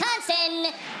Adams,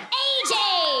 Wisconsin,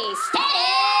 AJ Static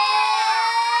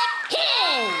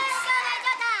Hintz.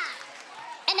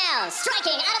 And now,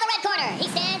 striking out of the red corner. He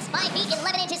stands 5 feet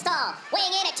 11 inches tall,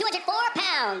 weighing in at 204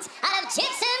 pounds. Out of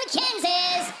Gypsum,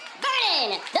 Kansas,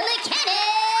 Vernon, the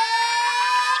mechanic,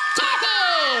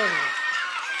 Cathey.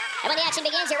 And when the action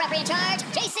begins, your referee in charge,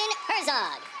 Jason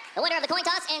Herzog. The winner of the coin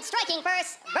toss and striking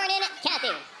first, Vernon,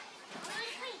 Cathey.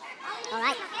 All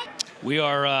right. We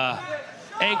are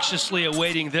anxiously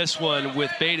awaiting this one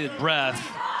with bated breath.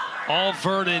 All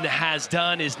Vernon has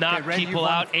done is knock people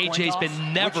out. AJ's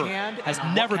been never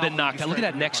been knocked out. Look at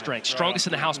that neck strength. Strongest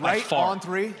in the house by far. On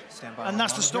 3. And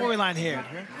that's the storyline here.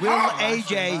 Will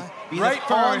AJ be the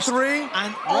Right on first 3.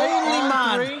 and only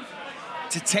man 3.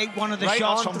 to take one of the Right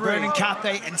shots on from 3. Vernon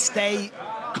Cathey and stay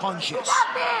conscious?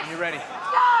 You ready?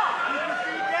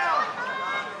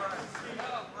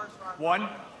 1,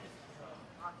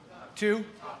 2.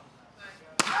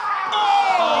 Oh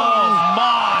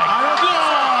my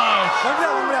God!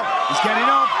 He's getting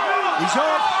up. He's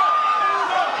up.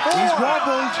 4. He's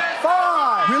wobbled.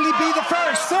 5. Will he be the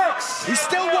first? 6. He's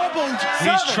still wobbled.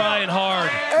 He's trying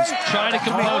hard. He's trying to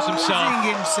compose himself.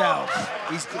 Composing himself.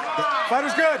 He's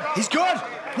Fighter's good. He's good.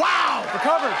 Wow.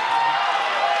 Recovered.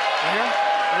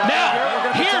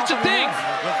 Now, here's the thing.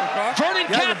 Vernon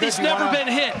Cathey's never been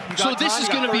hit, so this is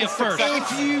going to be a first.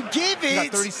 If you give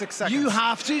it, you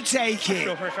have to take it.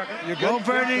 You're good. Go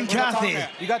Vernon Cathey.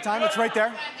 You got time? It's right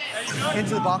there.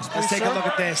 Into the box, please, Let's take sir. a look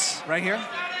at this. Right here.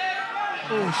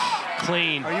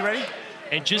 Clean. Are you ready?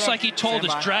 And just like he told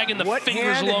us, dragging the What fingers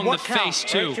hand and along what the count? face,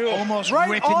 too. Almost Right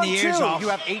ripping on the ears 2. off. You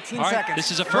have 18 All right, seconds.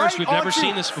 this is a first. We've never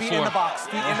seen this Feet in before. the box.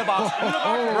 Feet in the box.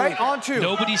 Right on 2.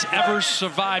 Nobody's ever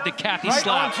survived a Cathey Right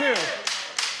slap. on 2.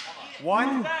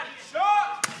 1.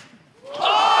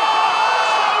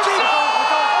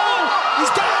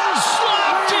 He's down.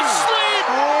 Slapped to sleep.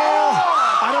 Oh,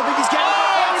 I don't think he's getting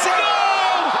it.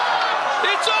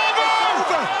 It's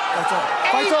over. That's all.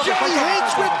 AJ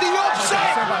Hintz with the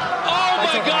upset. Oh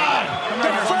my God.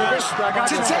 The first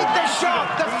to take the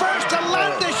shot, the first to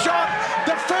land the shot,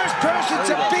 the first person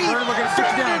to beat Vernon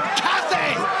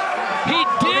Cathey. He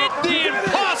did the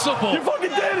impossible. You fucking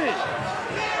did it.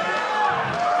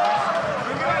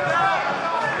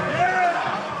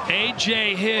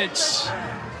 AJ Hintz.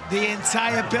 The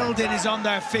entire building is on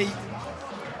their feet.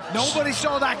 Nobody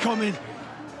saw that coming.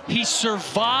 He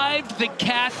survived the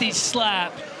Cathey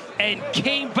slap and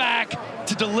came back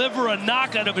to deliver a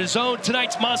knockout of his own.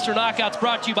 Tonight's Monster Knockouts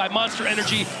brought to you by Monster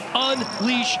Energy.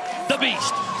 Unleash the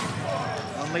Beast.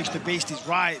 Unleash the Beast is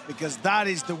right, because that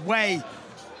is the way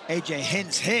AJ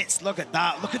Hintz hits. Look at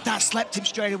that. Look at that. Slept him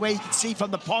straight away. You can see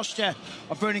from the posture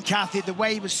of Vernon Cathey, the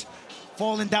way he was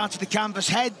falling down to the canvas,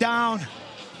 head down.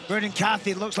 Vernon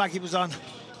Cathey looks like he was on,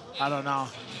 I don't know,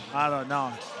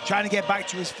 trying to get back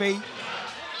to his feet.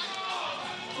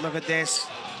 Look at this.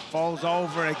 Falls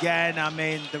over again. I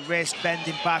mean, the wrist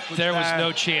bending backwards. There was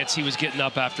no chance he was getting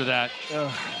up after that.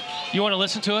 Ugh. You want to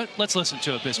listen to it? Let's listen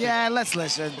to it, Biscuit. Yeah, let's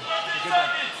listen.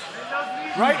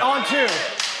 Right on 2.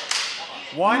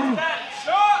 1.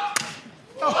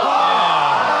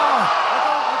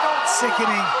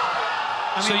 Sickening.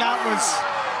 I mean, that was...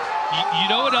 You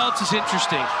know what else is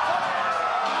interesting?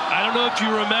 I don't know if you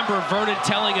remember Vernon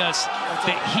telling us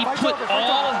that he put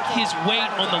all his weight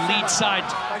on the lead side.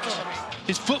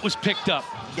 His foot was picked up.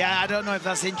 Yeah, I don't know if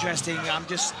that's interesting. I'm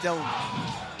just still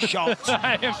shocked.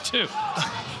 I am too.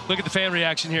 Look at the fan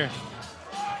reaction here.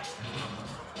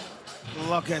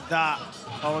 Look at that.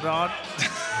 Hold on.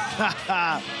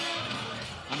 I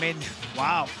mean,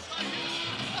 wow.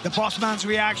 The boss man's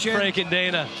reaction. Breaking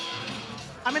Dana.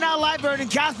 I mean, I like Vernon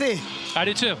Cathey. I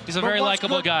do too. He's a But very what's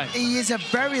likable good- guy. He is a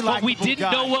very likable guy. But we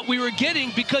didn't know what we were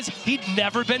getting because he'd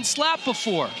never been slapped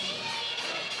before.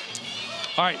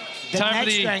 All right, The time for neck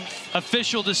the strength.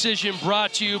 official decision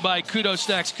brought to you by Kudo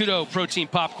Snacks. Kudo Protein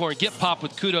Popcorn. Get popped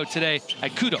with Kudo today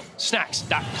at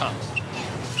kudosnacks.com.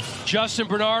 Justin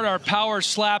Bernard, our power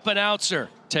slap announcer.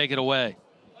 Take it away.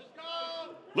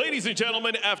 Ladies and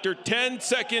gentlemen, after 10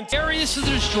 seconds. Darius the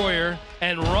Destroyer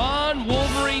and Ron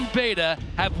Wolverine Beta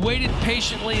have waited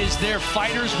patiently as their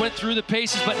fighters went through the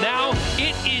paces, but now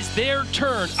it is their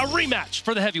turn. A rematch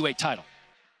for the heavyweight title.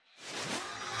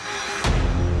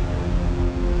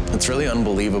 It's really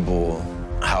unbelievable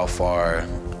how far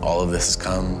all of this has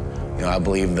come. You know, I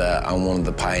believe that I'm one of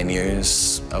the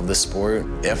pioneers of the sport.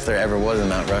 If there ever was a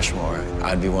Mount Rushmore,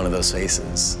 I'd be one of those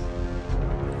faces.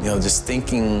 You know, just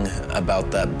thinking about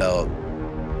that belt,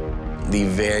 the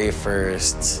very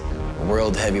first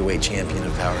world heavyweight champion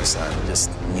of Powerslap just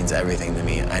means everything to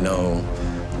me. I know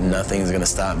nothing's gonna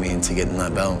stop me into getting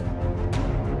that belt.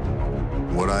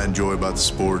 What I enjoy about the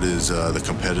sport is the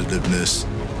competitiveness,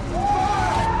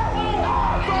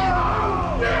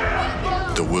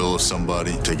 the will of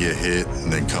somebody to get hit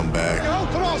and then come back.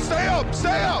 Come on, stay up,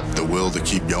 stay up. The will to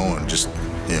keep going, just,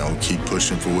 you know, keep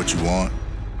pushing for what you want.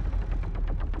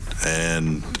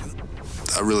 And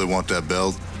I really want that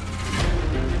belt.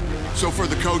 So for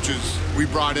the coaches, we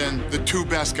brought in the 2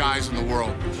 best guys in the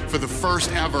world for the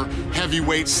first ever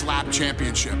heavyweight slap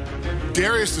championship.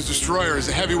 Darius the Destroyer is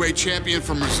a heavyweight champion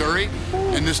from Missouri,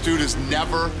 and this dude has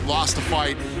never lost a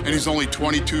fight, and he's only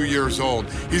 22 years old.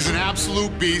 He's an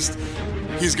absolute beast.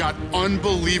 He's got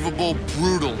unbelievable,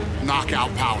 brutal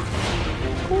knockout power.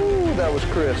 Ooh, that was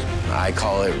crisp. I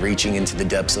call it reaching into the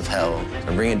depths of hell.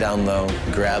 So bring it down low,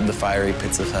 grab the fiery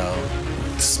pits of hell,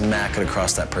 smack it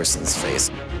across that person's face.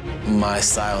 My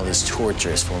style is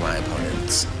torturous for my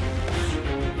opponents.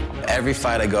 Every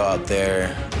fight I go out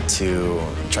there to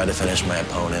try to finish my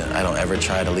opponent, I don't ever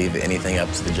try to leave anything up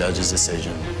to the judge's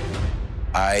decision.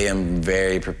 I am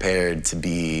very prepared to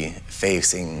be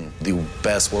facing the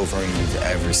best Wolverine you've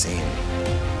ever seen.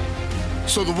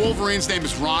 So the Wolverine's name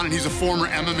is Ron, and he's a former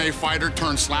MMA fighter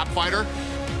turned slap fighter.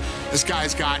 This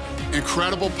guy's got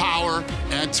incredible power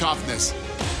and toughness.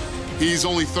 He's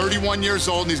only 31 years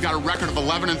old, and he's got a record of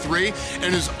 11-3,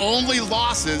 and his only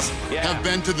losses have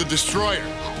been to the Destroyer.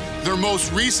 Their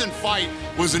most recent fight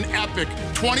was an epic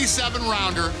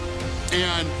 27-rounder,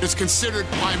 and it's considered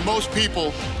by most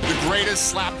people the greatest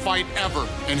slap fight ever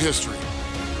in history.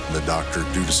 The doctor,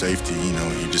 due to safety, you know,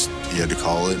 he had to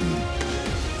call it, and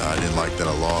I didn't like that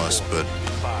I lost, but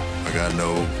I got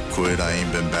no quit. I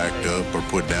ain't been backed up or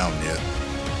put down yet.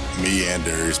 Me and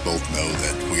Darius both know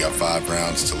that we got 5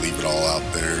 rounds to leave it all out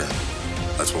there.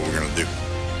 That's what we're gonna do.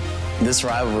 This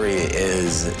rivalry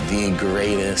is the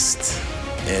greatest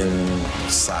in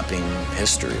slapping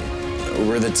history.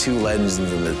 We're the 2 legends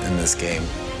in this game.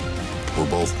 We're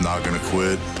both not gonna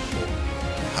quit.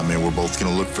 I mean, we're both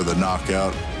gonna look for the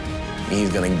knockout. He's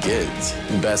gonna get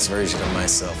the best version of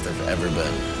myself there's ever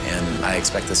been, and I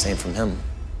expect the same from him.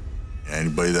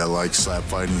 Anybody that likes slap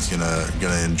fighting is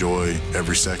gonna enjoy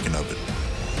every second of it.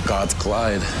 Gods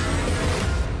collide.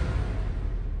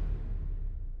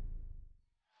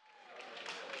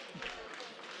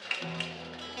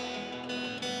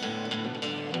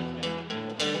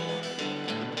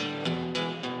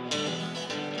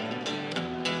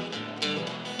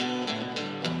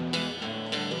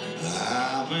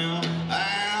 I've been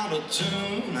out of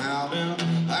tune, I've been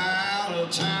out of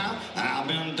time, I've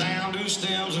been down to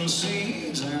stems and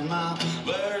seeds, and my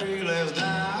very last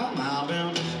dime. I've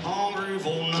been hungry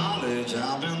for knowledge,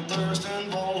 I've been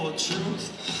thirsting for the truth.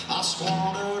 I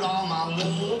squandered all my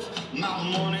love, my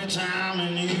money, time,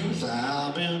 and youth.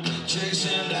 I've been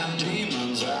chasing down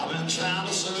demons, I've been trying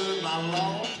to serve my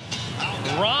Lord.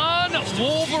 Ron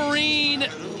Wolverine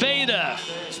Beta.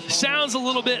 Sounds a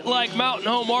little bit like Mountain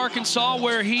Home, Arkansas,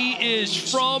 where he is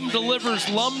from, delivers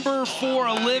lumber for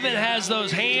a living, has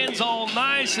those hands all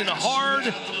nice and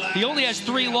hard. He only has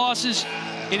 3 losses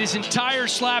in his entire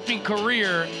slapping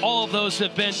career. All of those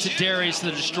have been to Darius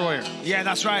the Destroyer. Yeah,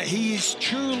 that's right. He is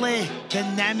truly the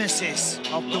nemesis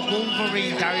of the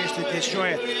Wolverine, Darius the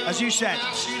Destroyer. As you said,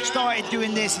 started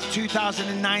doing this in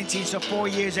 2019, so 4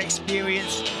 years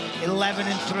experience,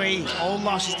 11-3, all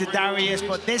losses to Darius,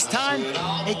 but this time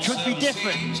it could be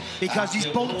different because he's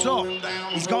bulked up,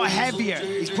 he's got heavier,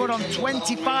 he's put on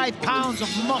 25 pounds of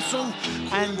muscle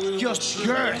and just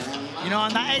girth. You know,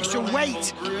 and that extra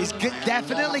weight is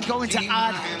definitely going to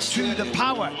add to the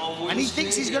power. And he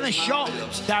thinks he's going to shock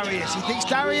Darius. He thinks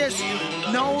Darius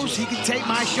knows he can take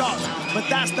my shots. But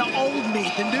that's the old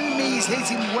me. The new me is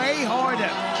hitting way harder.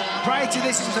 Prior to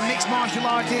this, he was a mixed martial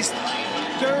artist.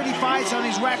 30 fights on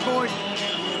his record.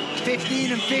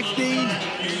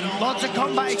 15-15. Lots of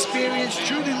combat experience.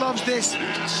 Truly loves this.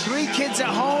 3 kids at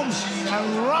home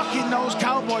and rocking those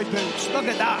cowboy boots. Look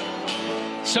at that.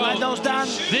 So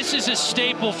this is a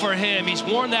staple for him. He's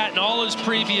worn that in all his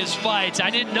previous fights. I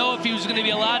didn't know if he was going to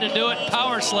be allowed to do it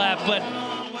power slap, but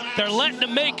they're letting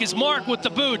him make his mark with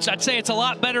the boots. I'd say it's a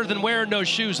lot better than wearing no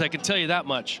shoes, I can tell you that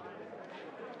much.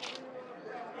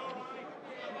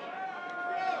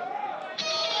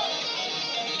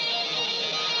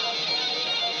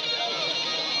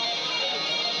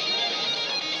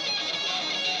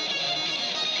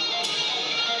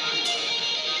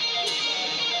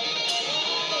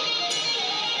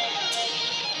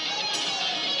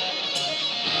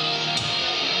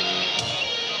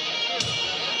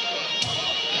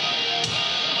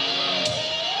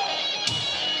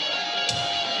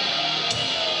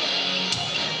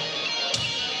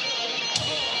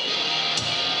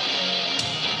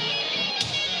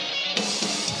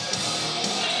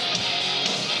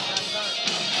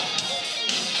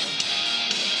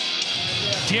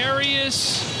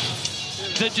 Darius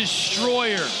the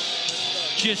Destroyer,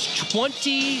 just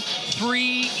 23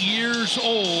 years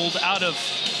old, out of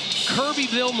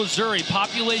Kirbyville, Missouri,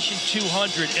 population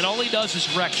 200, and all he does is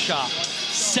wreck shop.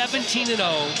 17-0.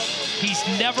 He's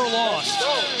never lost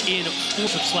in 4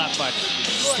 slap fighter.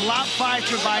 Slap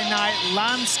fighter by night,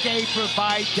 landscaper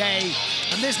by day.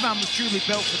 And this man was truly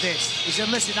built for this. He said,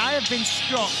 listen, I have been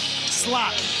struck,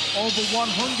 slapped over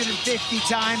 150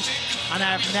 times, and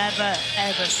I have never,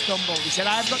 ever stumbled. He said,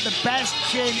 I've got the best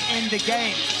chin in the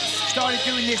game. Started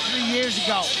doing this 3 years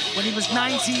ago when he was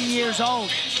 19 years old.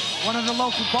 One of the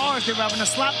local bars, they were having a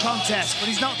slap contest, but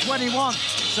he's not 21.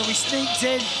 So he sneaked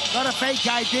in, got a fake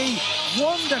ID,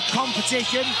 won the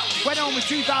competition, went home with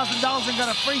 $2,000 and got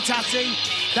a free tattoo.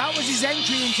 That was his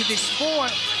entry into this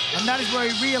sport, and that is where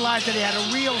he realized that he had a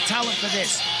real talent for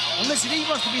this. And listen, he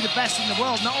wants to be the best in the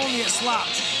world, not only at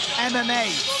slaps,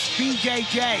 MMA,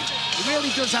 BJJ. He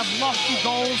really does have lofty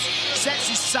goals,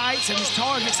 sets his sights and his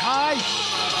targets high,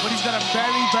 but he's got a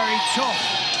very, very tough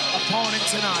opponent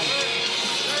tonight.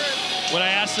 When I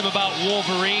asked him about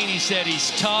Wolverine, he said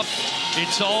he's tough,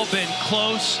 it's all been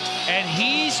close, and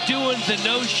he's doing the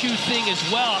no-shoe thing as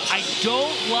well. I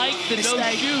don't like the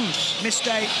no-shoes.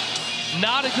 Mistake.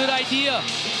 Not a good idea.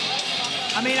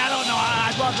 I mean, I don't know,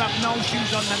 I'd rather have no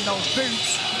shoes on than no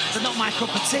boots. They're not my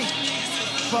cup of tea.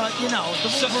 But, you know,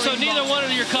 the Wolverine... So neither one are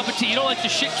your cup of tea. You don't like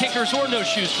the shit kickers or no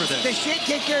shoes for them? The shit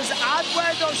kickers, I'd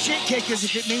wear those shit kickers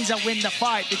if it means I win the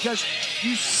fight, because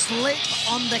you slip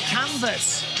on the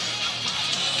canvas.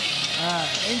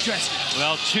 Interesting.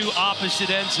 Well, two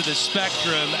opposite ends of the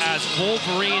spectrum as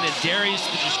Wolverine and Darius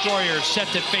the Destroyer set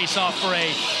to face off for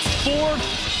a 4th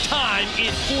time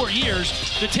in 4 years.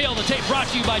 The tail of the tape brought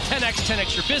to you by 10X.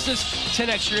 10X your business,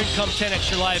 10X your income,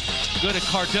 10X your life. Go to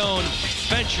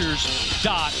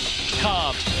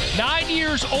CardoneVentures.com. 9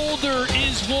 years older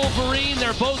is Wolverine.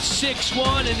 They're both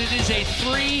 6'1", and it is a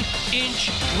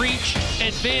 3-inch reach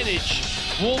advantage.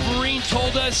 Wolverine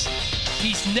told us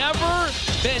he's never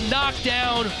been knocked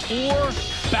down or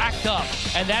backed up,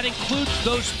 and that includes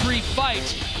those 3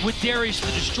 fights with Darius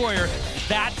the Destroyer.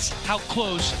 That's how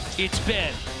close it's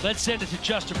been. Let's send it to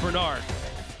Justin Bernard.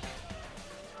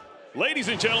 Ladies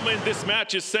and gentlemen, this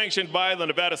match is sanctioned by the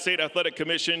Nevada State Athletic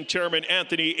Commission, Chairman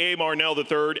Anthony A. Marnell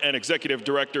III, and Executive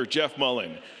Director Jeff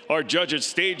Mullen. Our judges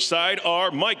stage side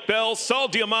are Mike Bell, Sal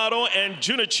Diamato, and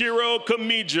Junichiro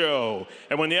Kamijo.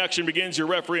 And when the action begins, your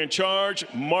referee in charge,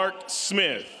 Mark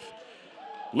Smith.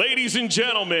 Ladies and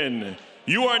gentlemen,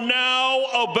 you are now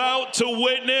about to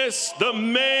witness the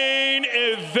main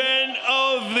event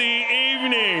of the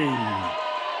evening.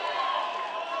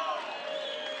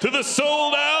 To the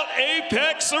sold-out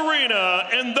Apex Arena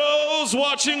and those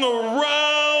watching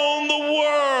around the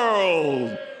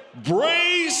world,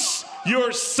 brace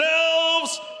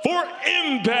yourselves for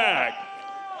impact.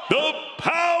 The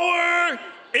power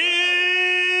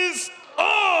is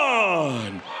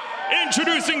on.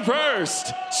 Introducing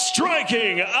first,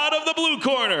 striking out of the blue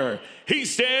corner. He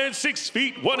stands 6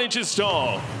 feet 1 inches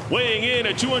tall, weighing in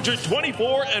at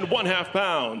 224.5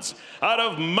 pounds. Out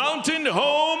of Mountain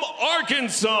Home,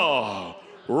 Arkansas,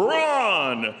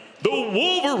 Ron, the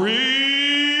Wolverine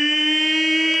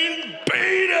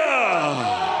Beta.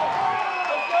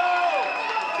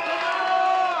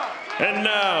 And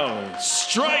now,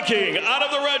 striking out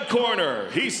of the red corner,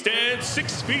 he stands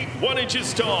 6 feet 1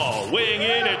 inches tall, weighing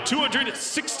in at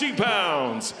 260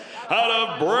 pounds. Out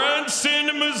of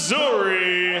Branson,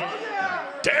 Missouri,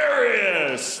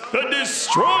 Darius the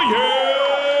Destroyer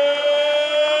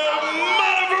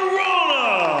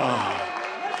Mataverona.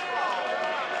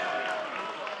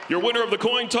 Your winner of the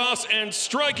coin toss and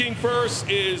striking first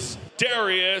is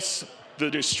Darius the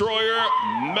Destroyer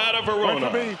Mataverona.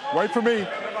 Wait for me. Wait for me.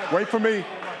 Wait for me.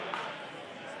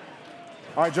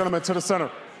 All right, gentlemen, to the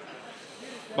center.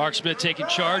 Mark Smith taking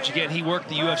charge. Again, he worked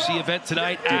the UFC event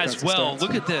tonight as well.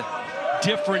 Look at the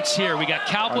difference here. We got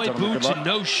cowboy boots and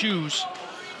no shoes.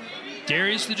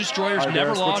 Darius the Destroyer's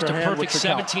never lost, a perfect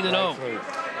 17-0.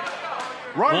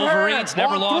 Wolverine's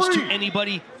never lost to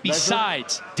anybody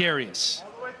besides Darius.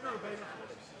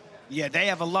 Yeah, they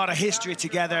have a lot of history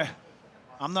together.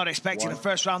 I'm not expecting a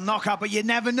first-round knockout, but you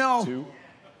never know.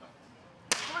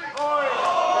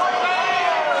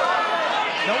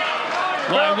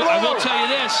 Well, I will tell you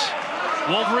this.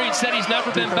 Wolverine said he's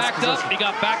never been backed up. He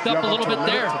got backed up a little bit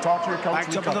there.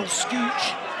 Backed up a little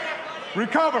scooch.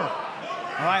 Recover.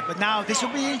 All right, but now this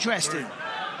will be interesting.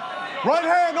 Right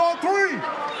hand on 3.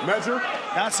 Measure.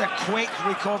 That's a quick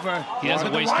recover. He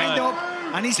doesn't waste time. Up,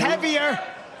 and he's heavier.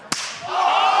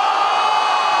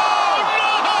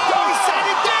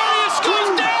 Darius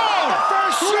goes down.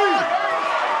 First shot.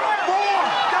 4.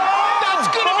 That's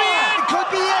gonna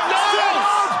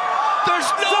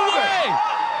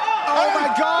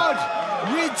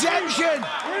redemption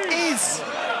is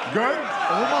good.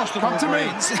 Almost Come to me.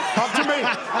 Come to me.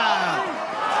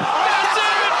 That's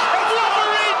it!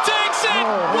 Wolverine takes it!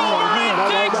 Wolverine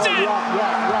takes it!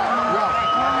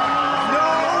 No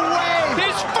way!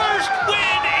 His first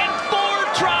win in 4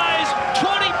 tries,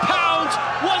 20 pounds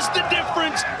was the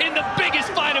difference in the biggest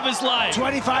fight of his life.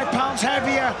 25 pounds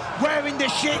heavier, wearing the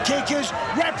shit kickers,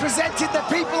 representing the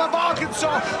people of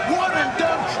Arkansas. One and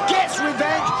done, gets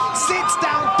revenge, sits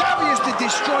down Darius to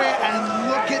destroy it, and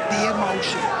look at the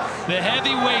emotion. The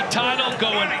heavyweight title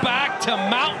going back to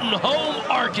Mountain Home,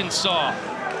 Arkansas.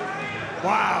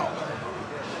 Wow.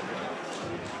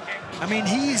 I mean,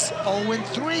 he's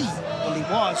 0-3. Well, he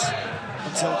was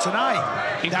until tonight.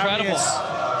 Incredible. Darius.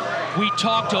 We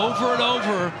talked over and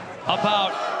over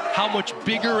about how much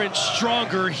bigger and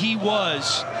stronger he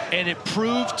was, and it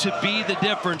proved to be the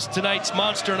difference. Tonight's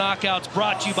Monster Knockouts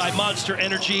brought to you by Monster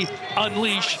Energy.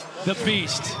 Unleash the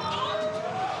beast.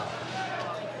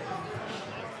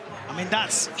 I mean,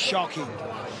 that's shocking.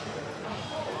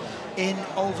 In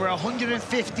over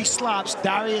 150 slaps,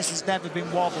 Darius has never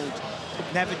been wobbled,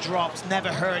 never dropped, never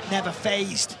hurt, never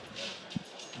phased.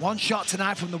 One shot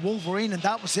tonight from the Wolverine, and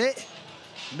that was it.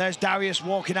 And there's Darius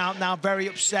walking out now, very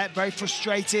upset, very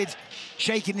frustrated,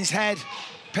 shaking his head,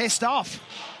 pissed off.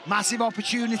 Massive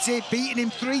opportunity, beating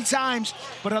him 3 times,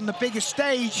 but on the biggest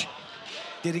stage,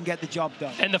 didn't get the job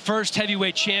done. And the first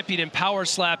heavyweight champion in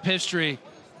Powerslap history.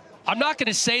 I'm not going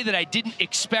to say that I didn't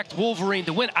expect Wolverine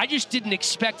to win. I just didn't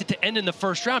expect it to end in the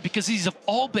first round because these have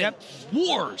all been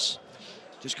wars.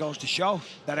 Just goes to show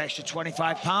that extra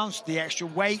 25 pounds, the extra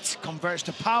weight converts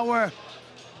to power.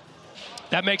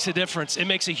 That makes a difference. It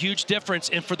makes a huge difference.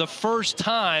 And for the first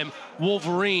time,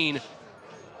 Wolverine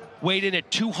weighed in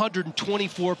at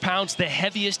 224 pounds, the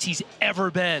heaviest he's ever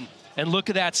been. And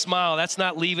look at that smile. That's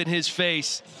not leaving his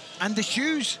face. And the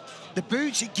shoes, the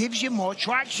boots, it gives you more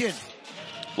traction.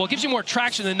 Well, it gives you more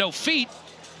traction than no feet.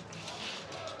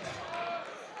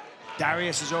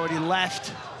 Darius has already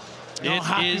left. It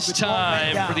is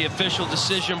time for the official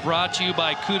decision, brought to you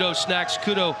by Kudo Snacks,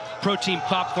 Kudo Protein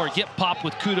Popcorn. Get popped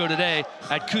with Kudo today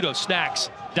at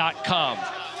kudosnacks.com.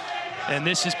 And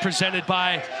this is presented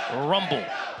by Rumble.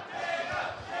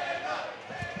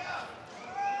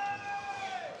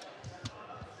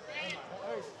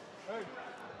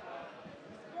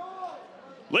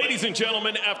 Ladies and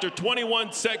gentlemen, after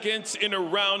 21 seconds into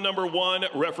round number 1,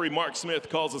 referee Mark Smith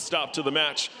calls a stop to the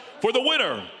match for the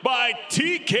winner by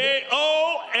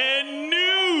TKO and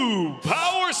new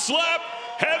Powerslap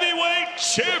heavyweight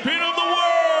champion of the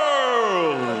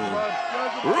world,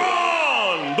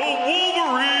 Ron the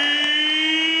Wolverine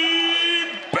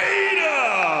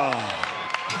Beta.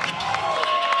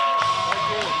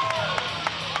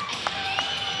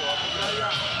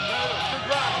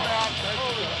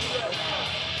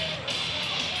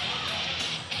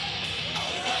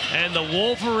 And the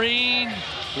Wolverine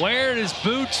wearing his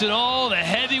boots and all, the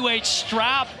heavyweight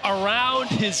strap around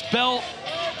his belt,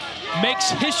 makes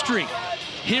history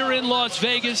here in Las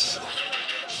Vegas,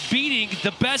 beating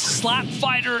the best slap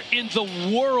fighter in the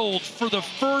world for the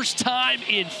first time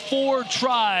in 4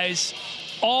 tries.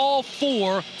 All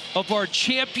 4 of our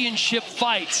championship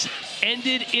fights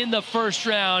ended in the first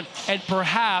round, and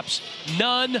perhaps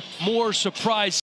none more surprising.